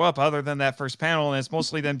show up other than that first panel, and it's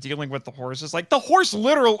mostly them dealing with the horses. Like one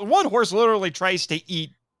horse literally tries to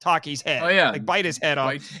eat Taki's head. Oh yeah, like bite his head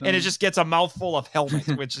off, and it just gets a mouthful of helmet,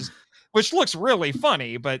 which looks really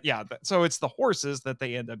funny. But yeah, so it's the horses that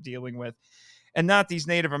they end up dealing with, and not these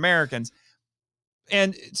Native Americans.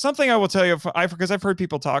 And something I will tell you, because I've heard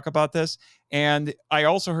people talk about this, and I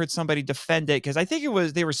also heard somebody defend it, because I think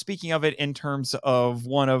they were speaking of it in terms of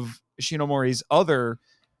one of Ishinomori's other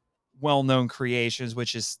well-known creations,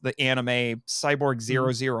 which is the anime Cyborg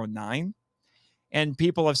 009. And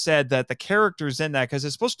people have said that the characters in that, because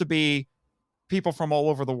it's supposed to be people from all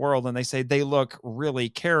over the world, and they say they look really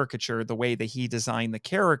caricatured the way that he designed the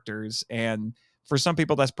characters. And for some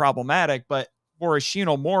people that's problematic, but for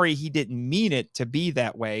Ishinomori, he didn't mean it to be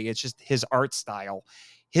that way. It's just his art style.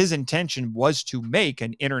 His intention was to make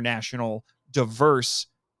an international, diverse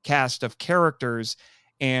cast of characters,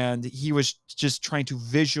 and he was just trying to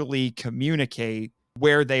visually communicate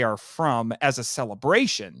where they are from as a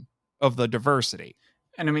celebration of the diversity.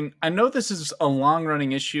 And I mean, I know this is a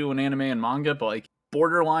long-running issue in anime and manga, but like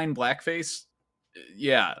borderline blackface,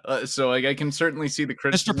 yeah. So like, I can certainly see the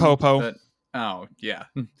criticism. Mr. Popo. That, oh yeah.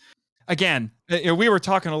 Again, we were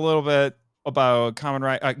talking a little bit about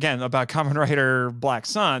Kamen Rider Black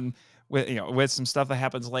Sun with some stuff that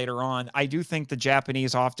happens later on. I do think the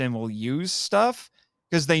Japanese often will use stuff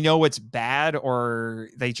because they know it's bad, or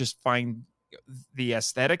they just find the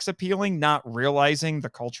aesthetics appealing, not realizing the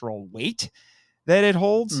cultural weight that it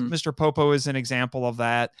holds. Mr. Popo is an example of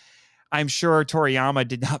that. I'm sure Toriyama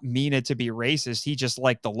did not mean it to be racist. He just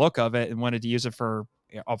liked the look of it and wanted to use it for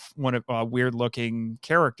a weird looking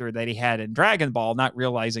character that he had in Dragon Ball, not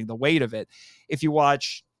realizing the weight of it. If you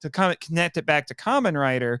watch, to kind of connect it back to Kamen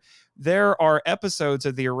Rider, there are episodes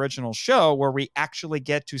of the original show where we actually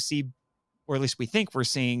get to see, or at least we think we're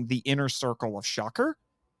seeing, the inner circle of Shocker.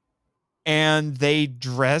 And they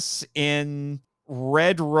dress in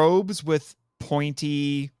red robes with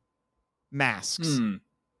pointy masks.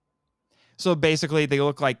 So basically they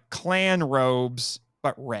look like clan robes,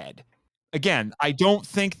 but red. Again, I don't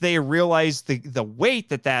think they realize the weight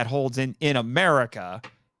that holds in America.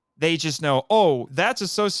 They just know, oh, that's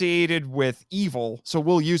associated with evil, so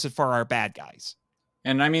we'll use it for our bad guys.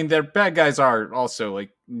 And I mean, their bad guys are also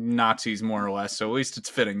like Nazis, more or less, so at least it's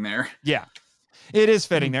fitting there. Yeah, it is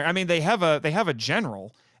fitting there. I mean, they have a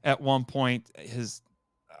general at one point, his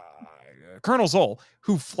Colonel Zoll,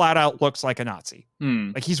 who flat out looks like a Nazi.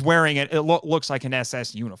 Like he's wearing it. It looks like an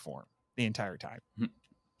SS uniform the entire time.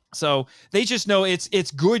 So they just know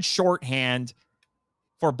it's good shorthand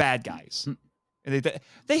for bad guys.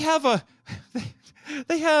 They have a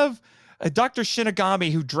Dr.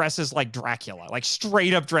 Shinigami who dresses like Dracula, like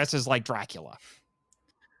straight up dresses like Dracula.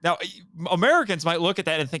 Now, Americans might look at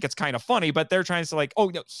that and think it's kind of funny, but they're trying to say like, oh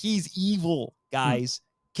no, he's evil, guys.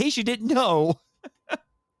 In case you didn't know.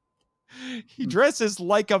 He dresses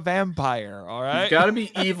like a vampire, all right? You've got to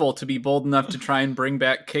be evil to be bold enough to try and bring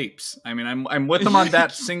back capes. I mean, I'm with them on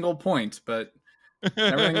that single point, but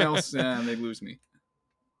everything else, they lose me.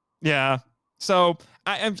 Yeah. So,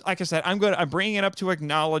 like I said, I'm bringing it up to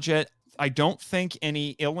acknowledge it. I don't think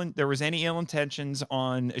there was any ill intentions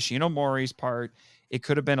on Ishinomori's part. It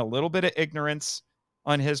could have been a little bit of ignorance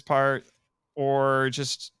on his part, or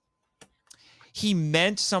just he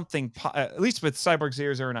meant something, at least with Cyborg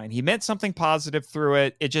 009, he meant something positive through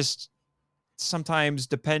it. It just, sometimes,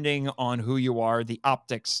 depending on who you are, the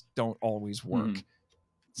optics don't always work.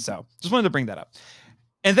 So, just wanted to bring that up.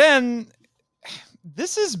 And then,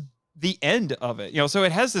 this is the end of it. So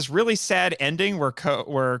it has this really sad ending where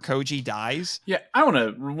Koji dies. Yeah, I want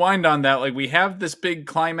to rewind on that. Like, we have this big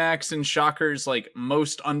climax in Shocker's, like,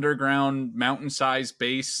 most underground mountain-sized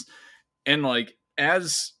base. And, like,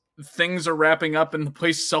 as things are wrapping up and the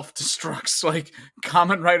place self-destructs, like,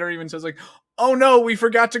 Kamen Rider even says, like, oh no, we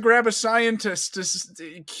forgot to grab a scientist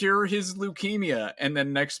to cure his leukemia. And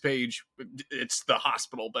then next page, it's the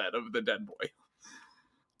hospital bed of the dead boy.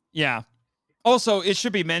 Yeah. Also, it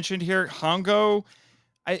should be mentioned here, Hongo,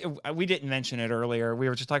 we didn't mention it earlier. We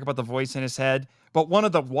were just talking about the voice in his head. But one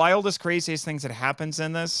of the wildest, craziest things that happens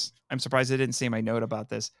in this, I'm surprised I didn't see my note about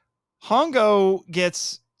this. Hongo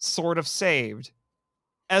gets sort of saved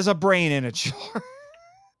as a brain in a jar.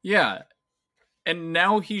 Yeah. And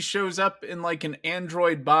now he shows up in like an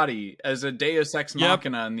android body as a Deus Ex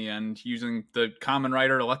Machina in the end, using the Kamen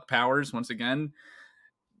Rider luck powers once again.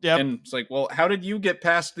 Yep. And it's like, well, how did you get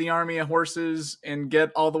past the army of horses and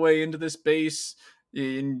get all the way into this base?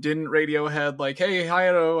 And didn't Radiohead like, hey,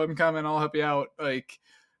 Hayato, I'm coming, I'll help you out. Like,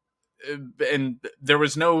 and there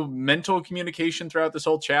was no mental communication throughout this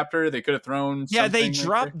whole chapter. They could have thrown. Yeah, they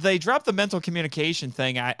dropped the mental communication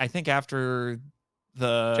thing. I think after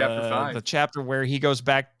chapter 5, the chapter where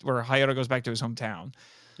Hayato goes back to his hometown.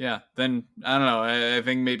 Yeah, then I don't know. I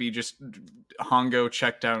think maybe just Hongo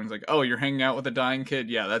checked out and was like, "Oh, you're hanging out with a dying kid?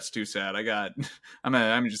 Yeah, that's too sad.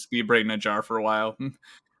 I'm just be a brain in a jar for a while."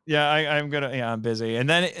 Yeah, I'm busy. And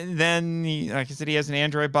then he, like I said, he has an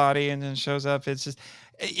android body and then shows up. It's just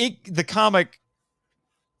the comic.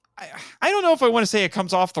 I don't know if I want to say it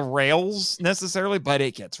comes off the rails necessarily, but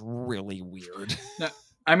it gets really weird. Now,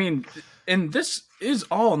 I mean, and this is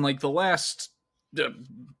all in like the last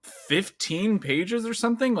 15 pages or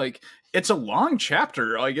something. Like, it's a long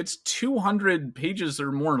chapter. Like, it's 200 pages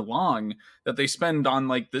or more long that they spend on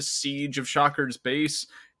like this siege of Shocker's base.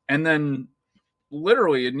 And then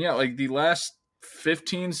literally, and yeah, like the last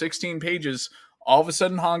 15, 16 pages, all of a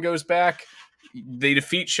sudden Han goes back. They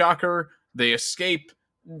defeat Shocker. They escape.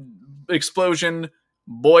 Explosion.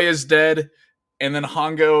 Boy is dead. And then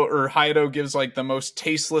Hayato gives like the most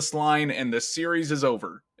tasteless line, and the series is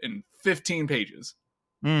over in 15 pages.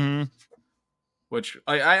 Mm-hmm. Which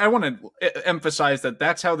I want to emphasize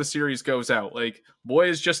that's how the series goes out. Like, Boy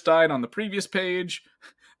has just died on the previous page.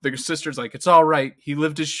 The sister's like, it's all right. He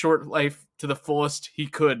lived his short life to the fullest he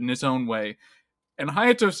could in his own way. And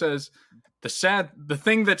Hayato says, the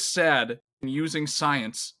thing that's sad, using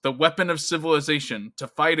science, the weapon of civilization, to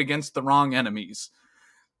fight against the wrong enemies.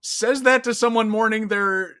 Says that to someone mourning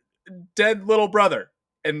their dead little brother.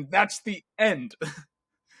 And that's the end.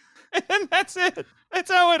 And that's it. That's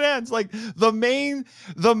how it ends. Like, the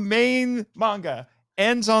main manga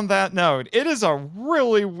ends on that note. It is a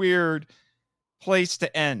really weird place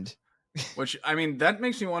to end. Which, I mean, that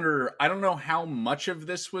makes me wonder, I don't know how much of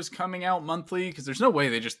this was coming out monthly, because there's no way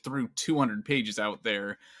they just threw 200 pages out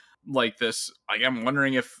there like this. Like, I'm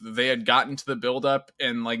wondering if they had gotten to the buildup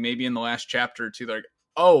and like maybe in the last chapter or two, they're like,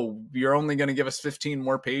 oh, you're only going to give us 15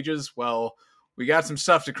 more pages? Well, we got some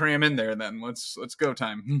stuff to cram in there then. Let's go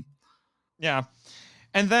time. Yeah.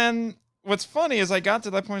 And then what's funny is I got to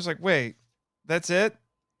that point, I was like, wait, that's it?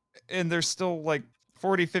 And there's still like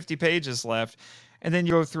 40, 50 pages left. And then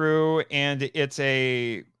you go through and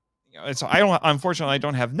unfortunately I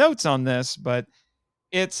don't have notes on this, but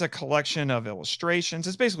it's a collection of illustrations.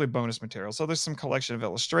 It's basically bonus material. So there's some collection of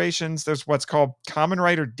illustrations. There's what's called Kamen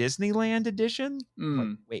Rider Disneyland Edition.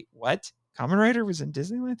 Like, wait, what? Kamen Rider was in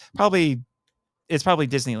Disneyland? It's probably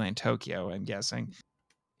Disneyland Tokyo, I'm guessing.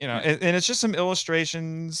 You know, and it's just some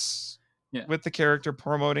illustrations with the character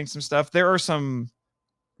promoting some stuff. There are some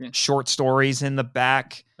short stories in the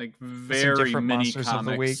back, like very mini comics of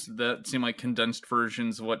the week that seem like condensed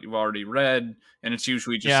versions of what you've already read, and it's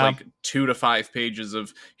usually just like 2 to 5 pages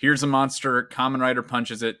of here's a monster, Kamen Rider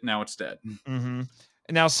punches it, now it's dead. Mm-hmm.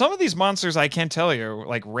 Now some of these monsters I can tell you,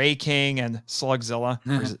 like Ray King and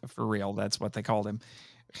Slugzilla, for real, that's what they called him,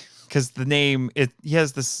 because the name he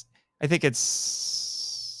has this. I think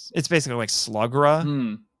it's basically like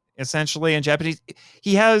Slugra, essentially in Japanese.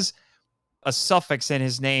 He has a suffix in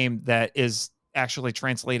his name that is actually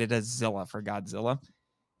translated as Zilla for Godzilla.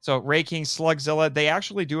 So Ray King, Slugzilla, they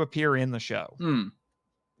actually do appear in the show.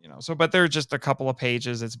 You know, so but they're just a couple of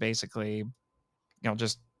pages. It's basically,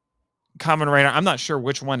 just Kamen Rider. I'm not sure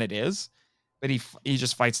which one it is, but he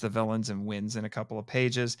just fights the villains and wins in a couple of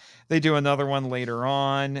pages. They do another one later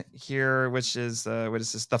on here, which is what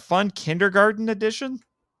is this? The Fun Kindergarten Edition,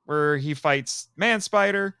 where he fights Man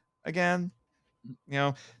Spider again. You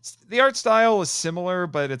know, the art style is similar,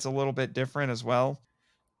 but it's a little bit different as well.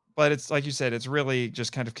 But it's like you said, it's really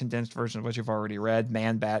just kind of condensed version of what you've already read.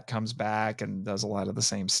 Man Bat comes back and does a lot of the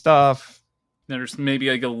same stuff. There's maybe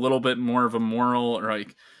like a little bit more of a moral, or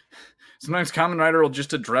like sometimes Kamen Rider will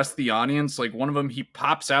just address the audience. Like one of them, he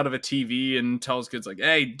pops out of a TV and tells kids like,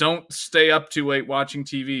 "Hey, don't stay up too late watching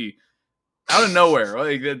TV." Out of nowhere,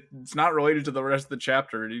 like it's not related to the rest of the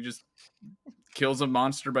chapter. He just kills a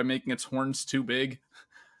monster by making its horns too big.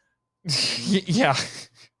 Yeah,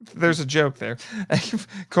 there's a joke there.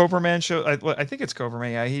 Cobra Man I think it's Cobra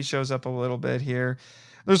Man. Yeah, he shows up a little bit here.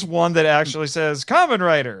 There's one that actually says, "Kamen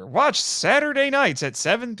Rider, watch Saturday nights at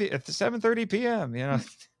 7:30 p.m." You know,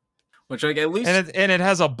 which like at least and it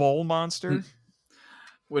has a bowl monster.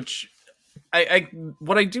 Which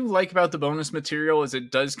what I do like about the bonus material is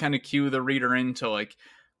it does kind of cue the reader into like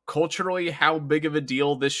culturally how big of a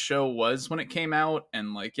deal this show was when it came out,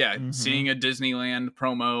 and like seeing a Disneyland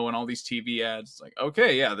promo and all these TV ads, like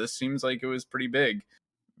okay, this seems like it was pretty big.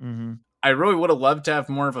 I really would have loved to have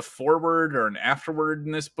more of a forward or an afterword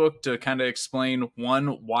in this book to kind of explain one,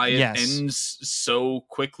 why it ends so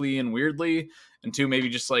quickly and weirdly, and two, maybe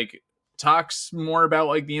just like talks more about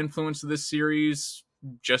like the influence of this series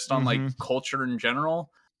just on like culture in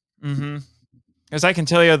general. As I can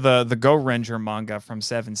tell you, the Go Ranger manga from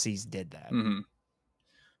Seven Seas did that.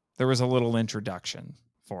 There was a little introduction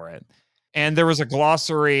for it. And there was a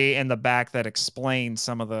glossary in the back that explained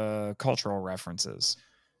some of the cultural references.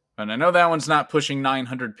 And I know that one's not pushing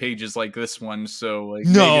 900 pages like this one, so like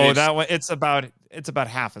no, that one it's about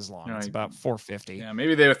half as long. It's about 450. Yeah,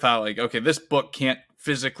 maybe they thought like, okay, this book can't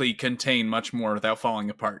physically contain much more without falling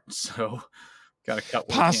apart, so gotta cut.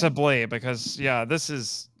 Possibly because this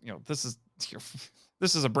is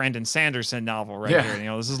this is a Brandon Sanderson novel right Yeah. here. You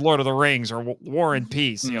know, this is Lord of the Rings or War and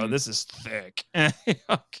Peace. You know, this is thick.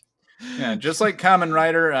 Yeah, just like Kamen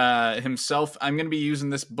Rider himself, I'm going to be using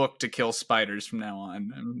this book to kill spiders from now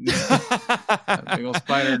on. A big old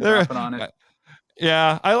spider dropping on it.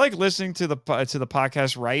 Yeah, I like listening to the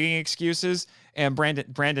podcast writing excuses, and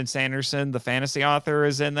Brandon Sanderson, the fantasy author,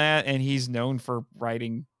 is in that, and he's known for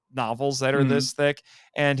writing novels that are this thick.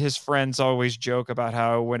 And his friends always joke about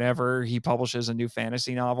how whenever he publishes a new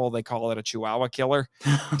fantasy novel, they call it a Chihuahua killer.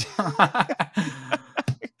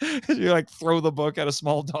 You like throw the book at a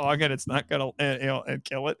small dog, and it's not gonna and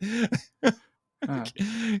kill it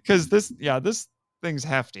because this thing's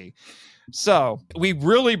hefty. So we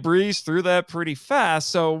really breezed through that pretty fast.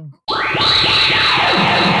 So,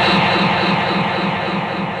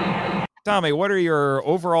 Tommy, what are your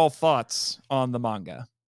overall thoughts on the manga,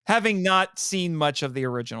 having not seen much of the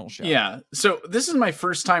original show? Yeah, so this is my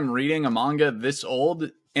first time reading a manga this old,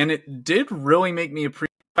 and it did really make me appreciate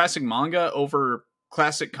classic manga over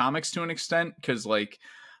classic comics to an extent, because like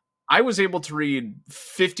I was able to read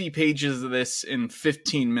 50 pages of this in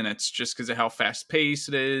 15 minutes just because of how fast paced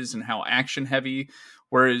it is and how action heavy.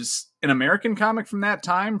 Whereas an American comic from that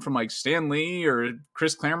time, from like Stan Lee or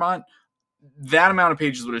Chris Claremont, that amount of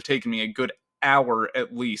pages would have taken me a good hour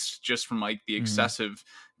at least, just from like the excessive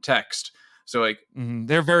text. So like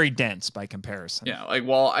they're very dense by comparison. Yeah, like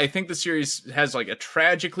while I think the series has like a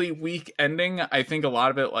tragically weak ending, I think a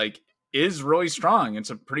lot of it like is really strong. It's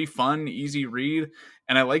a pretty fun, easy read.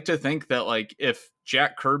 And I like to think that like if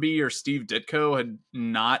Jack Kirby or Steve Ditko had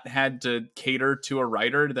not had to cater to a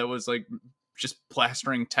writer that was like just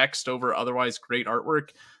plastering text over otherwise great artwork,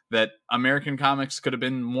 that American comics could have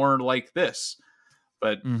been more like this.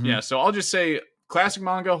 But yeah, so I'll just say classic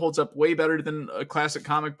manga holds up way better than classic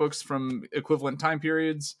comic books from equivalent time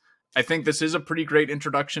periods. I think this is a pretty great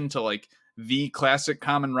introduction to like the classic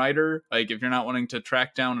Kamen Rider. Like if you're not wanting to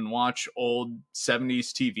track down and watch old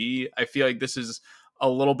 70s TV, I feel like this is a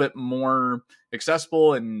little bit more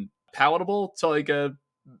accessible and palatable to like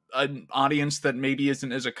an audience that maybe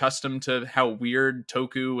isn't as accustomed to how weird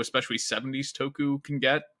toku, especially 70s toku, can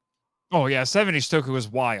get. Oh yeah, 70s toku is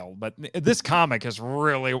wild, but this comic is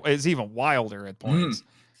even wilder at points.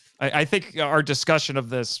 I think our discussion of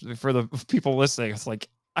this for the people listening, it's like,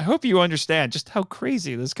 I hope you understand just how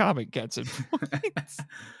crazy this comic gets at points.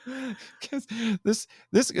 Because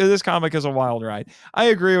this comic is a wild ride. I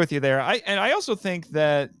agree with you there. I also think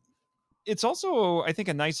that it's also, I think,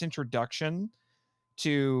 a nice introduction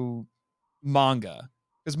to manga,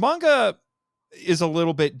 because manga is a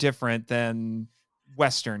little bit different than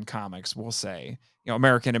Western comics, we'll say,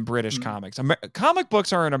 American and British comics. Comic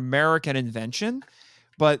books are an American invention,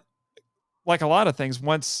 but like a lot of things,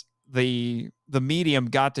 once the medium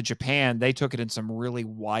got to Japan, they took it in some really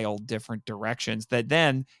wild, different directions that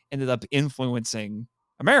then ended up influencing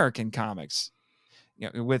American comics,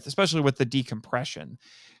 especially with the decompression.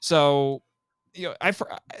 So,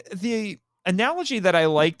 the analogy that I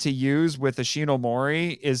like to use with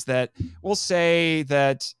Ishinomori is that we'll say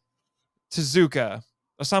that Osamu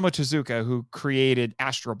Tezuka, who created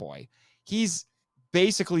Astro Boy, he's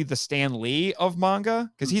basically the Stan Lee of manga,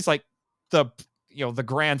 because he's like the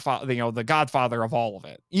grandfather, the godfather of all of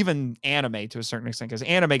it, even anime to a certain extent, because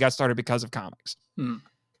anime got started because of comics.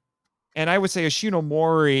 And I would say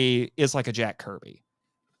Ishinomori is like a Jack Kirby.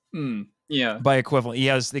 Yeah, by equivalent,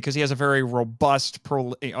 because he has a very robust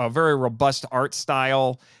art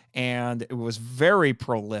style, and it was very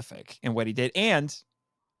prolific in what he did. And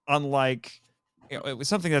unlike, it was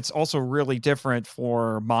something that's also really different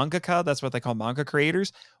for mangaka. That's what they call manga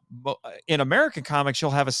creators. In American comics,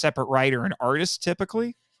 you'll have a separate writer and artist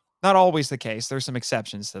typically. Not always the case. There's some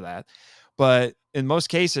exceptions to that. But in most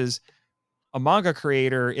cases, a manga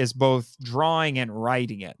creator is both drawing and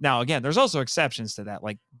writing it. Now, again, there's also exceptions to that.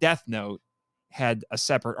 Like Death Note had a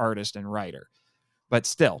separate artist and writer. But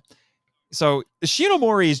still. So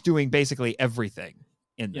Ishinomori is doing basically everything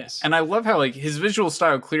in this. And I love how like his visual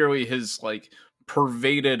style clearly has like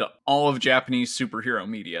pervaded all of Japanese superhero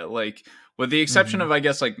media. Like with the exception of, I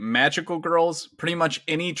guess, like Magical Girls, pretty much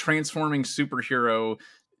any transforming superhero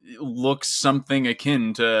looks something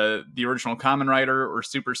akin to the original Kamen Rider or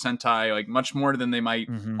Super Sentai, like much more than they might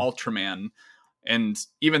Ultraman. And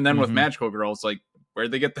even then with Magical Girls, like where'd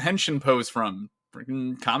they get the Henshin pose from?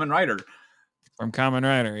 Freaking Kamen Rider. From Kamen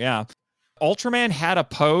Rider, yeah. Ultraman had a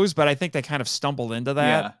pose, but I think they kind of stumbled into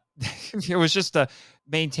that. Yeah. It was just to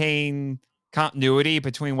maintain continuity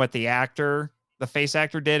between what the face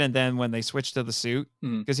actor did, and then when they switched to the suit,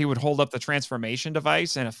 because he would hold up the transformation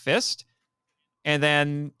device in a fist. And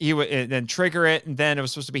then he would then trigger it, and then it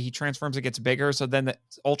was supposed to be he transforms, it gets bigger. So then the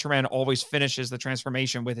Ultraman always finishes the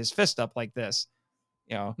transformation with his fist up like this,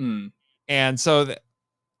 And so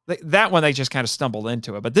that one they just kind of stumbled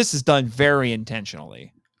into it, but this is done very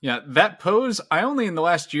intentionally. Yeah, that pose, I only in the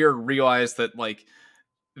last year realized that like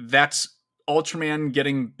that's Ultraman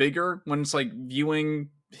getting bigger when it's like viewing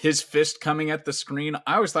his fist coming at the screen.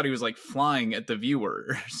 I always thought he was like flying at the viewer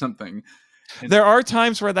or something. There are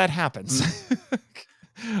times where that happens.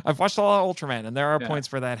 I've watched a lot of Ultraman, and there are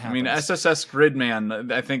points where that happens. I mean, SSS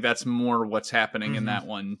Gridman, I think that's more what's happening in that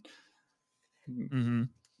one. Mm-hmm.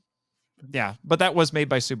 Yeah, but that was made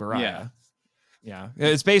by Tsuburaya. Yeah.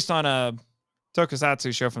 It's based on a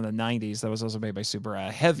tokusatsu show from the 90s that was also made by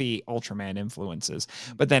Tsuburaya. Heavy Ultraman influences.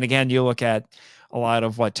 But then again, you look at a lot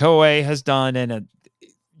of what Toei has done, and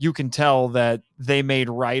you can tell that they made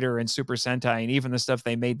Rider and Super Sentai, and even the stuff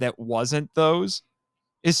they made that wasn't those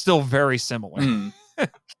is still very similar.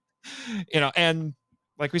 And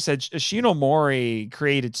like we said, Ishinomori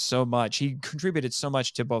created so much. He contributed so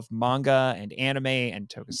much to both manga and anime and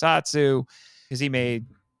tokusatsu, because he made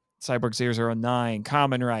Cyborg 009,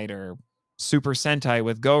 Kamen Rider, Super Sentai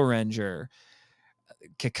with Go Ranger,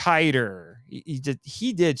 Kikaider.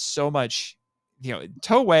 He did so much.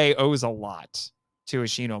 Toei owes a lot to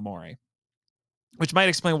Ishinomori, which might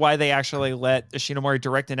explain why they actually let Ishinomori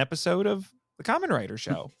direct an episode of the Kamen Rider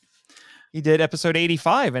show. He did episode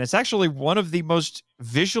 85, and it's actually one of the most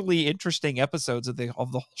visually interesting episodes of the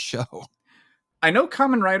whole show. I know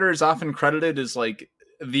Kamen Rider is often credited as like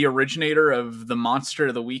the originator of the Monster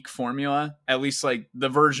of the Week formula, at least like the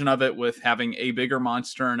version of it with having a bigger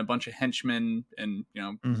monster and a bunch of henchmen and,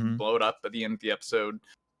 blow it up at the end of the episode.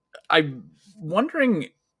 I'm wondering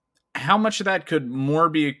how much of that could more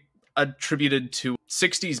be attributed to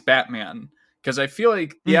 60s Batman, because I feel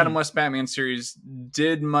like the Adam West Batman series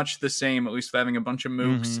did much the same, at least with having a bunch of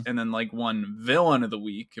mooks and then like one villain of the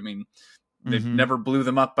week. I mean, they never blew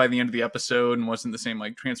them up by the end of the episode and wasn't the same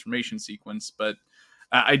like transformation sequence, but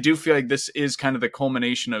I do feel like this is kind of the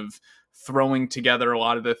culmination of throwing together a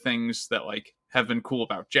lot of the things that like have been cool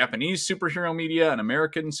about Japanese superhero media and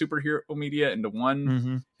American superhero media into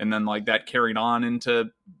one. And then like that carried on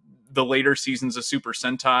into the later seasons of Super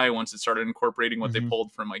Sentai once it started incorporating what they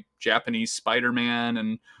pulled from like Japanese Spider-Man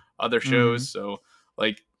and other shows. So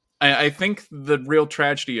like, I think the real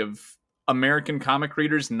tragedy of American comic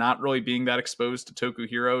readers not really being that exposed to Toku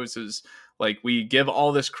heroes is like we give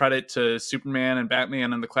all this credit to Superman and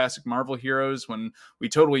Batman and the classic Marvel heroes when we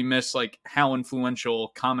totally miss like how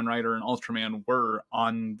influential Kamen Rider and Ultraman were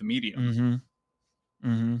on the medium.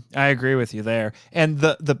 I agree with you there. And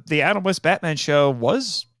the Adam West Batman show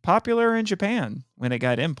was popular in Japan when it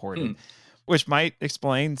got imported, which might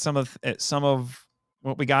explain some of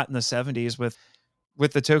what we got in the 70s with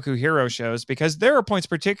the Toku hero shows, because there are points,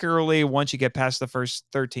 particularly once you get past the first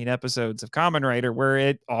 13 episodes of Kamen Rider, where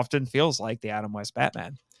it often feels like the Adam West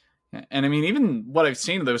Batman. And I mean, even what I've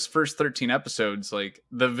seen of those first 13 episodes, like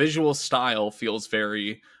the visual style feels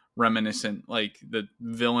very reminiscent. Like the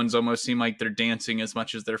villains almost seem like they're dancing as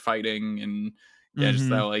much as they're fighting, and just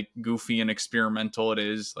how like goofy and experimental it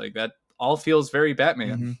is. Like that all feels very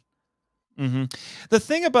Batman. The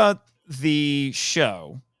thing about the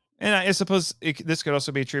show, and I suppose this could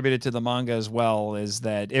also be attributed to the manga as well, is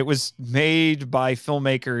that it was made by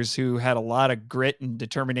filmmakers who had a lot of grit and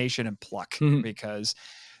determination and pluck, because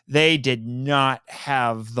they did not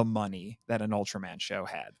have the money that an Ultraman show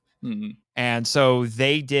had. And so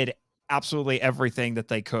they did absolutely everything that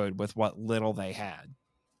they could with what little they had.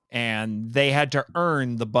 And they had to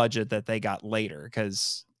earn the budget that they got later,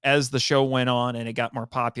 because as the show went on and it got more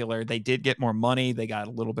popular, they did get more money. They got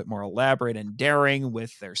a little bit more elaborate and daring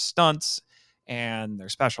with their stunts and their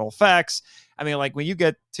special effects. I mean, like when you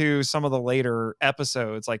get to some of the later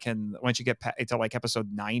episodes, like once you get to like episode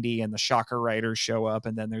 90 and the Shocker Riders show up,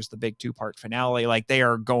 and then there's the big 2-part finale, like they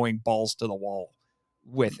are going balls to the wall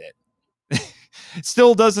with it.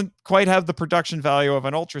 Still doesn't quite have the production value of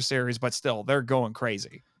an Ultra series, but still they're going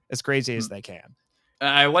crazy as they can.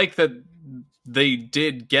 I like that they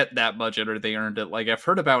did get that budget, or they earned it. Like I've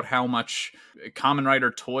heard about how much Kamen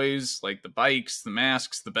Rider toys, like the bikes, the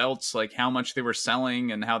masks, the belts, like how much they were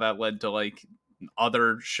selling and how that led to like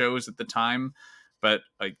other shows at the time. But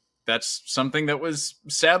like that's something that was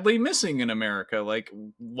sadly missing in America. Like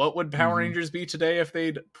what would Power Rangers be today if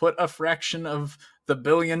they'd put a fraction of the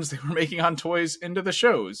billions they were making on toys into the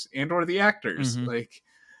shows and or the actors? Like,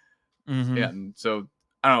 yeah. And so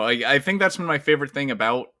I don't know. I think that's one of my favorite thing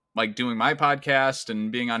about like doing my podcast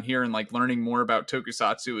and being on here and like learning more about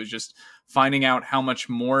tokusatsu is just finding out how much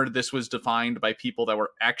more this was defined by people that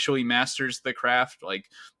were actually masters of the craft, like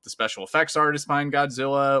the special effects artist behind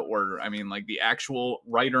Godzilla, or I mean like the actual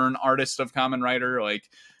writer and artist of Kamen Rider. Like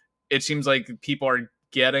it seems like people are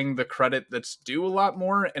getting the credit that's due a lot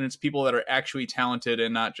more, and it's people that are actually talented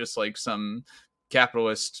and not just like some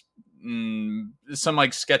capitalist, some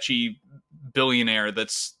like sketchy billionaire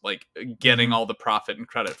that's like getting all the profit and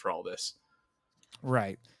credit for all this.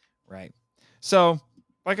 Right. So,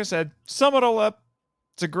 like I said, sum it all up.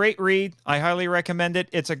 It's a great read. I highly recommend it.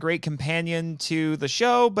 It's a great companion to the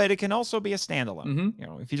show, but it can also be a standalone. You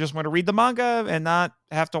know, if you just want to read the manga and not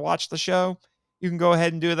have to watch the show, you can go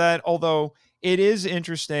ahead and do that. Although it is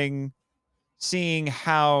interesting seeing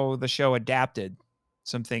how the show adapted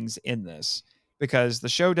some things in this, because the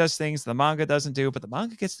show does things the manga doesn't do, but the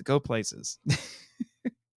manga gets to go places.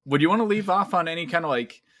 Would you want to leave off on any kind of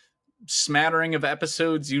like smattering of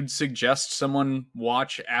episodes you'd suggest someone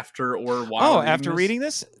watch after or while reading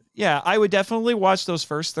this? Yeah, I would definitely watch those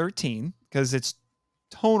first 13 because it's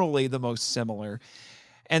tonally the most similar.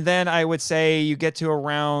 And then I would say you get to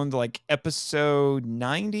around like episode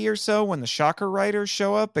 90 or so when the Shocker writers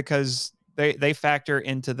show up, because they factor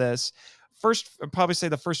into this. First, I'd probably say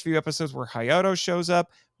the first few episodes where Hayato shows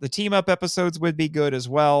up. The team up episodes would be good as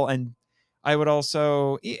well. And I would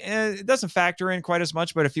also, it doesn't factor in quite as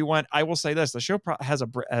much, but if you want, I will say this, the show has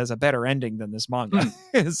a better ending than this manga.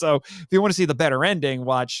 So if you want to see the better ending,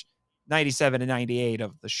 watch 97 and 98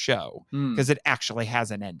 of the show, because it actually has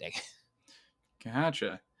an ending.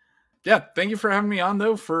 Gotcha. Yeah, thank you for having me on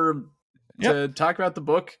though to talk about the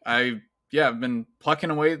book. I've been plucking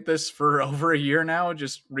away at this for over a year now,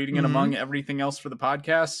 just reading it among everything else for the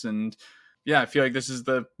podcast. And yeah, I feel like this is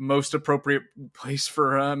the most appropriate place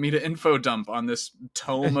for me to info dump on this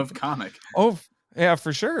tome of comic. Oh, yeah,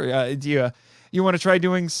 for sure. Do you want to try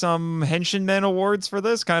doing some Henshin Men awards for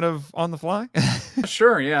this kind of on the fly?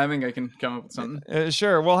 Sure. Yeah, I think I can come up with something.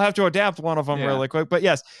 Sure. We'll have to adapt one of them really quick. But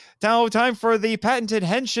yes, now time for the patented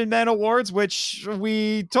Henshin Men awards, which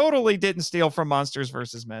we totally didn't steal from Monsters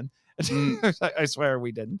vs. Men. I swear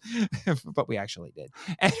we didn't, but we actually did.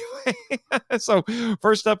 Anyway, so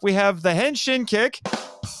first up, we have the Henshin Kick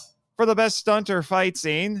for the best stunt or fight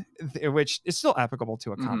scene, which is still applicable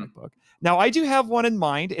to a comic book. Now, I do have one in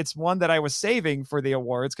mind. It's one that I was saving for the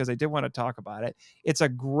awards because I did want to talk about it. It's a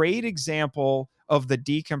great example of the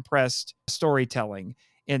decompressed storytelling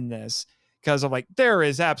in this, because I'm like, there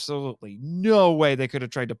is absolutely no way they could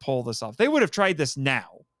have tried to pull this off. They would have tried this now.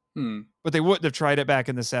 But they wouldn't have tried it back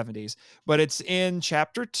in the 70s. But it's in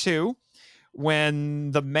chapter 2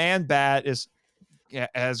 when the man bat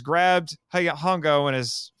has grabbed Hongo and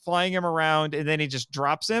is flying him around, and then he just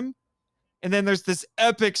drops him. And then there's this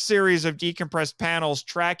epic series of decompressed panels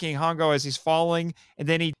tracking Hongo as he's falling, and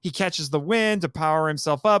then he catches the wind to power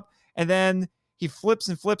himself up, and then he flips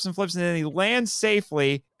and flips and flips, and then he lands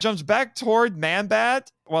safely, jumps back toward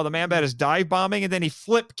Man-Bat while the Man-Bat is dive bombing, and then he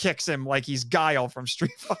flip kicks him like he's Guile from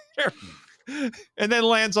Street Fighter, and then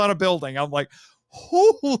lands on a building. I'm like,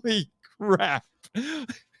 holy crap.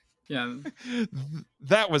 Yeah.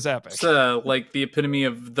 That was epic. It's like the epitome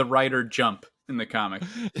of the rider jump in the comic.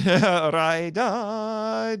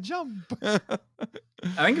 Rider jump. I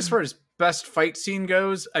think as far as best fight scene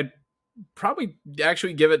goes, I'd probably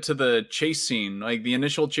actually give it to the chase scene, like the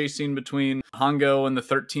initial chase scene between Hongo and the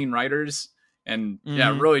 13 riders. And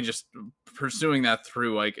really just pursuing that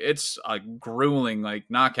through, like, it's a grueling, like,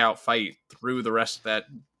 knockout fight through the rest of that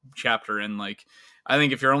chapter. And, like, I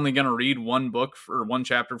think if you're only going to read one book or one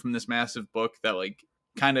chapter from this massive book that, like,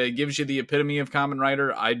 kind of gives you the epitome of Kamen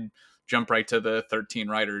Rider, I'd jump right to the 13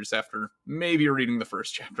 riders after maybe reading the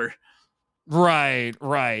first chapter. Right.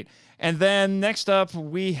 And then next up,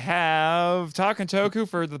 we have Takentoku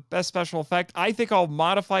for the best special effect. I think I'll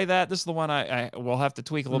modify that. This is the one I will have to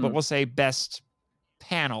tweak a little bit. We'll say best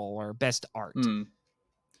panel or best art.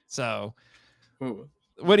 So,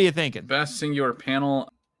 what are you thinking? Best singular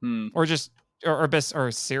panel? Or just, or best, or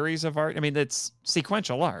a series of art? I mean, it's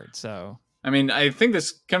sequential art, so. I mean, I think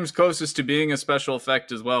this comes closest to being a special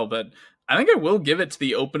effect as well, but I think I will give it to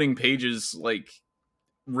the opening pages, like,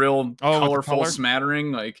 real colorful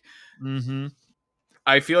smattering. Like,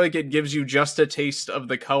 I feel like it gives you just a taste of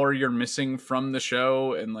the color you're missing from the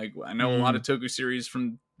show. And like, I know a lot of Toku series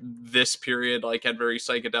from this period like had very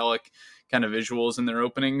psychedelic kind of visuals in their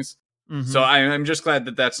openings. So I'm just glad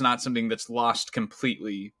that that's not something that's lost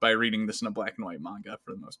completely by reading this in a black and white manga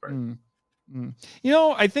for the most part. You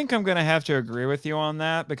know, I think I'm going to have to agree with you on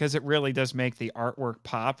that, because it really does make the artwork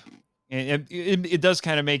pop It does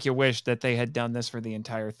kind of make you wish that they had done this for the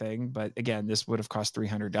entire thing. But again, this would have cost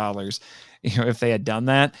 $300, if they had done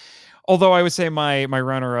that. Although I would say my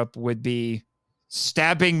runner up would be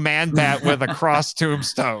stabbing Man-Bat with a cross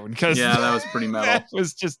tombstone. Because that was pretty metal.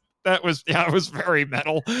 It was very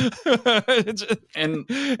metal. And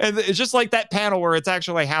it's just like that panel where it's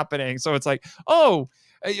actually happening. So it's like, oh,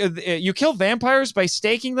 you kill vampires by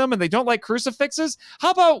staking them and they don't like crucifixes?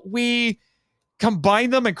 How about we combine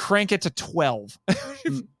them and crank it to 12?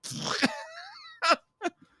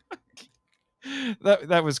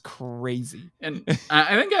 That was crazy. And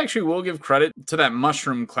I think I actually will give credit to that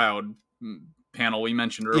mushroom cloud panel we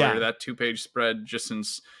mentioned earlier, that 2-page spread, just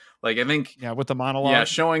since, like, I think... Yeah, with the monologue.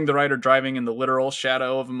 Showing the writer driving in the literal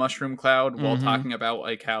shadow of a mushroom cloud while talking about,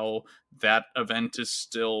 like, how that event is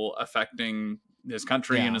still affecting his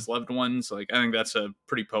country and his loved ones. Like, I think that's a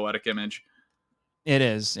pretty poetic image. It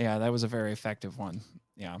is. Yeah, that was a very effective one.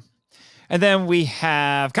 Yeah. And then we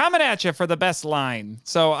have Kamen at you for the best line.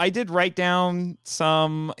 So I did write down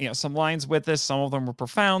some lines with this. Some of them were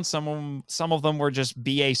profound. Some of them were just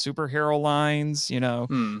BA superhero lines,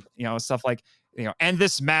 stuff like, and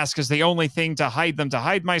this mask is the only thing to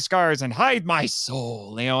hide my scars and hide my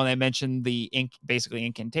soul. And I mentioned the basically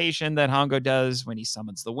incantation that Hongo does when he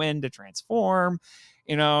summons the wind to transform.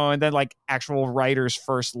 And then like actual writer's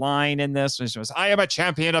first line in this was, I am a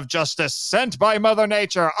champion of justice sent by Mother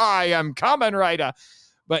Nature. I am Kamen Rider.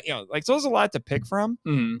 But, so there's a lot to pick from.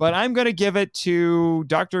 But I'm going to give it to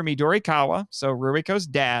Dr. Midorikawa, so Ruiko's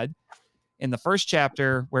dad, in the first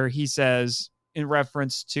chapter where he says, in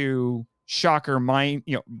reference to Shocker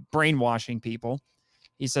brainwashing people,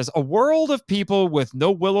 he says, a world of people with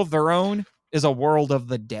no will of their own is a world of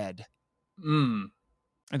the dead.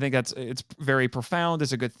 I think it's very profound.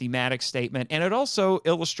 It's a good thematic statement. And it also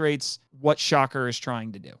illustrates what Shocker is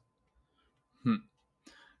trying to do.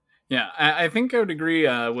 Yeah, I think I would agree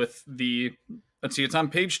with let's see, it's on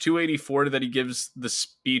page 284 that he gives the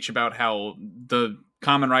speech about how the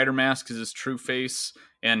Kamen Rider mask is his true face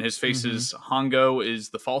and his face is Hongo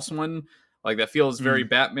is the false one. Like, that feels very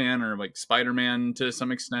Batman or like Spider-Man to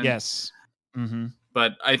some extent. Yes.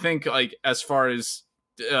 But I think, like, as far as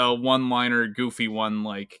one-liner, goofy one,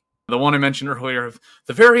 like the one I mentioned earlier of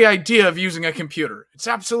the very idea of using a computer. It's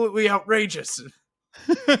absolutely outrageous.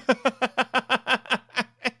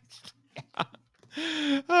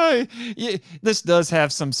 This does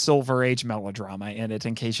have some Silver Age melodrama in it,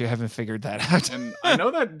 in case you haven't figured that out. And I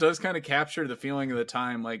know that does kind of capture the feeling of the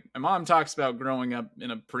time. Like, my mom talks about growing up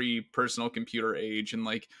in a pre-personal computer age and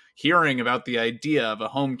like hearing about the idea of a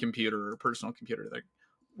home computer or personal computer. Like,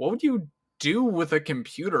 what would you do with a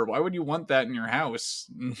computer? Why would you want that in your house?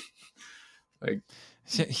 Like,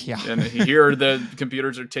 and here the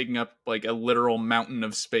computers are taking up like a literal mountain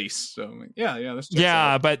of space. So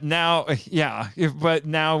but now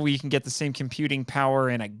we can get the same computing power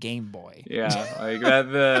in a Game Boy. Like that,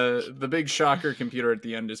 the big Shocker computer at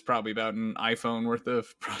the end is probably about an iPhone worth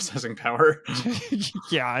of processing power.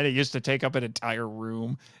 And it used to take up an entire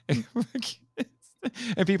room. And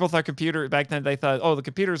people thought back then they thought, oh, the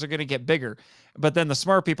computers are going to get bigger. But then the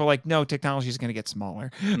smart people are like, no, technology is going to get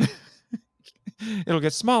smaller. It'll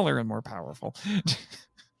get smaller and more powerful.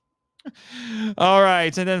 All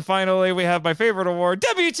right. And then finally, we have my favorite award,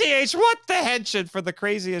 WTH, what the Henshin, for the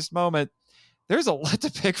craziest moment. There's a lot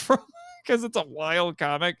to pick from because it's a wild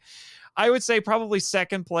comic. I would say probably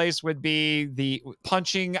second place would be the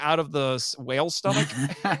punching out of the whale stomach.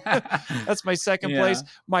 That's my second place.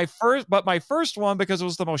 My first one, because it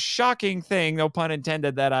was the most shocking thing, no pun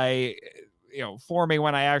intended, that for me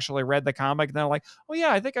when I actually read the comic. And then I'm like, oh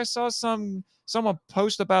yeah, I think I saw someone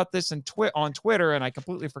post about this on Twitter, and I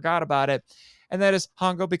completely forgot about it. And that is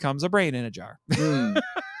Hongo becomes a brain in a jar. Because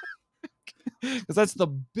that's the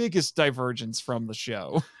biggest divergence from the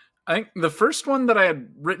show. I think the first one that I had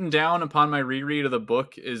written down upon my reread of the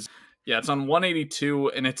book is, it's on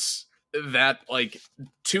 182, and it's that like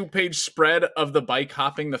 2-page spread of the bike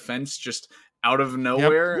hopping the fence just out of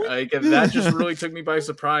nowhere. Yep. Like, that just really took me by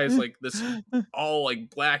surprise. Like, this all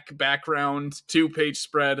like black background 2-page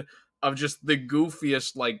spread of just the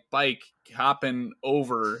goofiest like bike hopping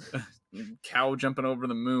over cow jumping over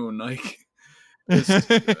the moon. Like,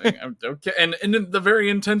 okay. And in the very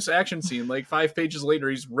intense action scene, like 5 pages later,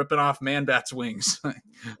 he's ripping off Man-Bat's wings.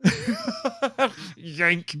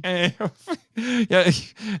 Yank. Yeah,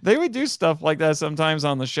 they would do stuff like that sometimes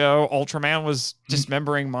on the show. Ultraman was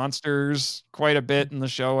dismembering monsters quite a bit in the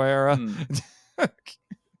show era.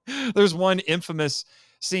 There's one infamous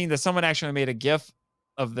scene that someone actually made a GIF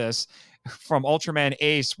of this from Ultraman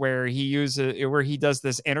Ace, where he does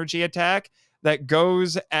this energy attack that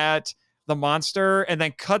goes at the monster and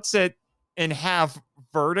then cuts it in half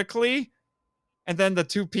vertically, and then the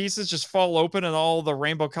two pieces just fall open and all the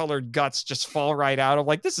rainbow colored guts just fall right out of,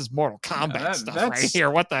 like, this is Mortal Kombat stuff right here.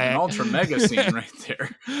 What the heck? An Ultra Mega scene right there.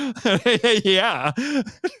 Yeah.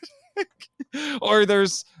 Or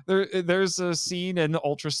there's a scene in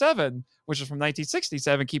Ultra 7, which is from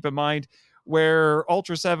 1967, keep in mind, where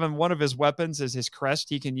Ultra 7, one of his weapons is his crest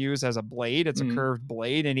he can use as a blade. It's a curved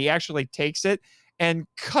blade, and he actually takes it and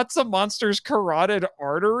cuts a monster's carotid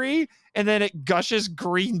artery, and then it gushes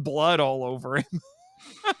green blood all over him.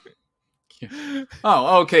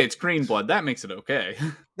 Oh, okay, it's green blood. That makes it okay.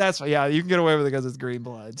 That's why, yeah, you can get away with it because it's green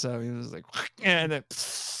blood. So he was like, and it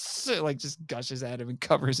like just gushes at him and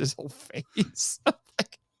covers his whole face.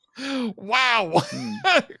 Like, wow.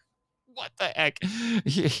 What the heck?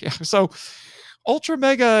 Yeah. So Ultra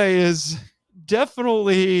Mega is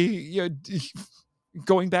definitely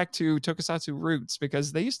going back to Tokusatsu roots,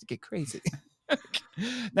 because they used to get crazy.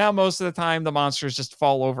 Now most of the time the monsters just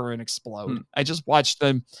fall over and explode. I just watched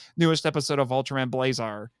the newest episode of Ultraman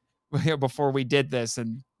Blazar before we did this,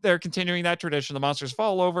 and they're continuing that tradition. The monsters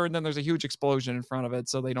fall over and then there's a huge explosion in front of it,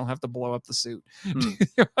 so they don't have to blow up the suit.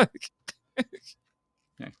 Okay.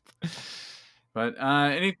 But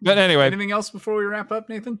anyway, anything else before we wrap up,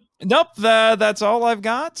 Nathan? Nope, that's all I've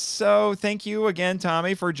got. So thank you again,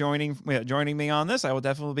 Tommy, for joining me on this. I will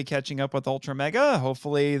definitely be catching up with Ultra Mega.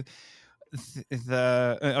 Hopefully,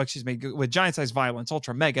 with Giant Size Violence,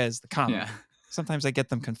 Ultra Mega is the comic. Yeah. Sometimes I get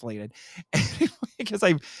them conflated, because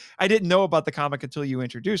I didn't know about the comic until you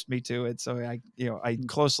introduced me to it. So I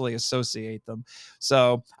closely associate them.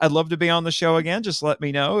 So I'd love to be on the show again. Just let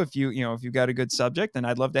me know if you got a good subject, and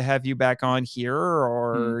I'd love to have you back on here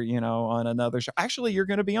or on another show. Actually, you're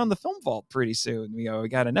going to be on the Film Vault pretty soon. We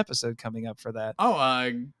got an episode coming up for that.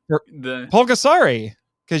 The Pulgasari.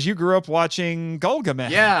 Because you grew up watching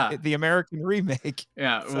Golgaman, the American remake.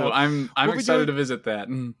 Yeah, so well, I'm excited to visit that.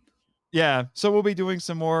 Yeah, so we'll be doing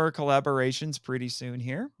some more collaborations pretty soon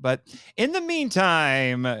here. But in the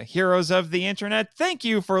meantime, heroes of the internet, thank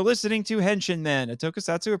you for listening to Henshin Men, a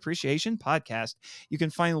Tokusatsu appreciation podcast. You can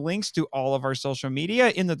find links to all of our social media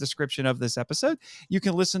in the description of this episode. You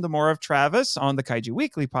can listen to more of Travis on the Kaiju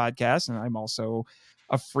Weekly podcast, and I'm also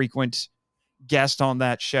a frequent guest on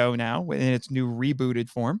that show now in its new rebooted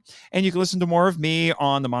form. And you can listen to more of me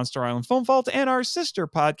on the Monster Island Film Vault and our sister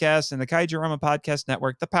podcast in the Kaiju Rama Podcast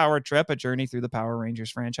Network, The Power Trip, a journey through the Power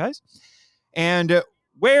Rangers franchise. And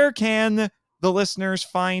where can the listeners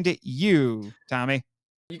find you, Tommy?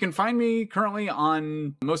 You can find me currently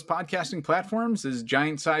on most podcasting platforms as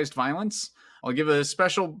Giant Sized Violence. I'll give a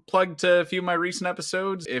special plug to a few of my recent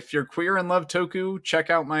episodes. If you're queer and love Toku,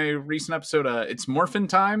 check out my recent episode, It's Morphin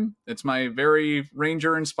Time. It's my very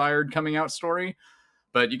Ranger-inspired coming-out story.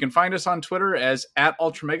 But you can find us on Twitter as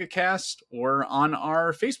 @UltraMegaCast or on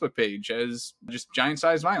our Facebook page as just Giant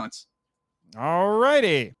Size Violence. All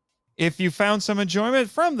righty. If you found some enjoyment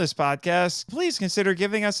from this podcast, please consider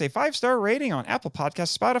giving us a 5-star rating on Apple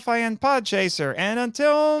Podcasts, Spotify, and Podchaser. And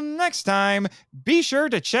until next time, be sure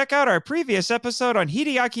to check out our previous episode on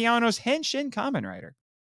Hideaki Anno's Henshin Kamen Rider.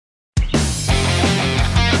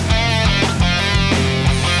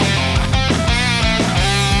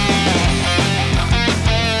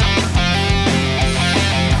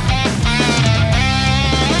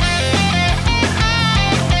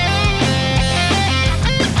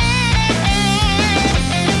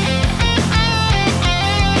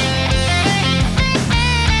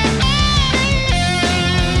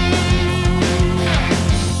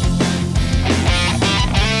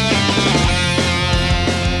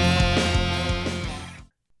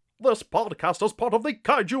 This podcast is part of the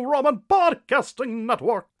Kaiju Ramen Podcasting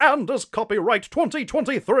Network and is copyright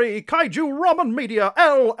 2023 Kaiju Ramen Media,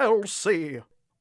 LLC.